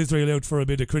single Israel out for a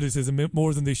bit of criticism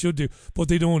more than they should do, but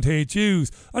they don't hate Jews,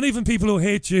 and even people who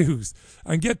hate Jews,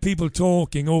 and get people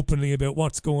talking openly about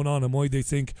what's going on and why they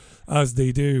think as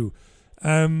they do.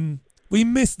 We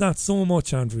miss that so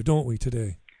much, Andrew, don't we,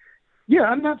 today?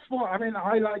 Yeah, and that's what,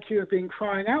 I like you have been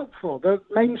crying out for. The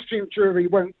mainstream jury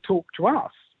won't talk to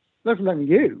us, let alone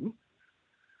you.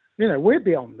 We're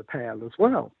beyond the pale as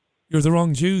well. You're the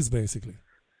wrong Jews, basically.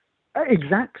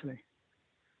 Exactly.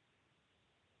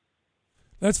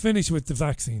 Let's finish with the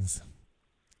vaccines.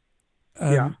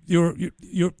 Your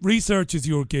research is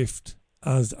your gift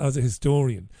as a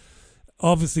historian.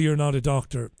 Obviously, you're not a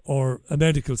doctor or a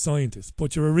medical scientist,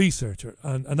 but you're a researcher,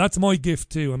 and that's my gift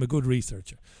too. I'm a good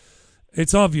researcher.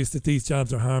 It's obvious that these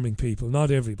jabs are harming people,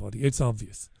 not everybody. It's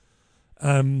obvious.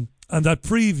 And that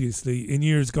previously, in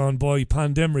years gone by,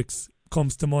 pandemics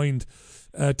comes to mind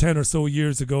 10 or so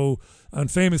years ago,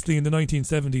 and famously in the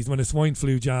 1970s when a swine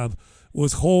flu jab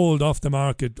was hauled off the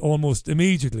market almost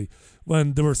immediately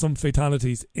when there were some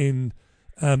fatalities in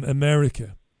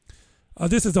America.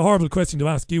 This is a horrible question to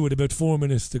ask you with about 4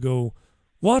 minutes to go.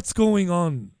 What's going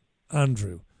on,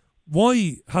 Andrew?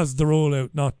 Why has the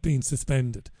rollout not been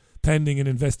suspended pending an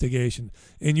investigation?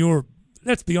 In your,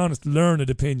 let's be honest, learned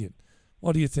opinion,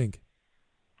 what do you think?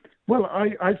 Well,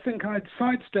 I think I'd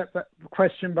sidestep that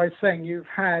question by saying you've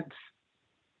had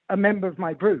a member of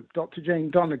my group, Dr. Jane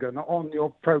Donegan, on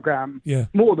your programme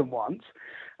more than once,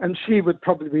 and she would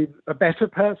probably be a better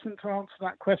person to answer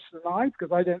that question than I,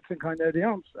 because I don't think I know the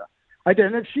answer. I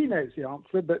don't know if she knows the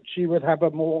answer, but she would have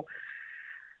a more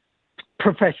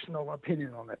professional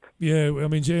opinion on it. Yeah,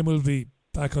 Jane will be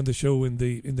back on the show in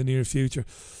the near future.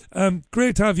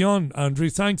 Great to have you on, Andrew.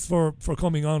 Thanks for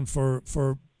coming on,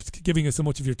 for giving us so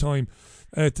much of your time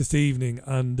this evening.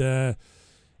 And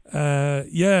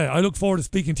I look forward to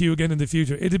speaking to you again in the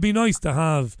future. It'd be nice to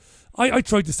have, I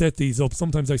try to set these up.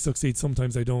 Sometimes I succeed,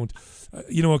 sometimes I don't.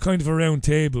 A kind of a round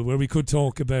table where we could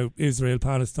talk about Israel,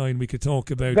 Palestine. We could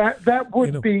talk about that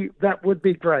would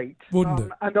be great, wouldn't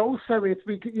it? And also, if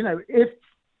we could, if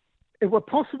it were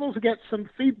possible to get some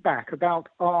feedback about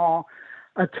our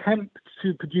attempt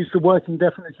to produce a working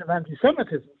definition of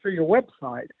anti-Semitism through your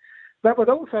website, that would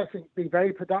also, I think, be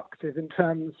very productive in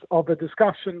terms of a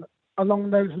discussion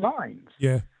along those lines.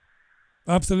 Yeah,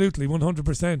 absolutely,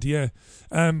 100%, yeah.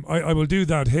 I will do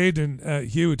that. Hayden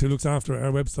Hewitt, who looks after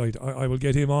our website, I will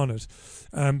get him on it.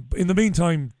 In the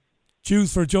meantime,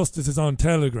 Jews for Justice is on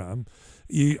Telegram.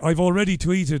 I've already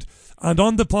tweeted, and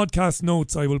on the podcast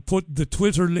notes I will put the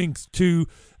Twitter links to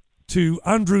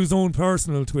Andrew's own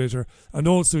personal Twitter and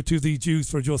also to the Jews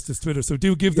for Justice Twitter. So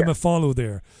do give them a follow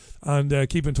there and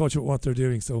keep in touch with what they're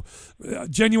doing. So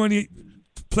genuinely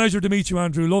pleasure to meet you,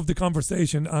 Andrew. Love the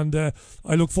conversation, and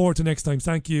I look forward to next time.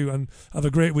 Thank you, and have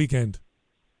a great weekend.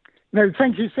 No,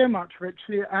 thank you so much,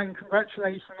 Richie, and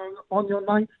congratulations on your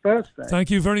 9th birthday.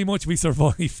 Thank you very much. We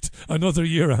survived another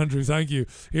year, Andrew. Thank you.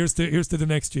 Here's to the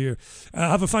next year.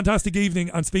 Have a fantastic evening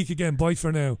and speak again. Bye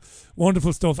for now.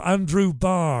 Wonderful stuff. Andrew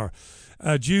Barr,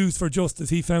 Jews for Justice.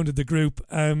 He founded the group.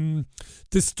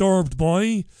 Disturbed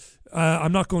by,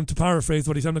 I'm not going to paraphrase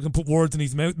what he said, I'm not going to put words in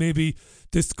his mouth, maybe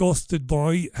disgusted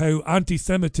by how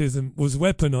anti-Semitism was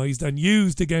weaponised and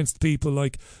used against people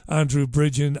like Andrew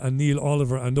Bridgen and Neil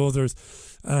Oliver and others.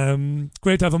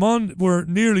 Great to have him on. We're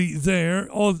nearly there.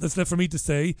 All that's left for me to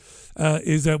say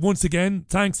is once again,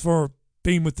 thanks for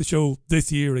being with the show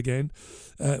this year again.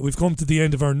 We've come to the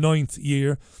end of our 9th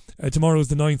year. Tomorrow is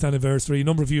the 9th anniversary. A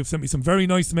number of you have sent me some very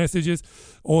nice messages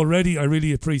already. I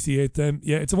really appreciate them.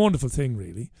 Yeah, it's a wonderful thing,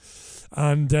 really.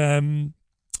 And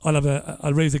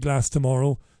I'll raise a glass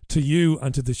tomorrow to you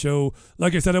and to the show.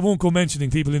 Like I said, I won't go mentioning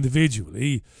people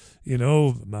individually. You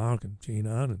know, Mark and Jean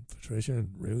Ann and Patricia and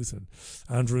Ruth and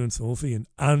Andrew and Sophie and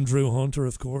Andrew Hunter,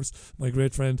 of course, my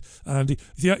great friend Andy.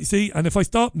 Yeah, see, and if I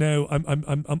stop now,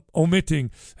 I'm omitting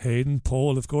Hayden,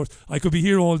 Paul, of course. I could be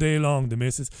here all day long, the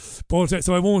missus, but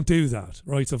so I won't do that,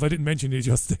 right? So if I didn't mention you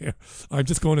just there, I'm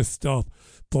just going to stop.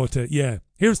 But yeah,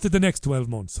 here's to the next 12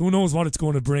 months. Who knows what it's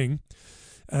going to bring?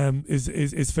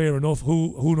 Is fair enough.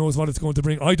 Who knows what it's going to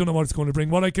bring? I don't know what it's going to bring.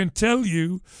 What I can tell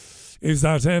you is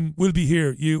that we'll be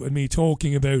here, you and me,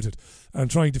 talking about it and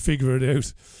trying to figure it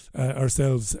out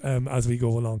ourselves as we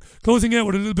go along. Closing out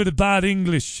with a little bit of bad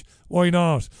English. Why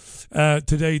not?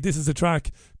 Today, this is a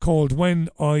track called When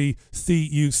I See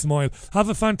You Smile. Have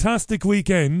a fantastic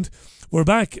weekend. We're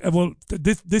back.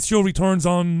 This show returns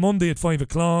on Monday at 5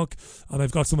 o'clock, and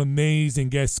I've got some amazing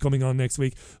guests coming on next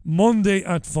week. Monday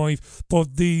at 5,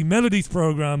 but the Melodies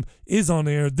programme is on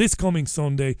air this coming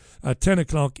Sunday at 10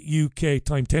 o'clock UK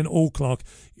time, 10 o'clock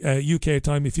UK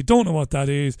time. If you don't know what that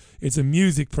is, it's a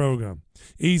music programme.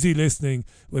 Easy listening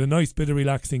with a nice bit of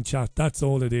relaxing chat. That's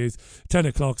all it is. 10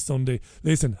 o'clock Sunday.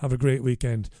 Listen, have a great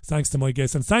weekend. Thanks to my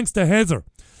guests, and thanks to Heather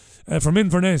from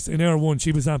Inverness in Air 1.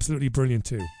 She was absolutely brilliant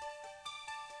too.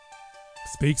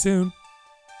 Speak soon.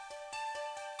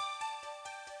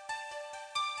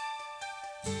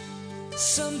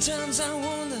 Sometimes I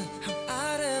wonder how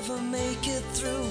I'd ever make it through.